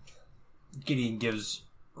 Gideon gives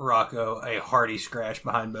Rocco a hearty scratch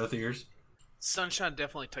behind both ears. Sunshine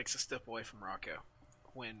definitely takes a step away from Rocco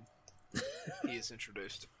when he is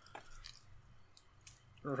introduced.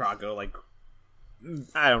 Rocco,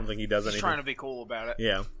 I don't think he does He's anything. trying to be cool about it.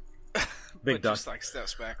 Yeah, big But dog. just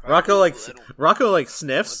steps back. Rocco "Ooh, I don't want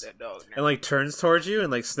sniffs that dog and turns towards you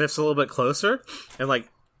and sniffs a little bit closer and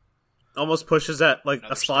almost pushes at a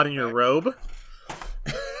Another spot step in your back. robe.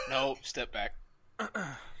 No, step back.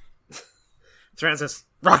 Thran says,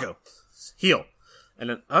 "Rocco, heal," and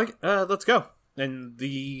then let's go. And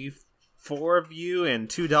the 4 of you and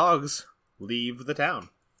 2 dogs leave the town.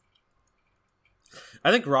 I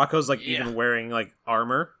think Rocco's even wearing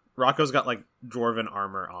armor. Rocco's got dwarven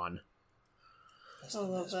armor on. I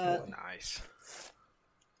love that. Nice.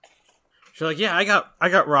 She's like, "Yeah, I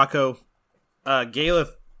got Rocco.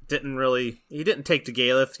 Galeth didn't take to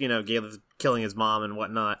Galeth. Galeth killing his mom and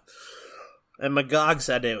whatnot. And Magog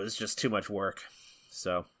said it was just too much work.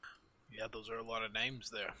 So Yeah, those are a lot of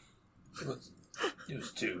names there. It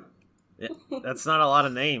was 2. yeah, that's not a lot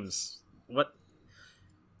of names. What?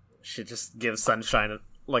 She just gives Sunshine a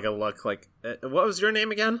look. What was your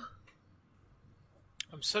name again?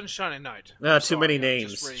 I'm Sunshine at Night. Too many I'm just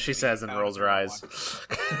names, ready she to says be and out rolls of her the eyes.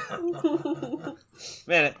 one.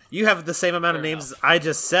 Man, you have the same amount of Fair names enough. I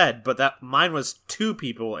just said, but mine was 2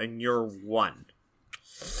 people and you're 1.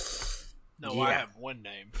 No, Yeah. I have one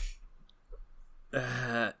name.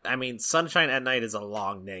 I mean, Sunshine at Night is a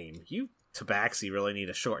long name. You Tabaxi really need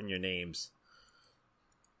to shorten your names.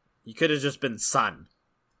 You could have just been Sun.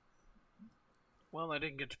 Well, I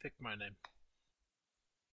didn't get to pick my name.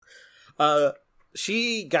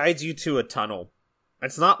 She guides you to a tunnel.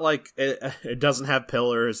 It's not it doesn't have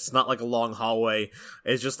pillars. It's not a long hallway.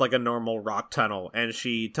 It's just a normal rock tunnel. And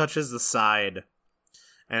she touches the side,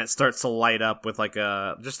 and it starts to light up with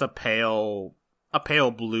just a pale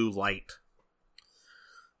blue light.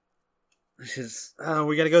 She's,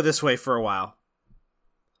 we gotta go this way for a while.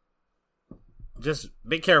 Just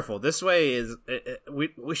be careful. This way is we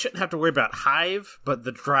shouldn't have to worry about Hive, but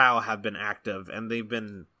the Drow have been active and they've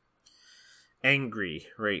been angry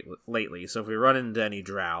lately. So if we run into any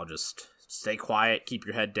Drow, just stay quiet, keep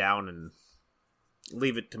your head down, and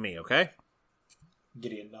leave it to me. Okay?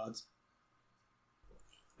 Gideon nods.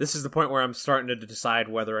 This is the point where I'm starting to decide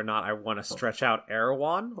whether or not I want to stretch out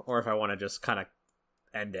Erewhon or if I want to just kind of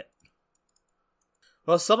end it.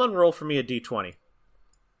 Well, someone roll for me a d20.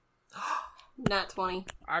 Nat 20.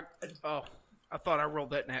 I thought I rolled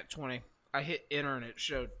that nat 20. I hit enter and it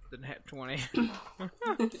showed the nat 20.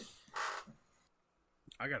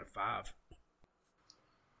 I got a 5.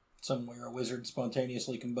 Somewhere a wizard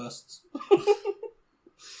spontaneously combusts.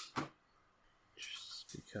 Just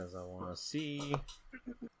because I want to see.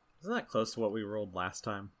 Isn't that close to what we rolled last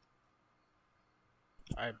time?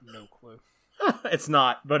 I have no clue. It's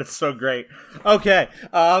not, but it's so great. Okay.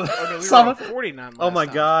 Oh, no, we someone. rolled 49 last Oh my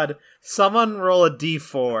time. god. Someone roll a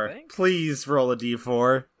d4. Thanks. Please roll a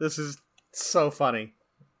d4. This is so funny.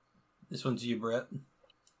 This one's you, Brett.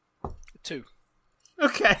 2.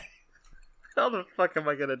 Okay. How the fuck am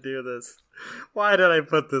I gonna do this? Why did I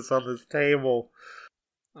put this on this table?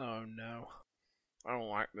 Oh no. I don't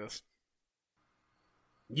like this.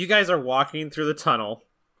 you guys are walking through the tunnel.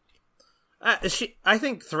 I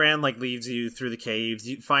think Thran like leads you through the caves.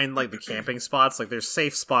 You find like the camping spots. Like there's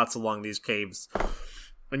safe spots along these caves,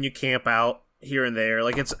 and you camp out here and there.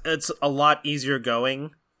 Like it's a lot easier going.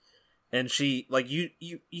 And she like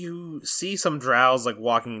you see some drows like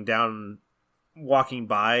walking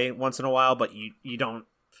by once in a while, but you don't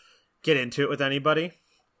get into it with anybody.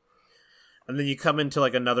 And then you come into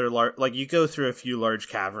like another like you go through a few large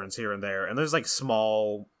caverns here and there, and there's like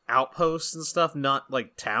small outposts and stuff, not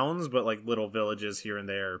like towns, but like little villages here and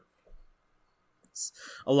there. It's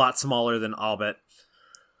a lot smaller than Albet.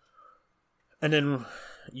 And then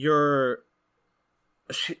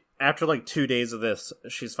after like 2 days of this,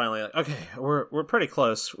 she's finally like, okay, we're pretty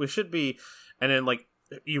close. We should be. And then like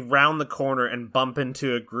you round the corner and bump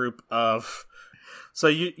into a group of. So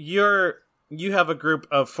you have a group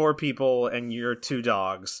of 4 people and your 2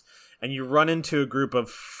 dogs. And you run into a group of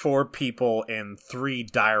 4 people and 3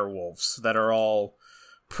 direwolves that are all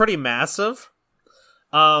pretty massive.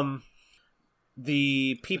 The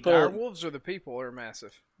people... The direwolves or the people are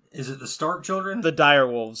massive? Is it the Stark children? The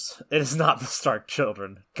direwolves. It is not the Stark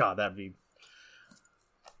children. God, that'd be...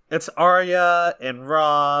 It's Arya and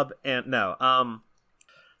Rob and... No,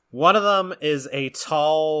 one of them is a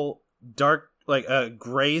tall, dark, like a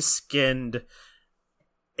gray-skinned...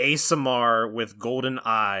 Aasimar with golden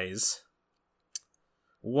eyes.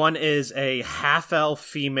 One is a half-elf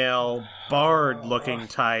female bard-looking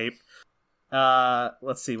type.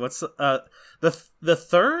 Let's see. What's the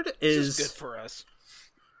third is good for us.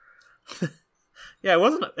 Yeah,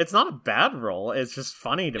 it's not a bad role. It's just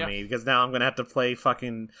funny to me because now I'm gonna have to play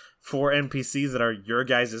fucking 4 NPCs that are your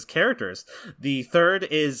guys' characters. The third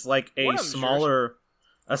is like a smaller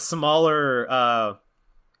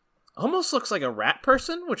almost looks like a rat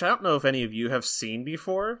person, which I don't know if any of you have seen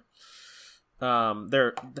before.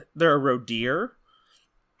 They're a rodeer.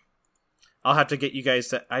 I'll have to get you guys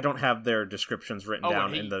to... I don't have their descriptions written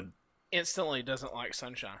down in the... Instantly doesn't like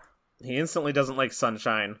sunshine. He instantly doesn't like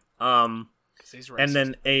sunshine. He's racist. And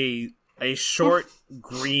then a short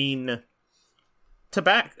green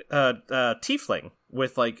tiefling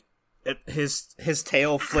with like his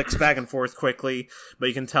tail flicks back and forth quickly, but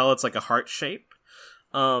you can tell it's like a heart shape.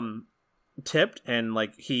 Tipped, and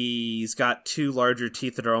like he's got 2 larger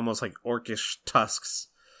teeth that are almost like orcish tusks,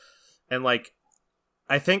 and like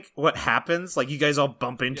I think what happens, like you guys all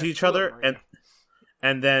bump into each other,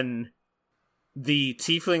 and then the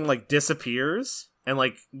tiefling like disappears, and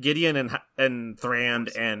like Gideon and Thran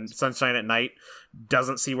and Sunshine at Night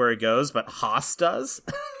doesn't see where he goes, but Haas does,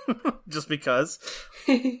 just because.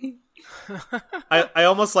 I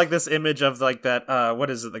almost like this image of like that what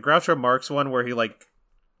is it, the Groucho Marx one where he like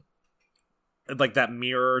that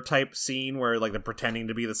mirror type scene where like they're pretending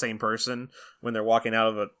to be the same person when they're walking out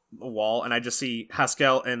of a wall, and I just see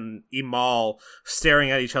Haskell and Imal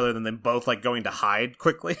staring at each other and then both like going to hide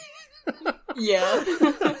quickly. Yeah.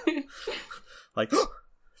 Like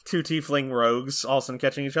 2 tiefling rogues all of a sudden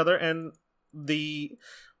catching each other, and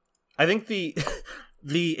I think the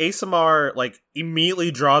Aasimar like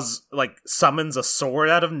immediately summons a sword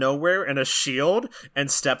out of nowhere and a shield and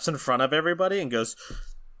steps in front of everybody and goes,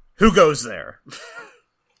 "Who goes there?"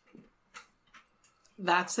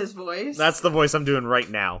 That's his voice? That's the voice I'm doing right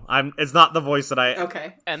now. It's not the voice that I...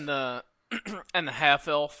 Okay. And the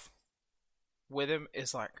half-elf with him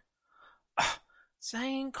is like,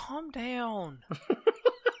 Zane, calm down.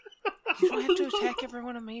 You don't have to attack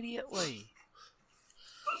everyone immediately.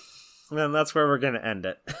 And that's where we're going to end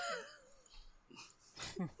it.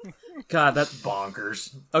 God, that's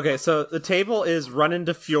bonkers. Okay, so the table is Run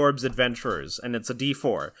into Fjorb's Adventurers, and it's a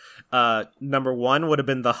D4. Number 1 would have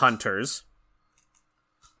been the Hunters.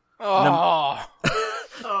 Oh.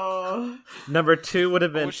 Number 2 would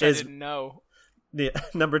have been... I didn't know.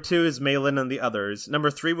 Number 2 is Malin and the Others.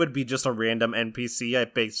 Number 3 would be just a random NPC. I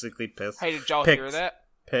basically picked... Hey, did y'all hear that?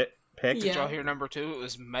 Picked? Did y'all hear number 2? It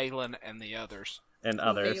was Malin and the Others. And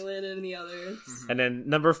others. Malin and the Others. And then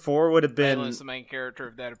number 4 would have been... Malin's the main character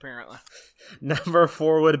of that, apparently. Number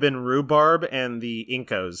 4 would have been Rhubarb and the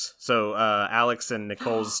Incos. So, Alex and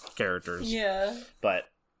Nicole's characters. Yeah. But,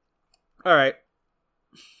 alright.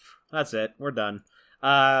 That's it. We're done.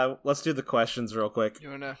 Let's do the questions real quick.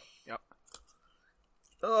 You wanna... Yep.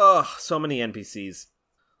 Ugh, so many NPCs.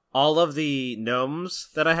 All of the gnomes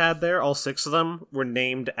that I had there, all 6 of them, were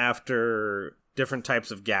named after different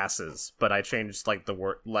types of gases, but I changed like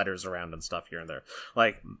the letters around and stuff here and there.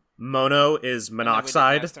 Like mono is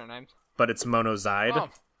monoxide, but it's monoxide. Oh.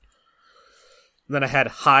 Then I had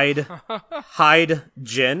hide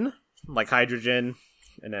gin, like hydrogen,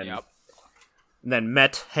 and then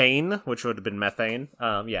methane, which would have been methane.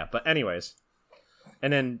 Yeah, but anyways,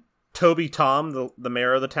 And then Toby Tom, the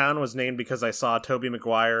mayor of the town, was named because I saw Tobey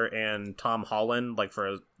Maguire and Tom Holland, like, for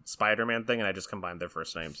a Spider-Man thing, and I just combined their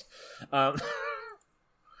first names.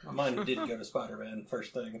 Mine did go to Spider-Man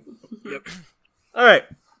first thing. Yep. All right.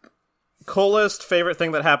 Coolest favorite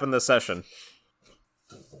thing that happened this session.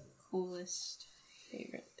 Coolest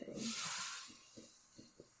favorite thing.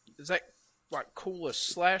 Is that like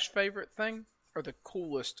coolest / favorite thing, or the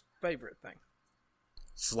coolest favorite thing?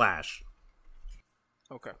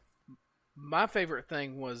 / Okay. My favorite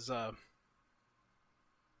thing was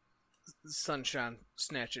Sunshine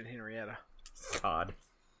snatching Henrietta. God.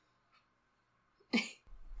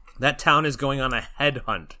 That town is going on a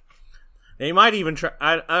headhunt. They might even try.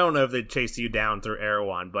 I don't know if they'd chase you down through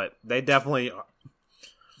Erewhon, but they definitely.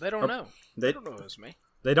 They don't know. They don't know it was me.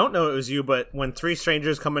 They don't know it was you, but when 3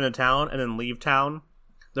 strangers come into town and then leave town,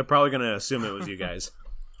 they're probably going to assume it was you guys.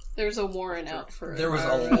 There's a warrant out for. There was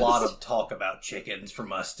a lot of talk about chickens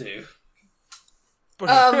from us too.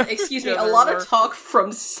 Excuse me, a lot of talk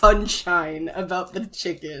from Sunshine about the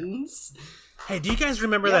chickens. Hey, do you guys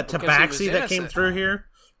remember that Tabaxi that came through here?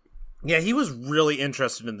 Yeah, he was really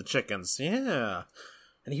interested in the chickens. Yeah.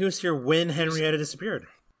 And he was here when Henrietta disappeared.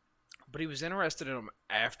 But he was interested in them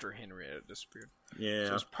after Henrietta disappeared. Yeah.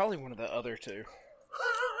 So it's probably one of the other two.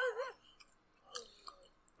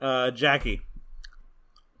 Jackie.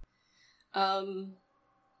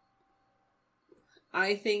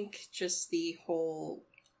 I think just the whole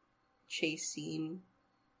chase scene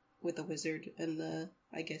with the wizard and the,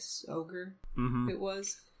 I guess, ogre it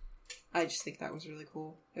was. I just think that was really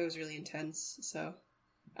cool. It was really intense, so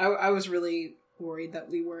I was really worried that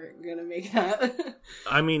we weren't gonna make that.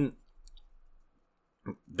 I mean,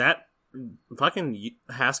 that fucking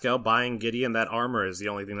Haskell buying Gideon that armor is the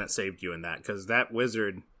only thing that saved you in that, because that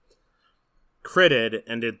wizard critted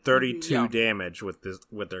and did 32 damage with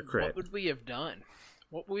their crit. What would we have done?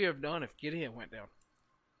 What would we have done if Gideon went down?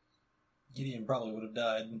 Gideon probably would have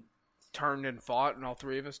died. Turned and fought, and all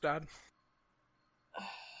 3 of us died?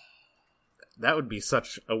 That would be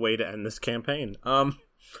such a way to end this campaign.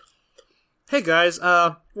 Hey guys,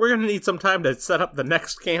 we're gonna need some time to set up the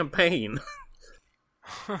next campaign.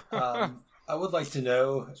 I would like to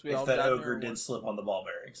know we if all that died ogre there, did slip on the ball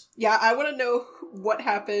bearings. Yeah, I want to know what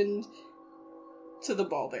happened to the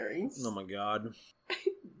ball bearings. Oh my god.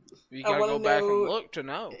 You gotta go back and look to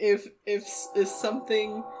know. If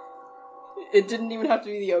something, it didn't even have to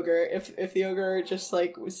be the ogre. If the ogre just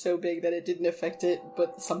like was so big that it didn't affect it,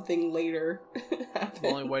 but something later happened. The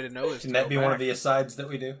only way to know is Can to that go be back. one of the asides that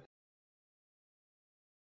we do?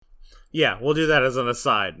 Yeah, we'll do that as an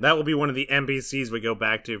aside. That will be one of the NPCs we go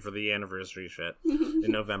back to for the anniversary shit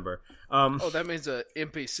in November. Oh, that means a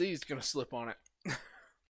NPC is gonna slip on it.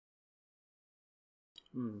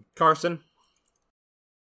 Carson?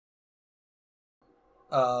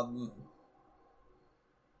 Haas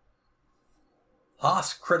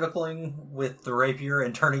criticaling with the rapier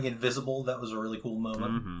and turning invisible. That was a really cool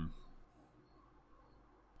moment. Mm-hmm.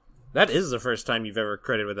 That is the first time you've ever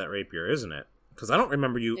critted with that rapier, isn't it? Because I don't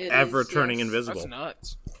remember you ever turning invisible. That's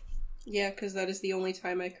nuts. Yeah, because that is the only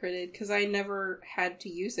time I critted, because I never had to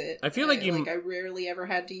use it. I feel like I rarely ever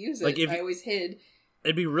had to use it. Like I always hid.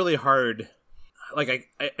 It'd be really hard. Like,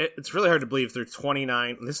 it's really hard to believe through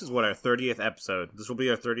 29... This is what, our 30th episode. This will be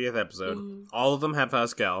our 30th episode. Mm-hmm. All of them have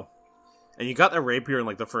Haskell. And you got that rapier in,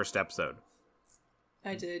 like, the first episode.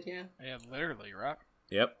 I did, yeah. Yeah, literally, right?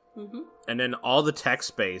 Yep. Mm-hmm. And then all the tech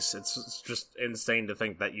space, it's just insane to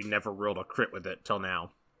think that you never rolled a crit with it till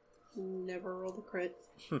now. Never rolled a crit.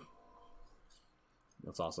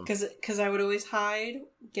 That's awesome. Because I would always hide,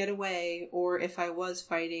 get away, or if I was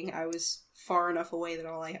fighting, I was far enough away that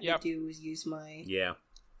all I had to do was use my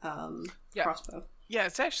crossbow. Yeah,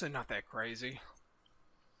 it's actually not that crazy.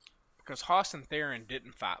 Because Haas and Theron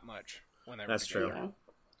didn't fight much when they were That's together. true.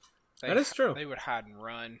 Yeah. That is true. They would hide and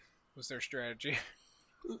run was their strategy.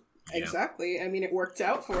 Exactly. I mean, it worked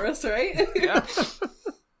out for us, right? Yeah.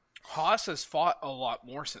 Haas has fought a lot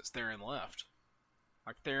more since Theron left.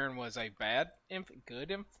 Like, Theron was a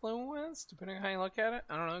good influence, depending on how you look at it.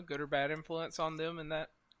 I don't know, good or bad influence on them in that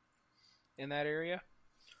area.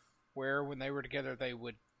 Where, when they were together, they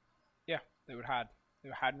would hide. They would hide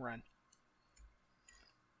and run.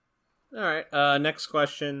 Alright, next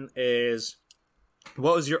question is,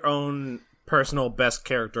 what was your own personal best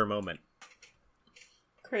character moment?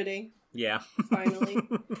 Critting. Yeah. Finally.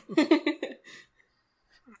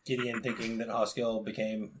 Gideon thinking that Haskell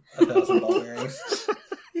became 1,000 ball bearings.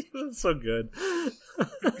 That's so good.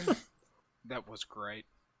 That was great.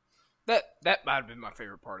 That might have been my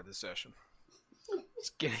favorite part of the session.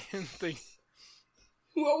 Just Gideon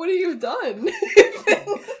What would he have done?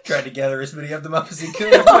 Tried to gather as many of them up as he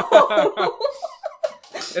could.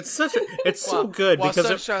 It's so good While because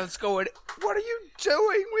Sunshine's going, what are you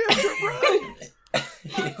doing? We have to run.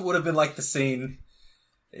 It would have been like the scene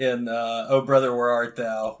in Oh Brother, Where Art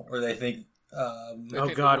Thou, where they think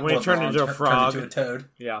oh god, when he turned into a frog. Turned into a toad.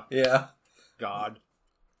 Yeah. God.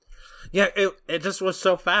 Yeah, it just was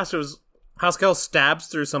so fast. It was Haskell stabs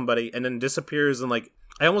through somebody and then disappears, and like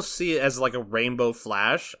I almost see it as like a rainbow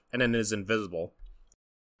flash, and then is invisible.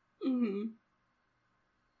 Mm-hmm.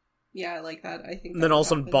 Yeah, I like that. I think. And then all of a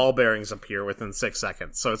sudden, ball bearings appear within 6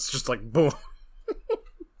 seconds. So it's just like boom.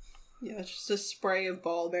 Yeah, it's just a spray of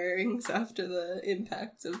ball bearings after the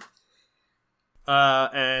impact of.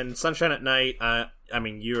 And Sunshine at Night. I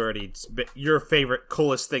mean, your favorite,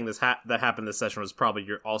 coolest thing that happened this session was probably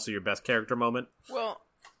your best character moment. Well,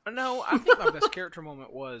 no, I think my best character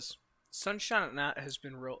moment was Sunshine at Night has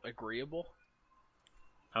been real agreeable.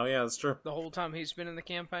 Oh yeah, that's true. The whole time he's been in the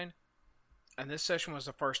campaign. And this session was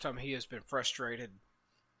the first time he has been frustrated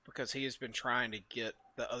because he has been trying to get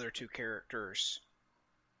the other two characters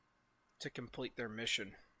to complete their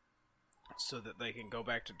mission so that they can go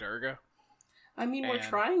back to Durga. I mean, we're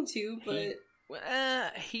trying to, but...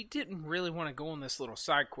 He didn't really want to go on this little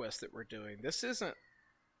side quest that we're doing. This isn't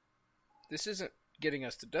getting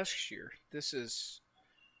us to Duskshire. This is...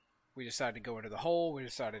 We decided to go into the hole. We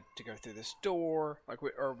decided to go through this door.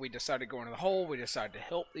 We decided to go into the hole. We decided to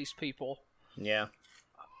help these people. Yeah.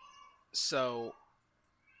 So...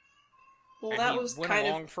 Well, that was went kind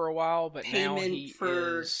along of for a while, but now payment he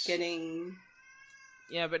for is getting...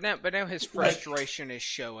 Yeah, but now his frustration is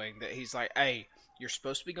showing that he's like, hey, you're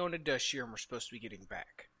supposed to be going to Duskshire and we're supposed to be getting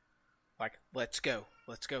back. Like, let's go.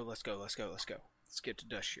 Let's get to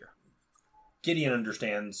Duskshire. Gideon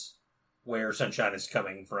understands where Sunshine is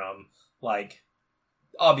coming from. Like,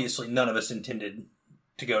 obviously none of us intended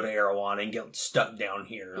to go to Erewhon and get stuck down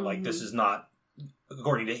here. Mm-hmm. Like, this is not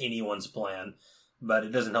according to anyone's plan. But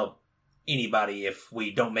it doesn't help anybody if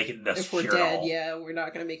we don't make it to Duskshire. If we're dead, yeah, we're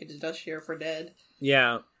not going to make it to Duskshire if we're dead.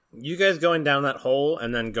 Yeah, you guys going down that hole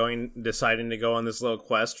and then deciding to go on this little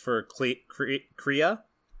quest for Kriya,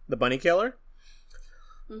 the bunny killer,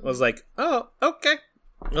 was like, oh, okay,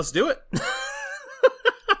 let's do it.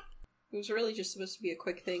 It was really just supposed to be a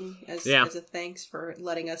quick thing as a thanks for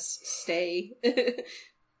letting us stay.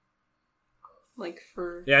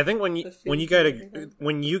 I think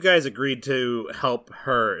when you guys agreed to help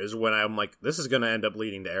her is when I'm like, this is going to end up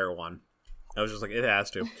leading to Erewhon. I was just like, it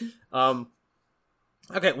has to.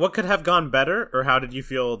 Okay, what could have gone better, or how did you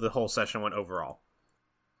feel the whole session went overall?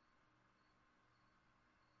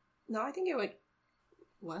 No, I think it went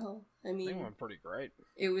well. I mean, I think it went pretty great.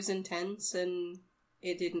 It was intense, and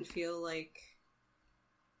it didn't feel like...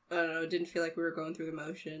 I don't know, it didn't feel like we were going through the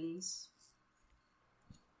motions.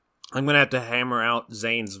 I'm going to have to hammer out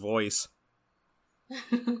Zane's voice.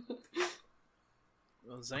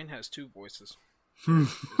 Well, Zane has two voices.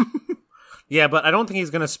 Yeah, but I don't think he's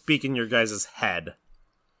going to speak in your guys' head.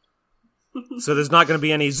 So there's not going to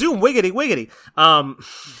be any zoom wiggity wiggity.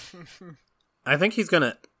 I think he's going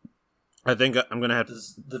to... I think I'm going to have to...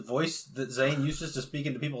 Does the voice that Zane uses to speak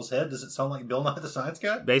into people's head, does it sound like Bill Nye the Science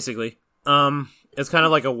Guy? Basically. It's kind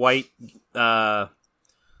of like a white... like...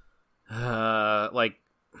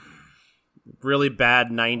 really bad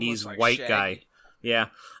 90s like white Shaggy. guy. Yeah.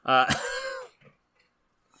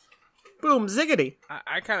 Boom, ziggity.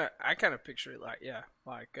 I kind of picture it like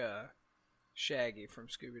Shaggy from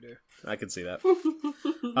Scooby-Doo. I can see that.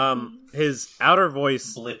 His outer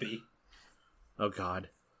voice... Blippy. Oh, God.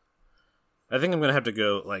 I think I'm going to have to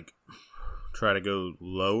go, try to go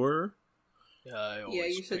lower. Yeah,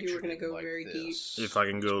 you said you were going to go very deep. If I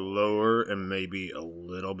can go lower and maybe a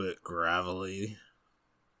little bit gravelly.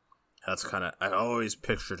 That's kind of... I always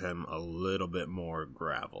pictured him a little bit more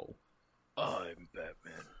gravel. I'm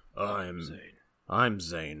Batman. I'm Zane. I'm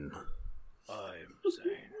Zane.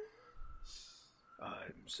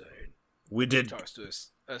 We did... Talks to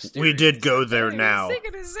we did go there now.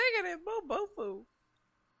 Ziggity, boo, boo, boo.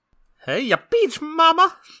 Hey, ya peach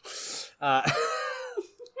mama!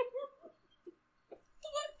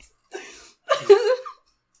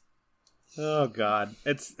 Oh, God.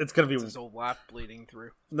 It's gonna be... His old life bleeding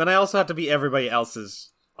through. Then I also have to be everybody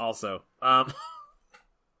else's also.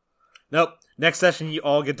 Nope. Next session, you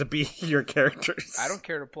all get to be your characters. I don't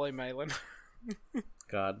care to play Malin.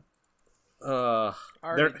 God. I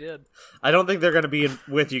already did. I don't think they're going to be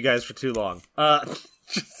with you guys for too long.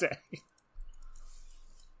 Just saying.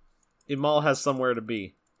 Imal has somewhere to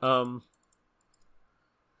be.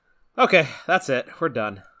 Okay, that's it. We're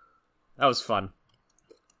done. That was fun.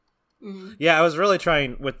 Mm-hmm. Yeah, I was really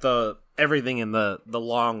trying with everything in the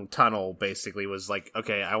long tunnel. Basically, was like,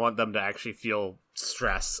 okay, I want them to actually feel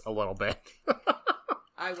stress a little bit.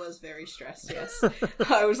 I was very stressed, yes.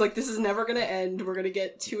 I was like, this is never gonna end. We're gonna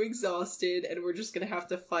get too exhausted, and we're just gonna have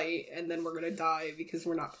to fight, and then we're gonna die because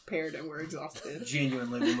we're not prepared and we're exhausted.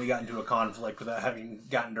 Genuinely, when we got into a conflict without having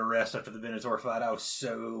gotten to rest after the Venator fight, I was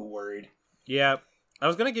so worried. Yeah, I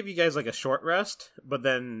was gonna give you guys like a short rest, but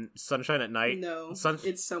then Sunshine at Night. No,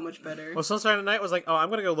 it's so much better. Well, Sunshine at Night was like, oh,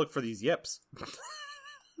 I'm gonna go look for these yips.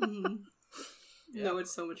 Mm-hmm. Yeah. No,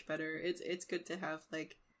 it's so much better. It's good to have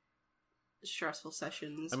like stressful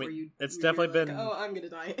sessions. I mean, where it's you're definitely like, been. oh, I'm gonna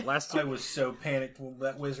die. I was so panicked when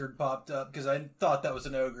that wizard popped up because I thought that was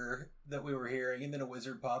an ogre that we were hearing, and then a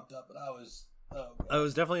wizard popped up, and I was. Oh, it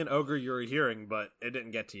was definitely an ogre you were hearing, but it didn't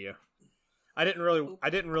get to you. I didn't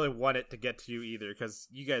really want it to get to you either, because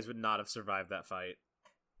you guys would not have survived that fight.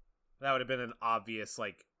 That would have been an obvious,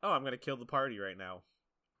 like, oh, I'm gonna kill the party right now.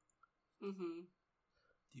 Mm-hmm.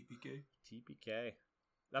 TPK.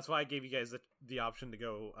 That's why I gave you guys the option to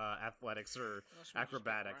go athletics or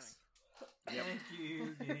acrobatics. Yep. Thank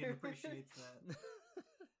you. Gideon appreciates that.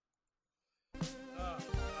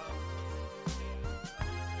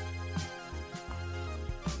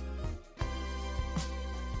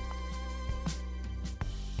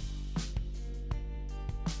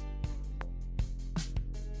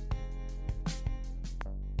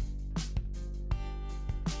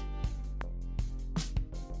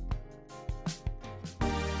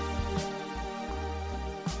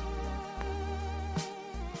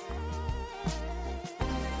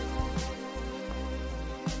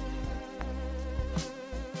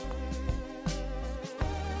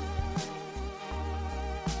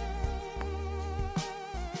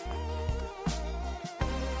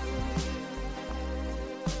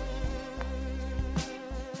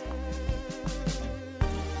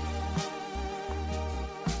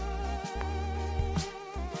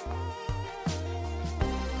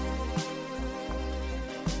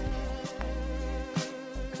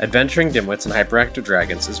 Adventuring Dimwits and Hyperactive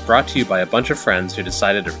Dragons is brought to you by a bunch of friends who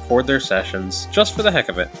decided to record their sessions just for the heck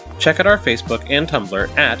of it. Check out our Facebook and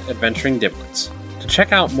Tumblr at Adventuring Dimwits. To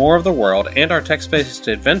check out more of the world and our text-based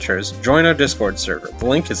adventures, join our Discord server. The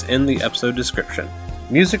link is in the episode description.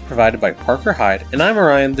 Music provided by Parker Hyde, and I'm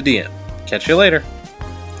Orion, the DM. Catch you later.